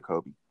in peace to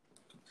Kobe.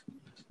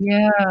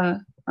 Yeah.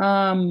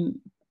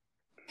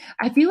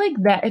 I feel like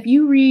that if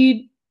you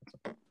read,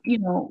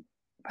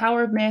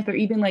 Power of Myth or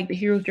even like The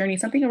Hero's Journey,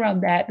 something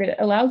around that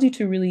allows you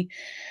to really,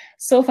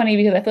 so funny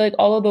because I feel like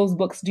all of those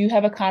books do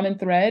have a common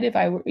thread if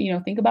I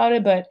think about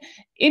it, but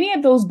any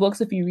of those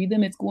books, if you read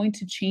them, it's going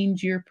to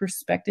change your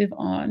perspective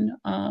on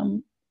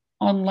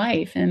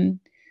life. And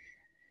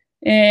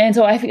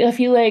so I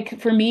feel like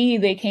for me,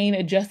 they came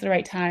at just the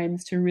right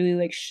times to really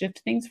like shift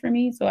things for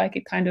me so I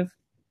could kind of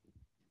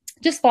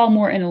just fall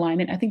more in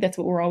alignment. I think that's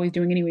what we're always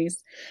doing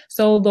anyways.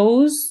 So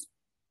those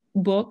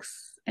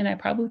books, and I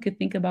probably could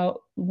think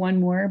about one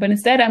more, but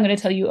instead I'm going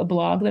to tell you a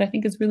blog that I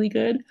think is really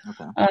good.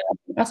 Okay.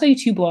 I'll tell you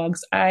two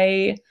blogs.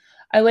 I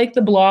like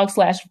the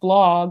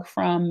blog/vlog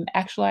from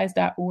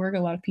actualize.org.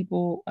 A lot of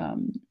people,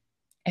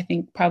 I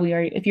think probably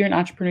are, if you're an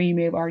entrepreneur, you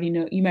might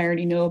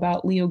already know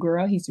about Leo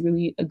Gura. He's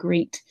really a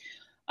great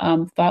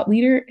thought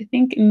leader, I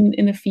think,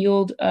 in the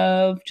field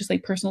of just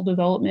like personal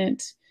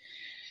development.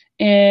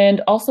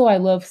 And also I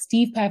love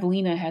Steve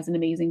Pavlina has an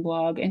amazing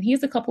blog, and he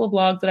has a couple of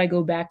blogs that I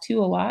go back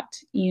to a lot.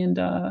 And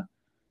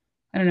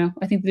I don't know,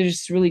 I think they're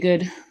just really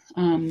good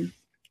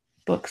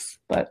books.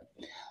 But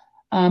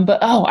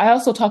I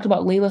also talked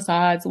about Layla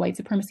Saad's White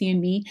Supremacy in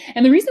Me.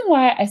 And the reason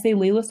why I say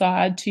Layla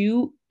Saad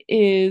too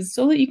is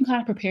so that you can kind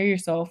of prepare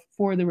yourself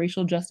for the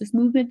racial justice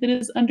movement that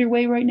is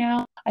underway right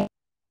now.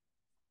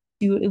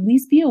 To at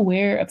least be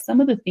aware of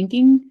some of the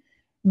thinking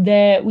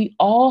that we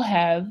all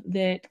have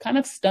that kind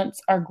of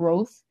stunts our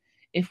growth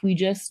if we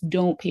just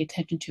don't pay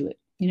attention to it,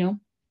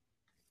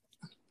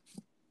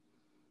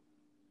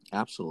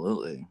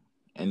 Absolutely.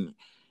 And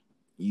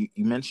you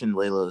mentioned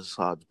Layla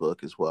Saad's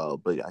book as well,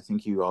 but I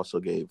think you also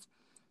gave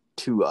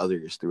two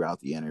others throughout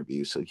the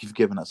interview. So you've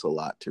given us a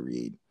lot to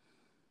read,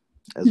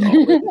 as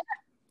always.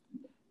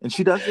 And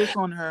she does this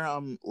on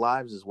her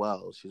lives as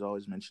well. She's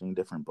always mentioning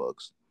different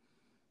books.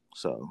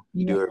 So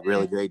you do a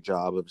really great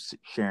job of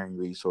sharing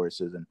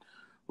resources and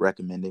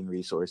recommending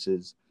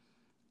resources.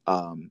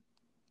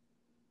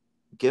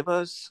 Give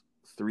us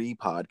 3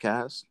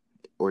 podcasts,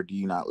 or do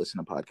you not listen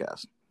to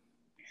podcasts?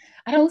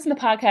 I don't listen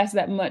to podcasts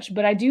that much,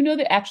 but I do know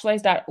that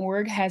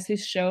actualize.org has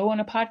his show on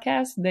a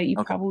podcast that you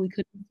probably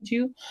could listen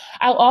to.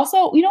 I'll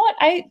also, you know what?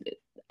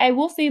 I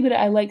will say that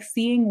I like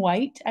Seeing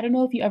White. I don't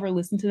know if you ever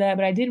listened to that,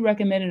 but I did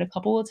recommend it a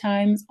couple of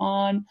times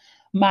on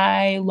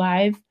my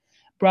live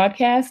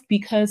broadcast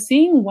because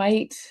Seeing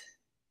White,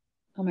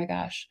 oh my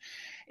gosh,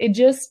 it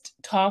just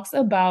talks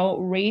about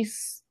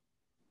race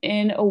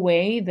in a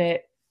way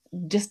that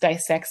just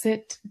dissects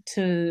it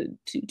to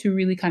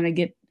really kind of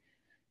get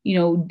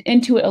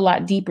into it a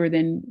lot deeper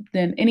than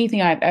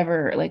anything I've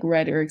ever like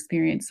read or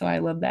experienced. So I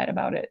love that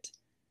about it.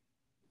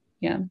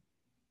 Yeah.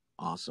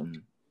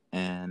 Awesome.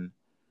 And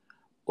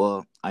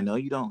well, I know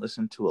you don't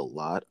listen to a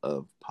lot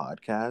of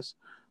podcasts,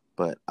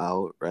 but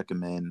I'll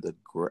recommend the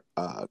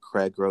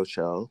Craig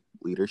Groeschel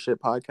Leadership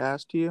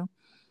Podcast to you.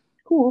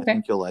 Cool. Okay. I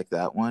think you'll like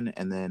that one.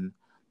 And then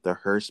the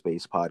Her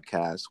Space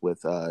Podcast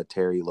with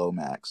Terry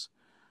Lomax.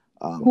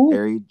 Cool.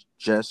 Terry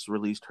just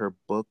released her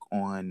book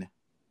on,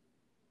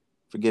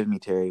 forgive me,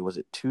 Terry, was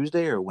it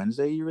Tuesday or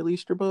Wednesday you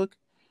released your book?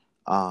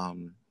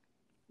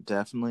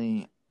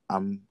 Definitely,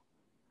 I'm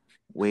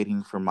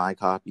waiting for my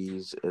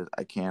copies.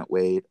 I can't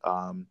wait.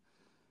 I'm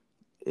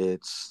going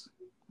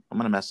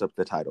to mess up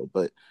the title,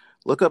 but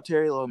look up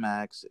Terry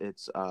Lomax.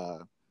 It's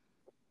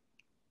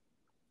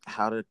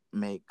how to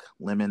make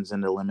lemons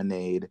into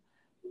lemonade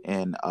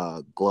and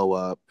glow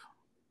up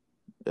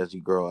as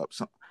you grow up.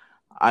 So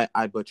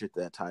I butchered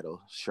that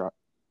title.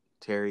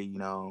 Terry,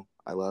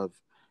 I love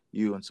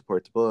you and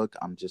support the book.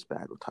 I'm just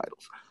bad with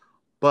titles.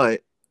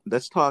 But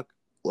let's talk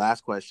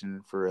last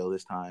question for real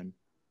this time.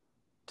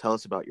 Tell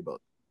us about your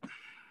book.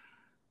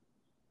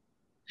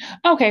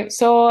 Okay,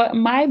 so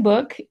my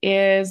book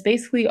is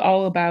basically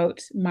all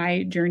about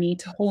my journey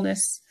to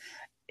wholeness.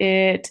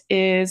 It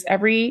is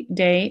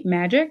Everyday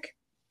Magic.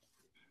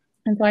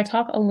 And so I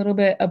talk a little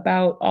bit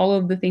about all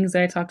of the things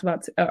that I talked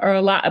about, or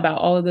a lot about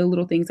all of the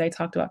little things I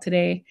talked about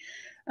today,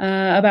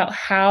 about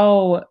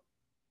how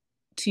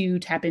to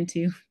tap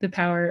into the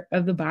power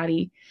of the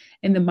body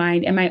and the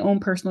mind, and my own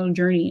personal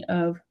journey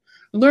of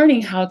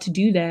learning how to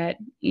do that,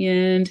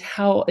 and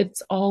how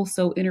it's all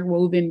so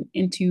interwoven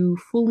into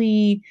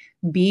fully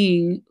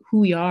being who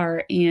we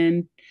are,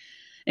 and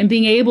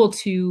being able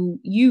to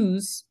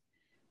use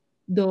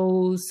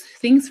those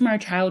things from our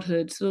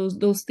childhood, so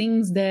those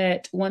things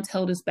that once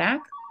held us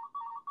back,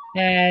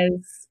 as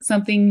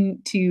something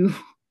to,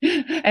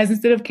 as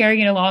instead of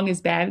carrying it along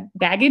as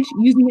baggage,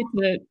 using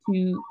it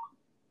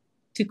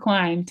to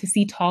climb, to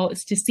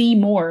see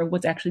more of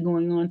what's actually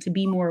going on, to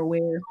be more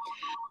aware.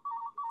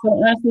 So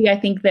honestly, I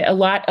think that a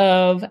lot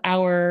of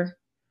our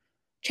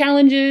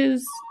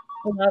challenges,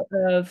 a lot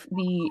of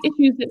the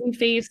issues that we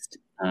faced,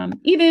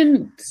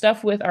 even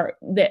stuff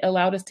that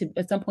allowed us to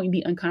at some point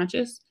be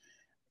unconscious,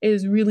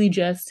 is really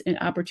just an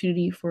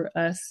opportunity for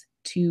us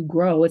to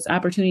grow. It's an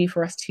opportunity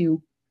for us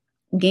to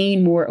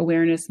gain more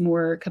awareness,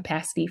 more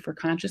capacity for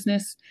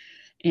consciousness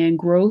and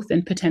growth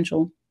and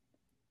potential.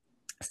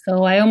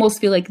 So I almost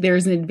feel like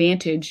there's an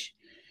advantage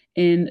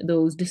in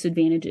those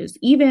disadvantages.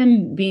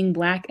 Even being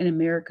Black in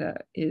America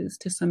is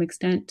to some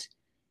extent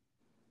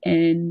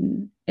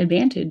an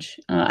advantage.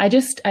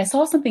 I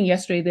saw something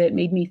yesterday that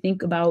made me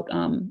think about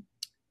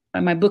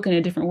my book in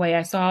a different way.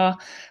 I saw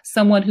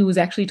someone who was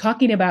actually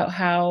talking about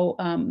how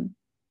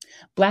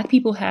Black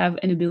people have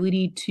an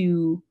ability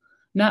to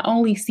not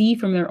only see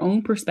from their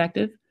own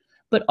perspective,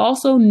 but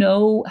also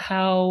know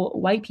how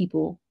white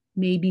people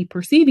may be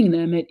perceiving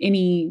them at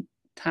any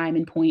time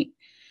and point.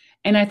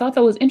 And I thought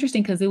that was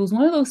interesting because it was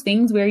one of those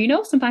things where,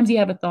 sometimes you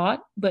have a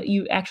thought, but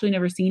you actually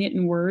never seen it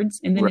in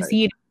words. And then to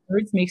see it in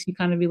words makes you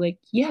kind of be like,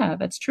 yeah,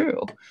 that's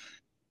true.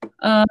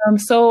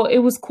 So it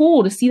was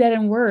cool to see that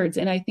in words.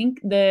 And I think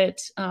that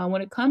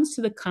when it comes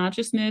to the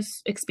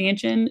consciousness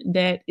expansion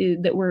that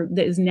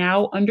is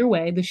now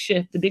underway,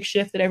 the big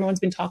shift that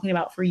everyone's been talking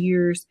about for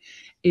years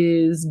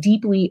is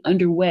deeply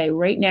underway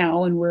right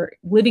now, and we're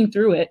living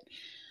through it.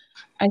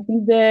 I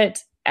think that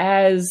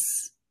as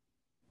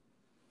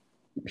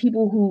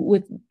people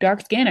with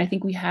dark skin, I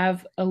think we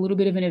have a little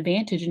bit of an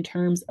advantage in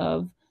terms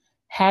of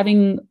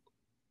having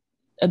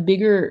a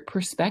bigger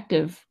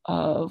perspective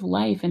of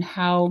life and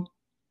how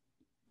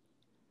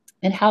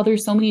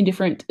there's so many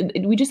different,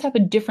 we just have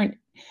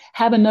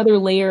another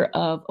layer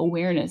of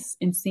awareness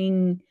and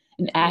seeing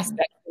an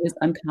aspect that is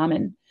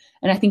uncommon.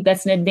 And I think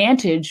that's an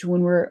advantage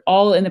when we're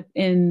all in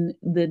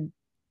the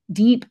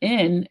deep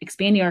in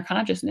expanding our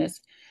consciousness.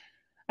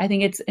 I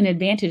think it's an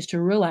advantage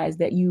to realize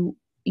that you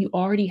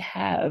already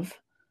have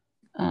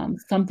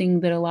something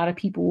that a lot of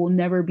people will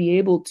never be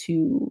able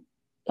to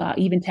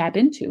even tap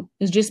into,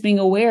 is just being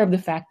aware of the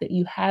fact that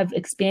you have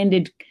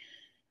expanded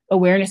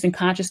awareness and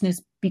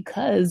consciousness,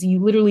 because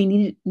you literally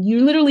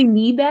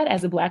need that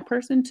as a Black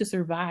person to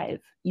survive.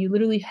 You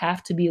literally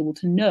have to be able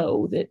to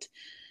know that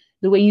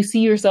the way you see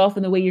yourself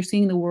and the way you're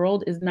seeing the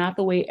world is not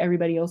the way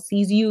everybody else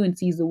sees you and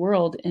sees the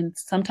world. And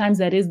sometimes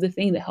that is the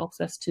thing that helps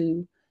us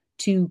to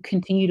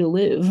continue to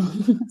live.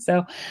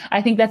 So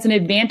I think that's an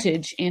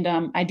advantage. And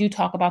I do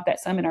talk about that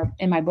some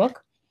in my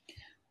book,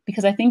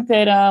 because I think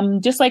that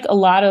just like a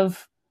lot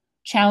of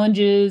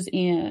challenges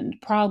and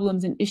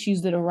problems and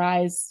issues that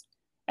arise,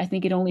 I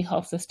think it only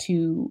helps us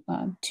to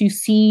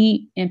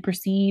see and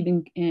perceive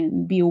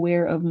and be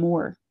aware of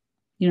more,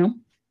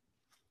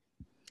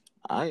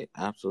 I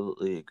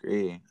absolutely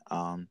agree.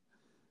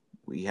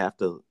 We have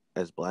to,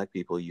 as Black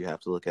people, you have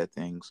to look at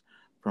things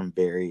from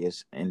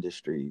various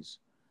industries.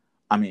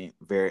 I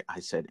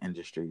said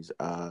industries,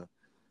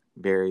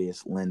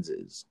 various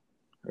lenses,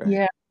 right?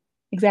 Yeah,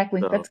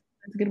 exactly. So, that's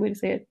a good way to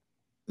say it.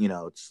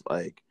 It's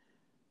like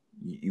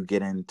you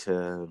get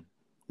into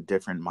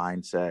different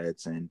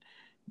mindsets, and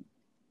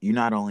you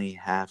not only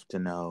have to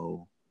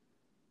know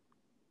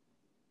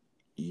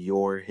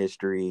your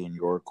history and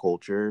your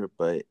culture,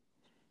 but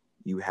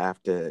you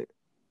have to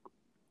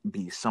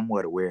be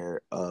somewhat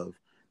aware of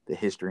the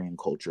history and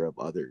culture of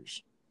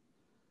others.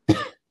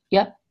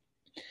 Yep.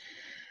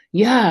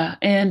 Yeah.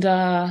 And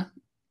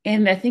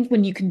I think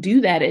when you can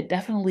do that, it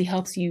definitely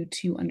helps you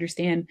to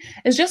understand.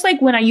 It's just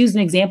like when I used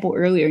an example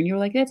earlier and you were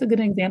like, that's a good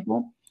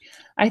example.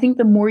 I think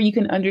the more you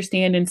can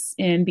understand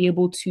and be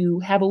able to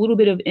have a little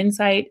bit of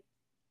insight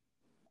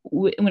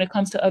when it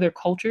comes to other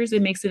cultures,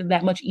 it makes it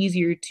that much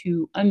easier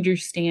to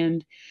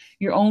understand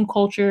your own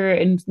culture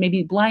and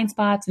maybe blind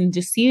spots and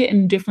just see it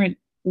in different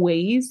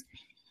ways.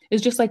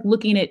 It's just like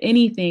looking at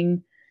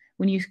anything.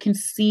 When you can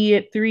see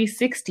it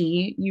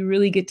 360, you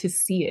really get to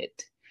see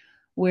it.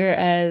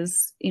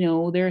 Whereas,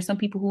 there are some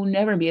people who will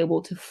never be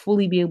able to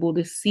fully be able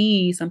to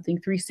see something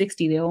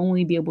 360. They'll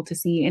only be able to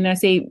see, and I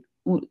say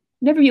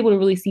never be able to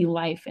really see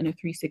life in a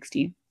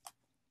 360.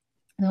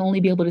 They'll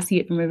only be able to see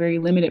it from a very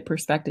limited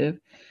perspective.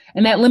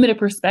 And that limited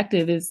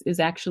perspective is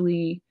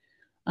actually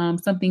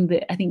something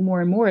that I think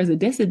more and more is a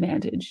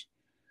disadvantage.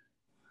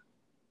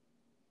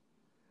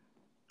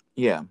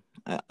 Yeah,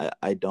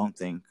 I don't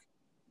think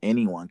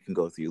anyone can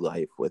go through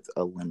life with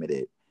a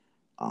limited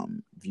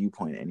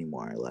viewpoint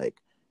anymore. Like,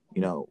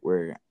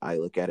 where I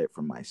look at it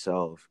from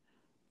myself,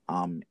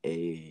 I'm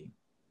a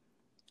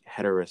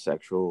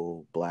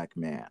heterosexual Black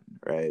man,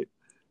 right?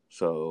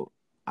 So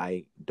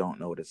I don't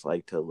know what it's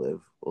like to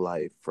live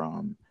life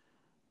from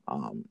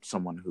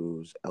someone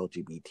who's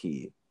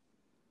LGBT.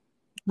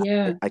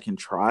 Yeah. I can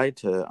try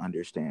to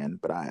understand,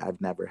 but I've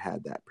never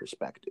had that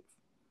perspective.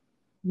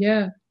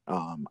 Yeah.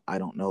 I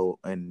don't know,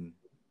 and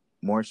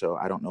more so,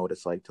 I don't know what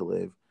it's like to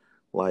live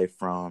life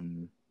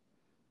from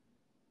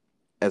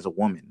as a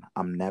woman.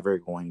 I'm never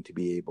going to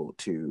be able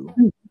to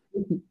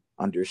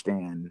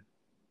understand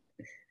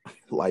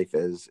life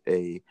as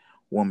a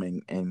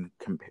woman and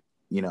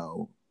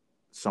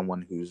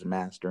someone who's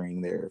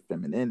mastering their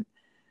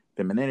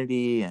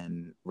femininity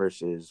and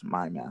versus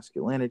my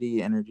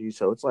masculinity energy.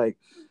 So it's like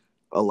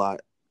a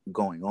lot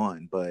going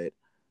on, but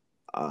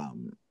I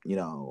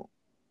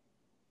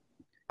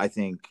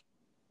think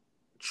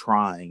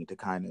trying to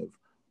kind of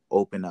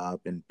open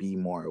up and be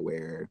more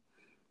aware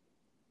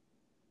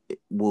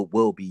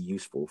will be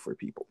useful for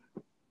people.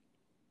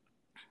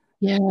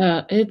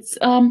 Yeah, it's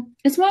one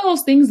of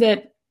those things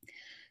that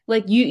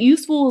like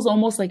useful is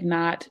almost like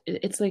not.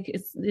 It's like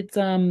it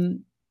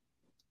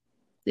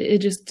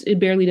just it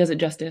barely does it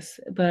justice.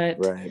 But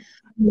Right.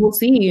 we'll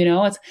see,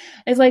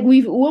 it's like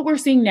we've what we're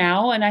seeing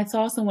now, and I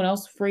saw someone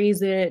else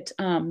phrase it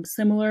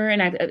similar,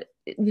 and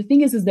the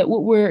thing is that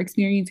what we're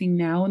experiencing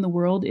now in the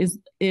world is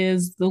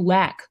the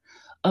lack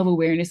of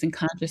awareness and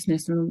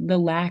consciousness, and the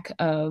lack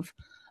of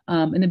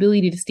an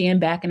ability to stand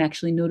back and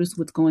actually notice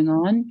what's going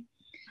on.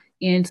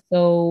 And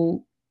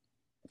so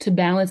to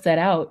balance that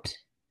out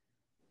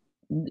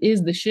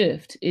is the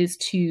shift, is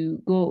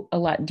to go a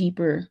lot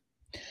deeper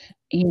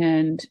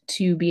and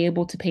to be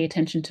able to pay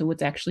attention to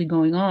what's actually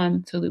going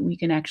on so that we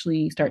can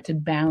actually start to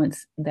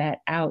balance that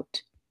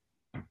out.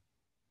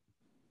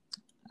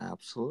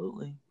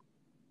 Absolutely.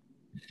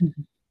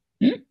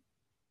 Mhm.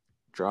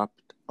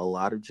 Dropped a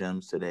lot of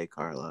gems today,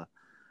 Carla.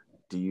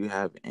 Do you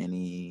have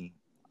any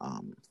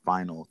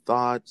final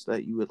thoughts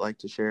that you would like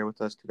to share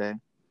with us today?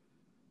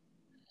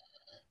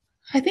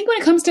 I think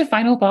when it comes to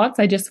final thoughts,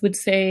 I just would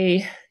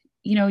say,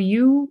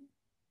 you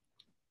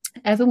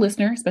as a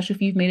listener, especially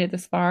if you've made it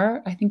this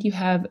far, I think you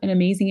have an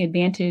amazing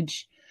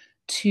advantage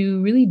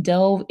to really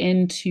delve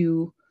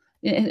into,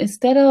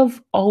 instead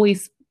of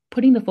always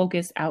putting the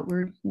focus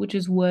outward, which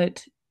is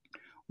what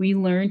we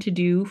learn to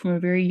do from a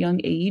very young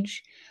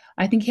age.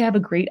 I think you have a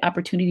great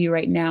opportunity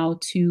right now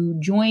to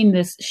join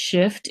this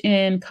shift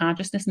in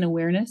consciousness and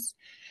awareness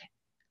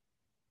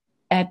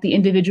at the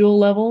individual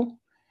level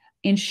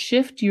and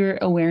shift your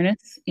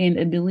awareness and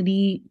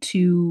ability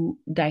to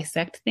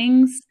dissect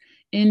things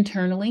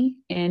internally.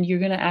 And you're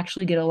going to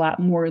actually get a lot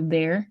more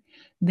there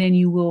than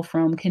you will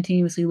from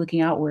continuously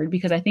looking outward.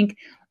 Because I think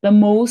the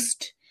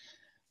most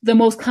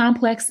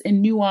complex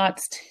and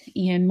nuanced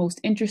and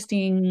most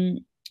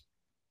interesting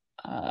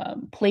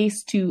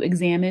place to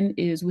examine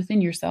is within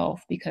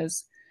yourself,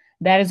 because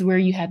that is where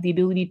you have the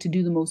ability to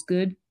do the most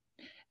good,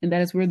 and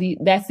that's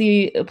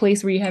the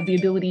place where you have the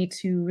ability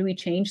to really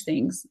change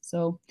things.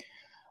 So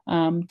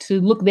to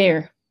look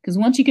there, because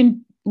once you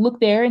can look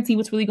there and see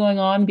what's really going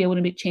on and be able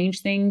to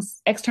change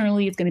things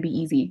externally, it's going to be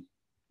easy.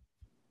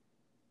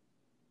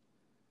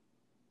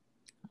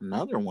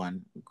 Another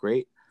one.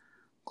 Great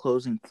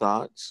closing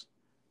thoughts.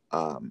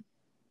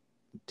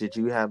 Did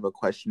you have a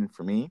question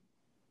for me?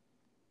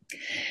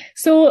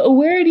 So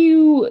where do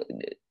you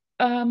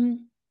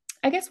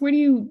I guess where do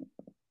you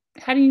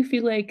how do you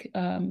feel like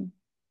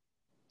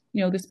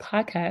this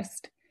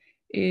podcast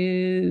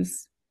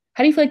is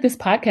how do you feel like this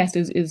podcast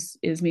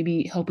is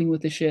maybe helping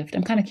with the shift?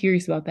 I'm kind of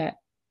curious about that.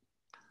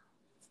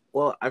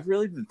 Well, I've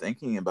really been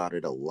thinking about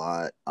it a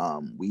lot.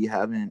 We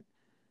haven't,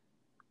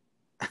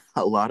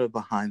 a lot of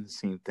behind the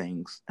scene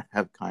things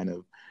have kind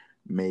of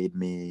made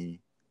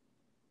me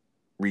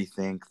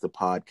rethink the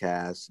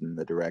podcast and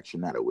the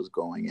direction that it was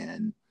going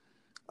in.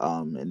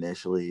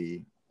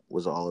 Initially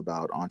was all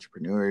about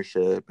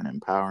entrepreneurship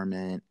and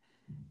empowerment,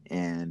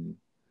 and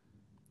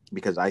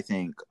because I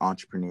think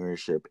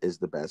entrepreneurship is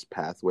the best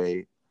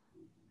pathway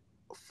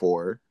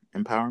for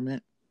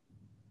empowerment.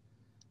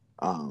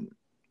 Um,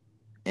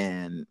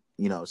 and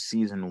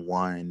season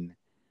one,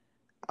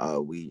 I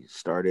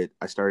started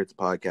the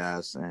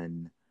podcast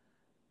in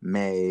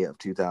May of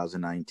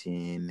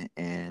 2019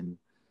 and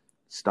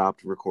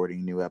stopped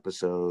recording new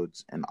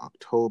episodes in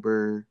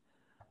October,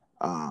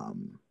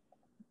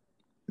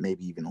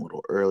 maybe even a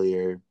little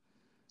earlier,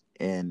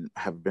 and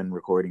have been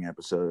recording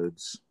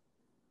episodes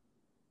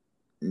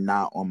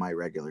not on my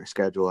regular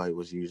schedule. I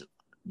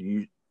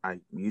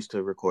used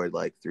to record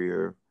like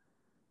three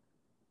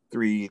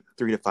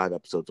to five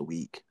episodes a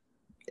week,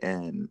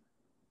 and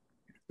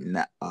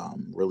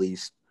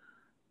released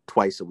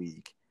twice a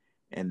week,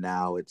 and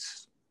now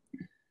it's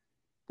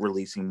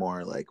releasing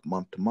more like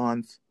month to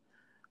month,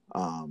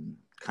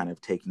 kind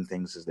of taking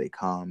things as they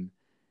come.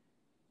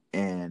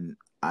 And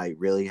I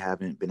really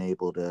haven't been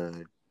able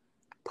to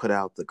put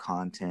out the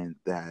content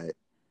that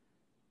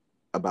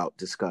about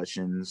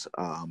discussions.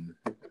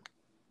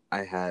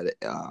 I had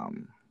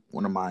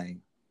one of my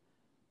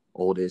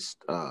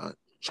oldest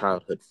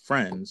childhood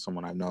friends,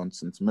 someone I've known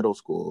since middle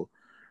school,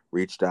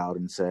 reached out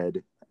and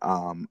said,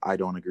 I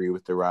don't agree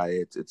with the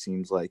riots. It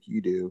seems like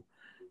you do.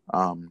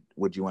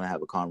 Would you want to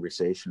have a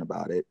conversation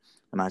about it?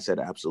 And I said,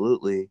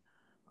 absolutely.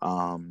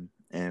 And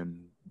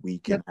we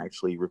can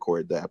actually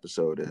record the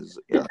episode as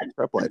a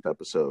Prep Life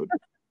episode.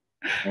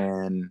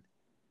 And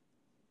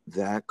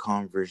that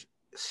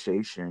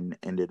conversation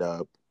ended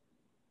up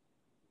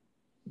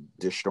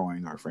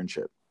destroying our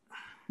friendship.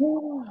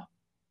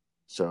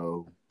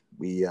 So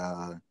we,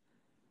 I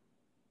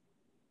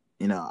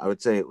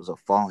would say it was a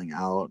falling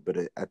out, but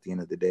at the end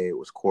of the day, it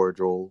was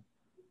cordial.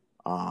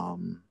 I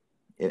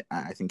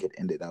think it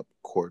ended up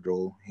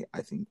cordial.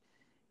 I think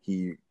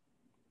he,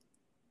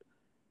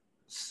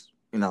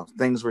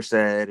 things were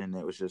said, and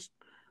it was just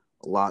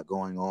a lot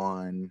going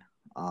on.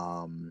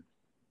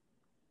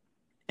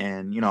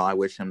 And I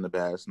wish him the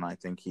best, and I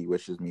think he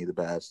wishes me the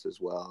best as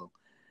well.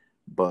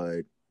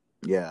 But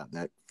yeah,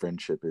 that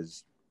friendship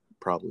is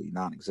probably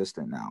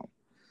non-existent now.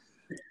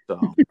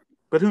 So,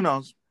 but who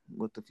knows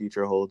what the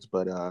future holds?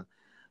 But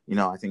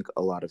I think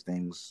a lot of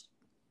things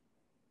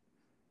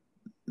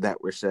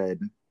that were said,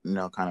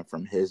 kind of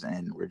from his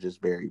end were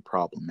just very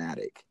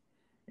problematic,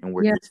 and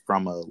were Yeah. just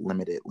from a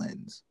limited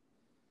lens.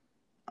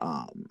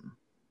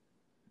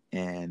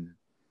 And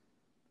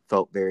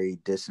felt very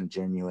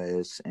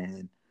disingenuous,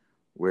 and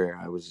where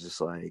I was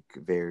just like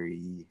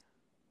very,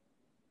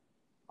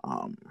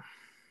 um,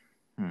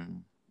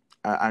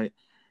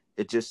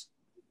 it just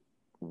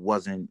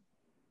wasn't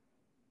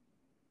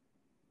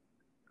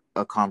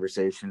a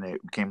conversation.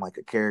 It became like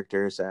a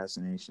character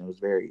assassination. It was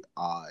very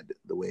odd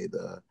the way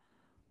the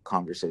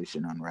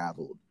conversation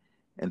unraveled.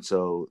 And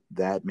so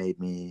that made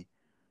me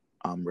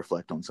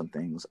reflect on some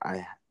things.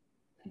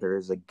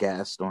 There's a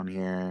guest on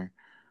here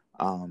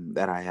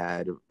that I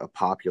had, a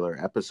popular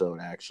episode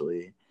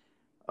actually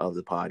of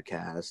the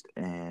podcast,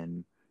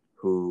 and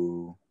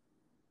who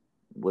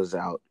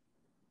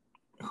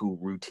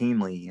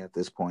routinely at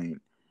this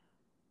point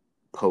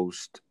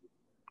post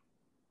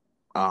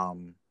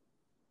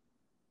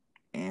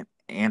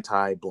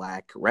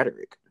anti-black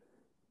rhetoric,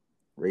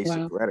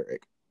 racist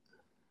rhetoric.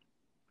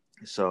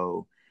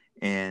 So,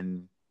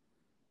 and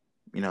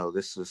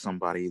this is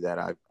somebody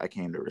that I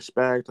came to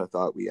respect. I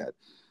thought we had,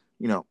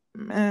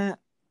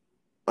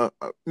 a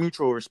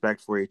mutual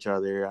respect for each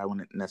other. I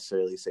wouldn't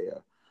necessarily say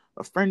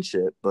a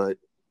friendship, but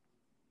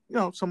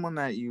someone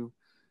that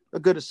a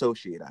good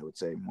associate, I would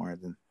say, more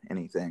than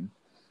anything.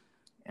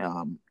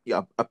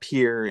 A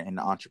peer in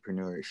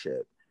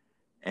entrepreneurship.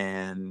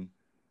 And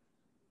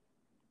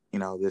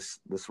this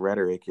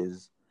rhetoric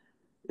is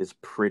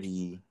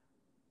pretty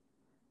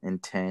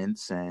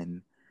intense,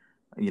 and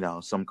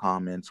some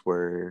comments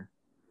were,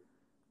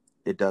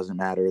 it doesn't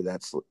matter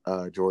that's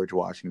George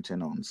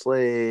Washington owned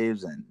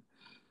slaves, and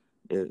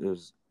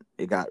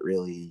it got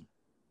really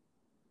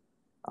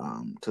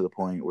to the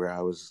point where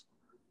I was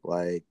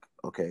like,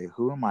 okay,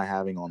 who am I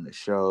having on the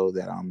show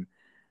that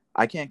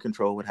I can't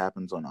control what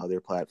happens on other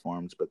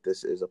platforms, but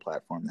this is a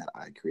platform that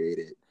I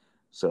created.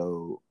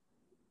 So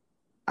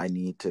I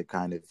need to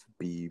kind of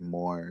be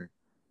more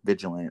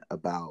vigilant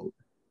about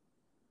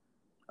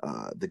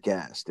the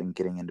guest and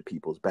getting into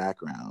people's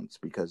backgrounds,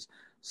 because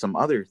some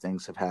other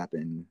things have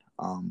happened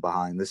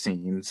behind the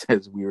scenes,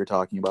 as we were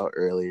talking about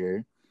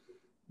earlier,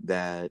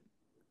 that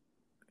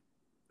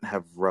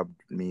have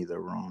rubbed me the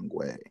wrong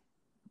way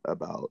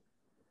about,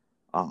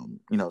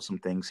 some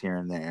things here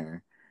and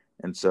there.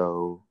 And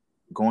so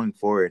going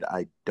forward,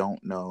 I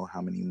don't know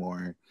how many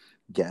more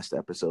guest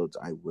episodes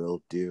I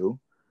will do.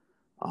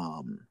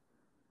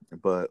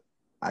 But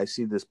I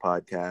see this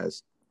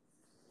podcast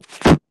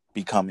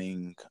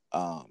becoming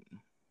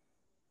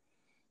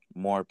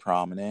more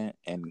prominent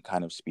and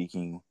kind of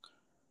speaking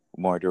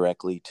more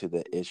directly to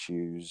the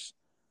issues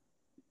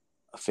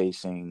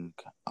facing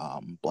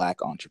Black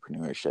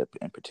entrepreneurship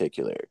in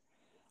particular.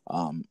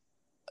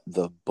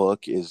 The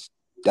book is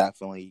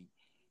definitely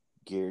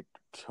geared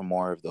to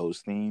more of those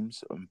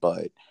themes,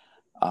 but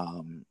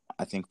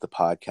I think the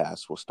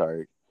podcast will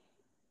start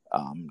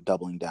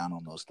doubling down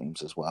on those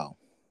themes as well.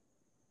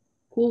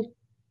 Cool.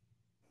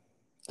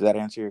 Did that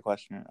answer your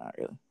question or not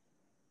really?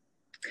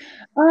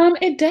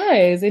 It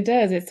does. It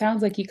does. It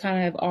sounds like you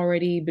kind of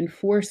already been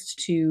forced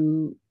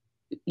to,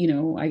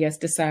 I guess,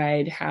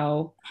 decide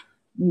how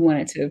you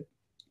wanted to,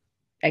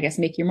 I guess,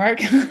 make your mark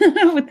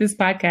with this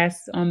podcast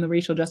on the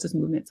racial justice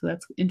movement. So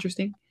that's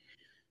interesting.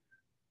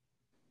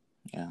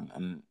 Yeah.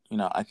 And,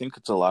 I think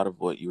it's a lot of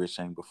what you were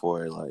saying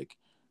before, like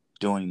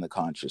doing the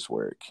conscious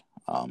work.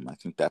 I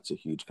think that's a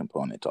huge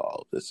component to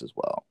all of this as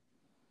well.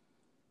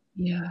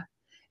 Yeah.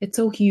 It's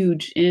so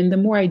huge. And the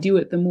more I do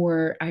it, the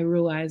more I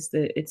realize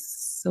that it's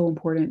so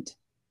important.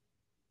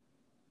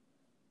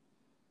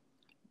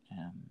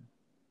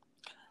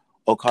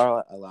 Oh,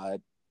 Carl, I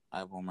lied. I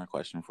have one more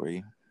question for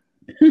you.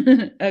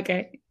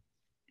 Okay.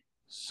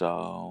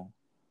 So,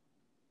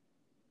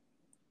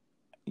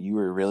 you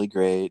were really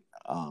great.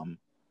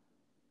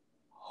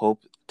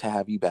 Hope to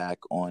have you back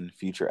on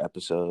future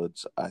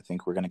episodes. I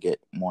think we're going to get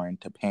more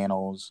into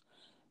panels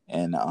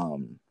and,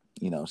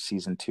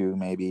 season 2,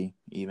 maybe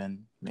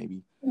even,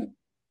 maybe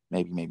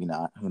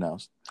not, who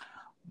knows,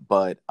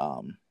 but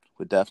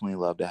would definitely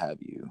love to have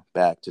you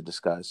back to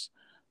discuss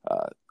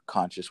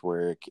conscious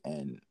work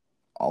and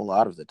a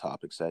lot of the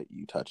topics that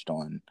you touched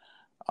on,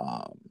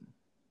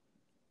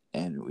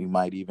 and we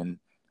might even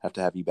have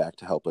to have you back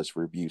to help us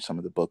review some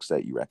of the books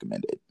that you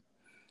recommended,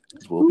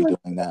 because we'll be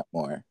doing that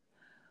more.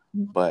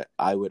 But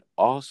I would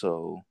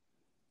also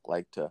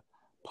like to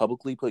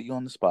publicly put you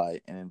on the spot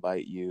and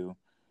invite you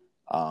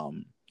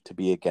to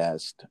be a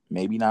guest,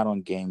 maybe not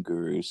on Game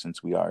Guru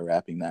since we are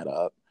wrapping that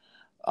up,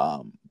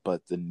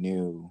 but the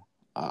new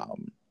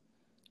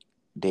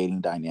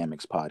Dating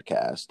Dynamics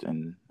podcast,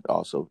 and it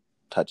also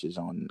touches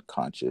on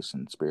conscious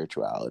and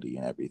spirituality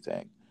and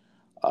everything,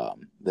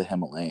 the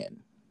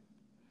Himalayan.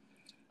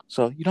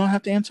 So you don't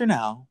have to answer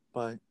now,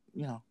 but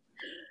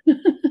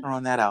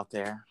throwing that out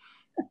there.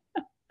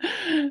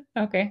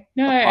 Okay.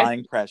 No,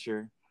 applying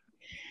pressure.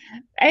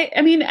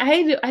 I mean,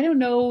 I don't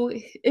know.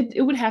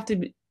 It would have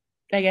to,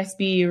 I guess,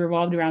 be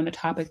revolved around the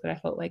topic that I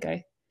felt like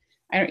I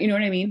don't, you know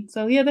what I mean?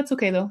 So yeah, that's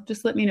okay though.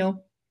 Just let me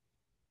know.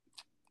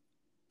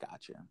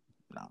 Gotcha.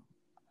 No,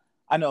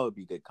 I know it'd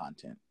be good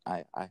content.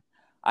 I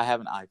have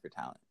an eye for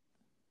talent.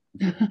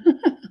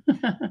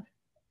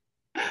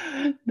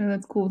 No,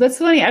 that's cool. That's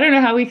funny. I don't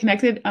know how we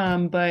connected,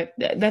 but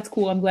that's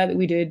cool. I'm glad that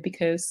we did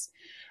because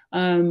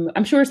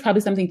I'm sure it's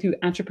probably something through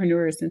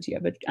entrepreneurs since you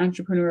have an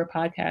entrepreneur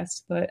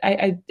podcast. But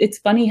it's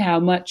funny how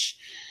much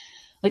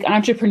like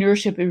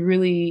entrepreneurship and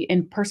really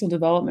and personal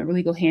development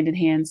really go hand in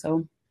hand.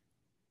 So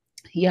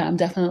yeah, I'm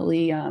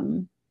definitely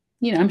I'm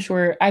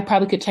sure I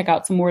probably could check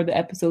out some more of the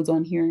episodes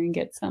on here and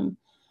get some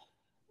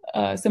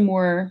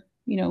more,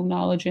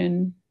 knowledge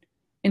and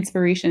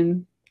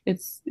inspiration.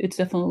 It's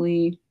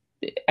definitely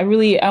I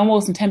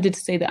almost am tempted to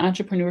say that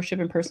entrepreneurship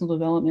and personal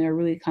development are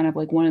really kind of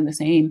like one and the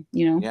same,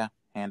 Yeah,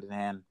 hand in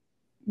hand.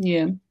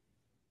 Yeah.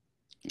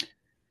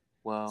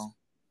 Well,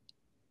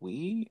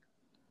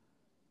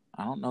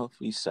 I don't know if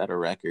we set a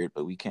record,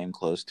 but we came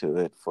close to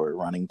it for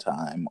running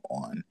time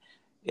on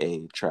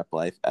a Trep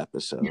Life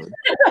episode.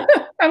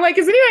 I'm like,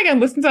 is anyone gonna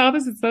listen to all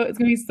this? It's gonna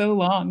be so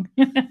long.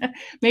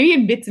 Maybe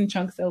in bits and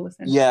chunks they'll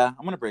listen. Yeah,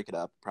 I'm gonna break it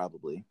up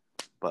probably.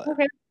 But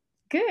okay,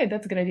 good.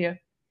 That's a good idea.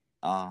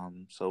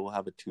 So we'll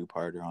have a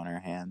 2-parter on our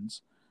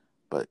hands,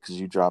 but because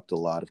you dropped a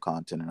lot of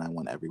content and I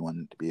want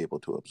everyone to be able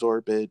to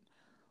absorb it,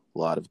 a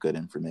lot of good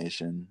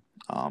information.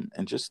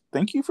 And just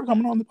thank you for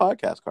coming on the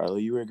podcast, Carla.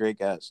 You were a great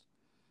guest.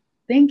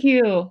 Thank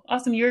you.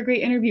 Awesome. You're a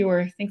great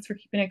interviewer. Thanks for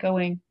keeping it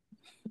going.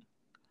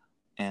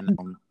 And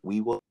we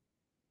will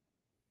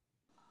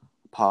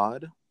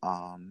pod.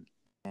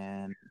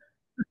 And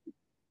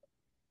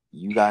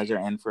you guys are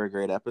in for a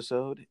great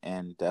episode,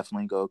 and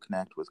definitely go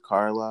connect with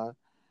Carla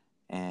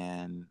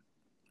and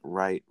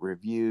write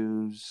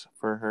reviews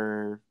for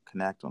her,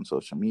 connect on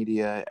social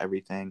media,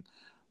 everything.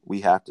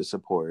 We have to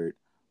support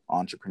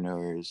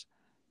entrepreneurs,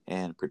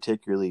 and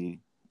particularly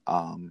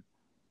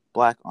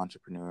Black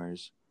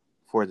entrepreneurs,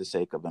 for the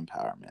sake of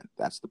empowerment.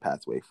 That's the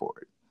pathway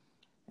forward.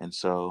 And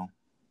so,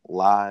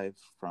 live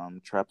from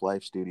Trep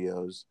Life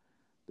Studios,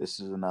 this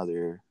is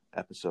another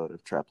episode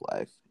of Trep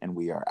Life, and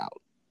we are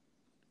out.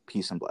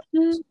 Peace and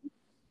blessings.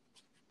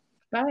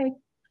 Bye.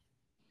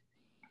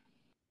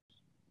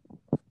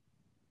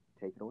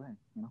 Take it away.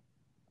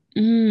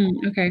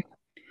 Okay.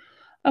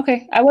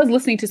 Okay. I was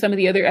listening to some of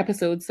the other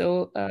episodes,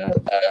 so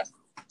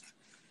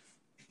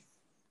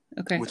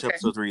okay. Which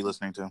episodes were you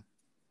listening to?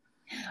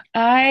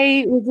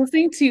 I was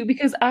listening to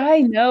because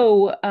I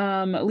know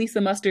Lisa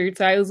Mustard,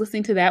 so I was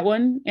listening to that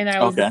one, and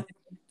I was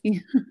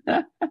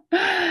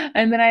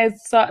and then I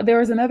saw there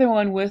was another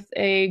one with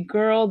a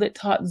girl that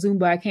taught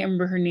Zumba. I can't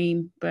remember her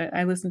name, but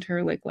I listened to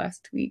her like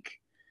last week.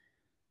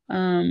 I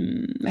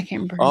can't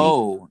remember her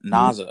name.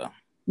 Naza.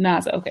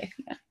 Naza, okay.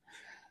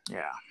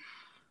 Yeah.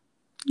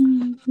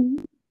 Mm-hmm.